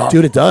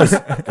 dude, it does.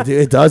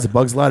 It does. It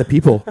bugs a lot of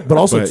people. But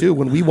also, too,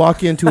 when we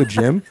walk into a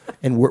gym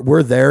and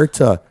we're there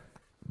to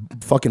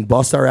fucking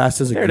bust our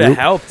ass as a there group. To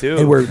help, too.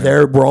 And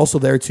we're also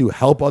there to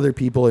help other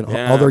people and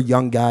other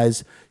young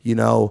guys,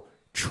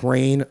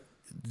 train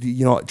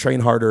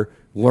harder,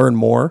 learn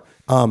more.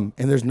 And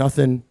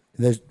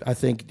I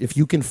think if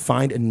you can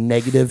find a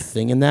negative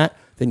thing in that,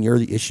 then you're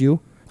the issue.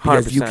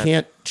 Because 100%. you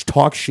can't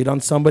talk shit on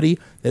somebody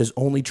that is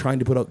only trying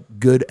to put out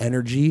good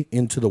energy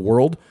into the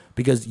world,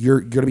 because you're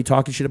going to be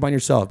talking shit about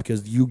yourself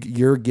because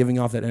you're giving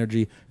off that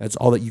energy. That's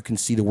all that you can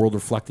see the world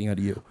reflecting out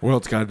of you.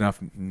 World's got enough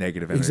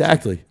negative energy.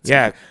 Exactly.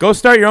 Yeah, go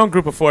start your own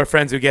group of 4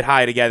 friends who get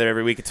high together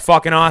every week. It's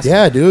fucking awesome.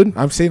 Yeah, dude.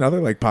 I'm seeing other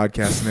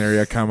podcasts in the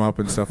area come up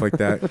and stuff like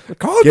that.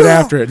 Get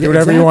after it. Do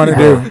whatever you want to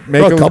do.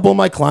 Bro, a couple of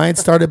my clients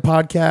started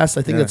podcasts.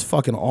 I think that's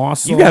fucking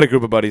awesome. You got a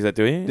group of buddies that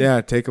do you?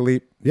 Yeah, take a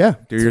leap. Yeah.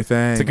 Do your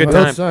thing. It's a good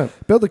time.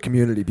 100%. Build a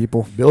community,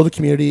 people. Build a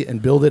community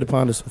and build it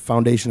upon a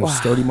foundation of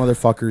sturdy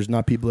motherfuckers,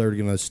 not people that are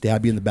going to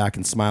stab you in the back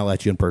and smile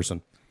at you in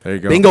person. There you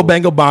go. Bingo,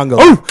 bango, bongo.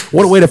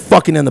 What a way to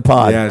fucking end the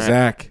pod. Yeah,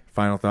 Zach,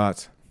 final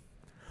thoughts.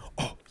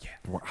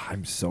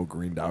 I'm so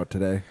greened out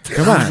today.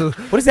 Come on.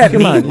 What does that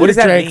mean? What does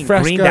that Drake mean?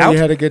 Fresco, Greened out? You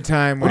had a good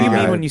time. What do you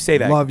mean when you say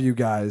that? Love you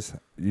guys.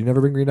 You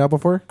never been greened out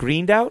before?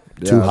 Greened out?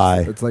 Too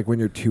high. It's like when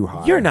you're too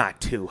high. You're not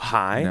too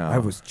high. No. I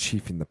was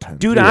chiefing the pen.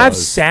 Dude, I've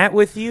sat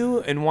with you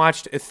and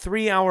watched a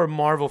 3-hour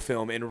Marvel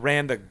film and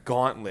ran the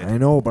gauntlet. I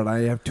know, but I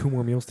have 2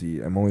 more meals to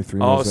eat. I'm only 3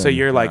 meals Oh, so in.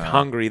 you're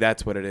hungry.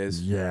 That's what it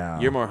is. Yeah.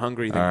 You're more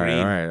hungry than All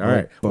green. right, all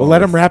right. Both. Well,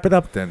 let him wrap it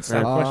up then.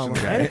 Stop questions,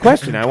 I had guys. a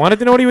question. I wanted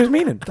to know what he was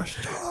meaning.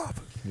 Shut up.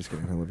 I'm just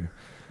kidding. I love you.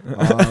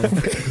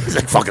 He's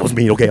like, fuck, it was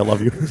me. Okay, I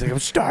love you. He's like, I'm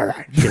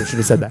starving. Should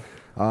have said that.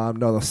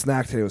 No, the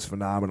snack today was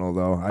phenomenal,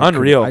 though.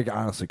 Unreal. I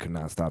honestly could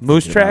not stop.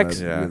 Moose thinking about Tracks?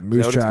 it. Yeah. Moose Is that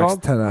what it's Tracks,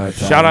 called? 10 out of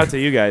 10. Shout out to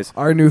you guys.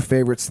 Our new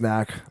favorite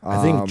snack.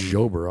 I think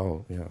Joe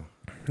Bro. Yeah.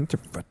 What's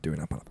your foot doing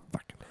up on the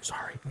fucking...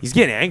 Sorry. He's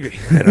getting angry.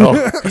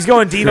 He's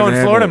going Devo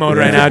in Florida mode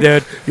right now,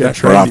 dude. Yeah,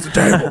 trend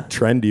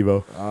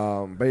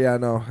Devo. But yeah,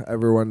 no,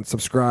 everyone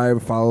subscribe,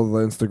 follow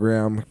the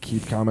Instagram,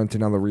 keep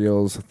commenting on the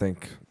reels. I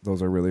think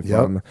those are really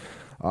fun.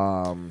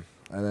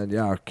 And then,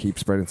 yeah, keep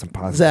spreading some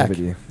Zach,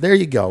 positivity. there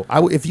you go.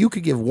 If you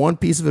could give one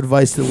piece of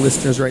advice to the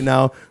listeners right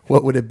now,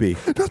 what would it be?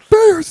 Just be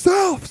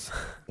yourselves.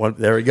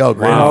 There we go.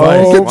 Great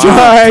Oh, advice.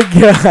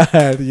 my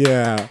God.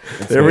 Yeah.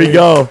 There we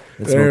go.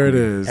 There it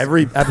is.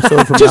 Every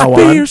episode from Just now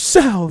be on,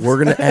 yourself.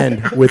 we're going to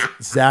end with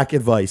Zach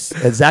advice.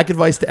 And Zach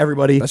advice to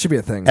everybody That should be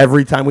a thing.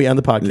 every time we end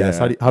the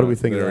podcast. Yeah. How do we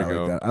think of There that? we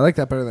go. I like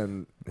that better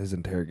than his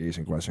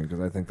interrogation question, because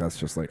I think that's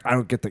just like, I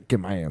don't get to get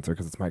my answer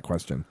because it's my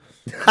question.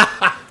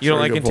 You don't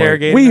like good point.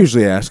 interrogating? We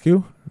usually ask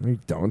you. We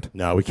don't.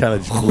 No, we kind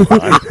of just move on.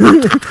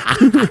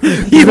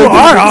 You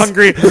are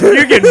hungry.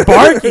 You're getting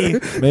barky.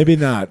 Maybe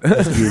not. All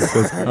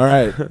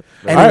right. All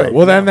Anyway. right.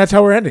 Well, then that's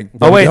how we're ending.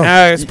 Oh, wait.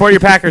 Support your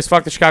Packers.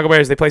 Fuck the Chicago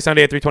Bears. They play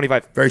Sunday at 3:25.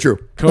 Very true.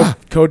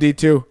 Code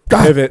D2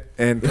 Pivot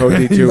and Code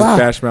D2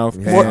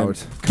 Bashmouth. Yeah.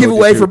 And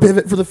Giveaway Code for D2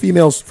 Pivot for the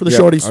females, for the Yeah.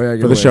 shorties. Oh,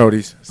 yeah, for the giveaway.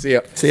 shorties. See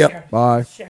ya. See ya. Bye.